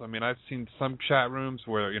rules. I mean, I've seen some chat rooms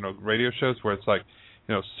where, radio shows where it's like,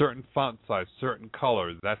 certain font size, certain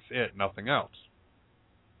colors, that's it, nothing else.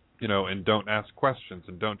 And don't ask questions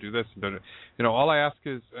and don't do this and don't. All I ask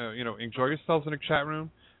is, enjoy yourselves in a chat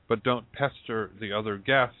room, but don't pester the other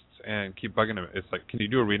guests and keep bugging them. It's like, can you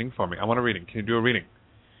do a reading for me? I want a reading. Can you do a reading?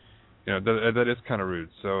 That is kind of rude.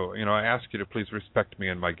 So, I ask you to please respect me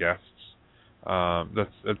and my guests.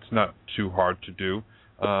 That's not too hard to do.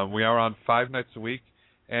 We are on 5 nights a week,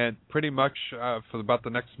 and pretty much for about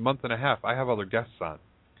the next month and a half, I have other guests on.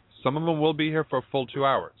 Some of them will be here for a full 2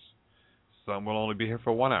 hours. Some will only be here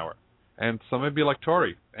for 1 hour. And some may be like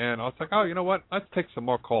Torii. And I was like, oh, you know what? Let's take some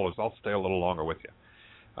more callers. I'll stay a little longer with you.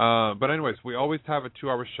 But anyways, we always have a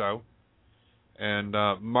 2-hour show. And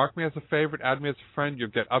mark me as a favorite, add me as a friend. You'll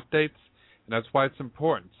get updates. And that's why it's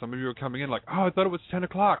important. Some of you are coming in like, oh, I thought it was 10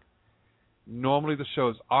 o'clock. Normally the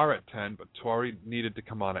shows are at 10, but Torii needed to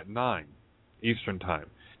come on at 9 Eastern Time.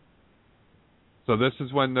 So this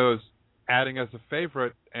is when those adding as a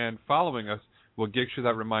favorite and following us will get you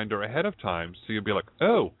that reminder ahead of time, so you'll be like,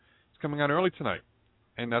 oh, it's coming on early tonight.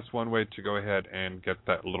 And that's one way to go ahead and get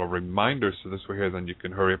that little reminder, so this way here, then you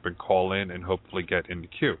can hurry up and call in and hopefully get in the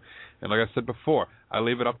queue. And like I said before, I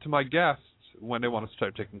leave it up to my guests when they want to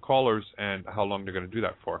start taking callers and how long they're going to do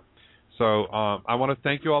that for. So I want to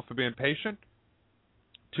thank you all for being patient.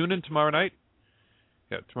 Tune in tomorrow night.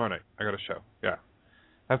 Yeah, tomorrow night. I got a show. Yeah.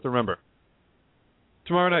 I have to remember.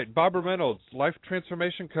 Tomorrow night, Barbara Reynolds, Life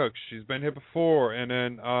Transformation Coach. She's been here before. And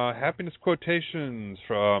then Happiness Quotations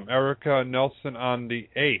from Erica Nelson on the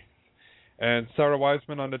 8th. And Sarah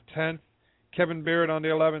Wiseman on the 10th. Kevin Beard on the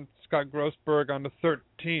 11th. Scott Grossberg on the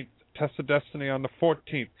 13th. Tessa Destiny on the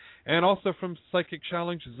 14th. And also from Psychic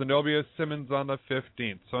Challenge, Zenobia Simmons on the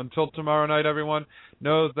 15th. So until tomorrow night, everyone,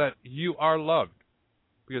 know that you are loved.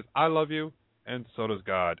 Because I love you, and so does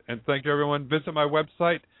God. And thank you, everyone. Visit my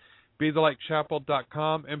website,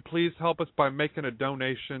 BeTheLightChapel.com, and please help us by making a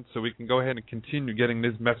donation so we can go ahead and continue getting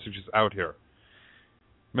these messages out here.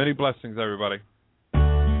 Many blessings, everybody.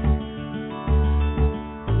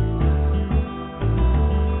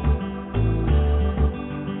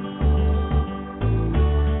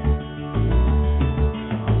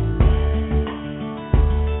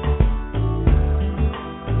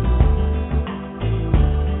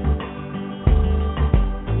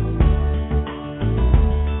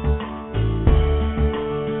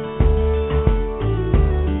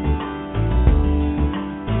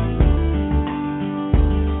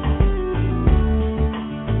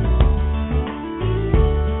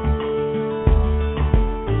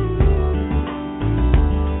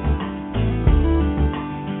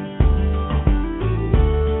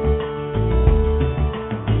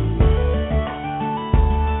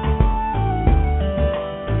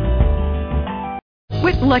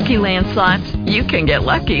 Lucky Land Slots, you can get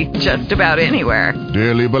lucky just about anywhere.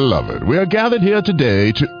 Dearly beloved, we are gathered here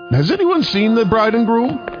today to... Has anyone seen the bride and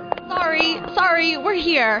groom? Sorry, we're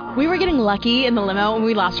here. We were getting lucky in the limo and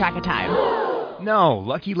we lost track of time. No,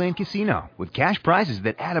 Lucky Land Casino, with cash prizes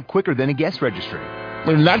that add up quicker than a guest registry.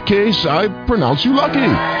 In that case, I pronounce you lucky.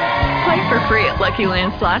 Play for free at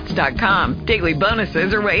LuckyLandSlots.com. Daily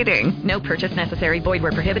bonuses are waiting. No purchase necessary. Void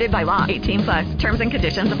where prohibited by law. 18+. Terms and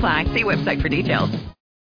conditions apply. See website for details.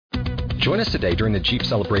 Join us today during the Jeep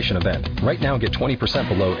Celebration event. Right now, get 20%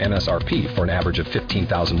 below MSRP for an average of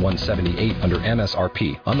 $15,178 under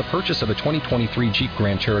MSRP on the purchase of a 2023 Jeep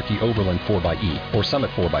Grand Cherokee Overland 4xE or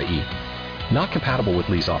Summit 4xE. Not compatible with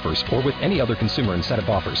lease offers or with any other consumer incentive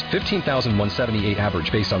offers. $15,178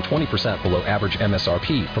 average based on 20% below average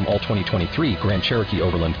MSRP from all 2023 Grand Cherokee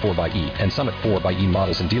Overland 4xE and Summit 4xE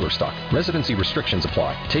models in dealer stock. Residency restrictions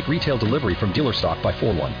apply. Take retail delivery from dealer stock by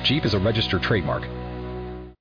 4/1. Jeep is a registered trademark.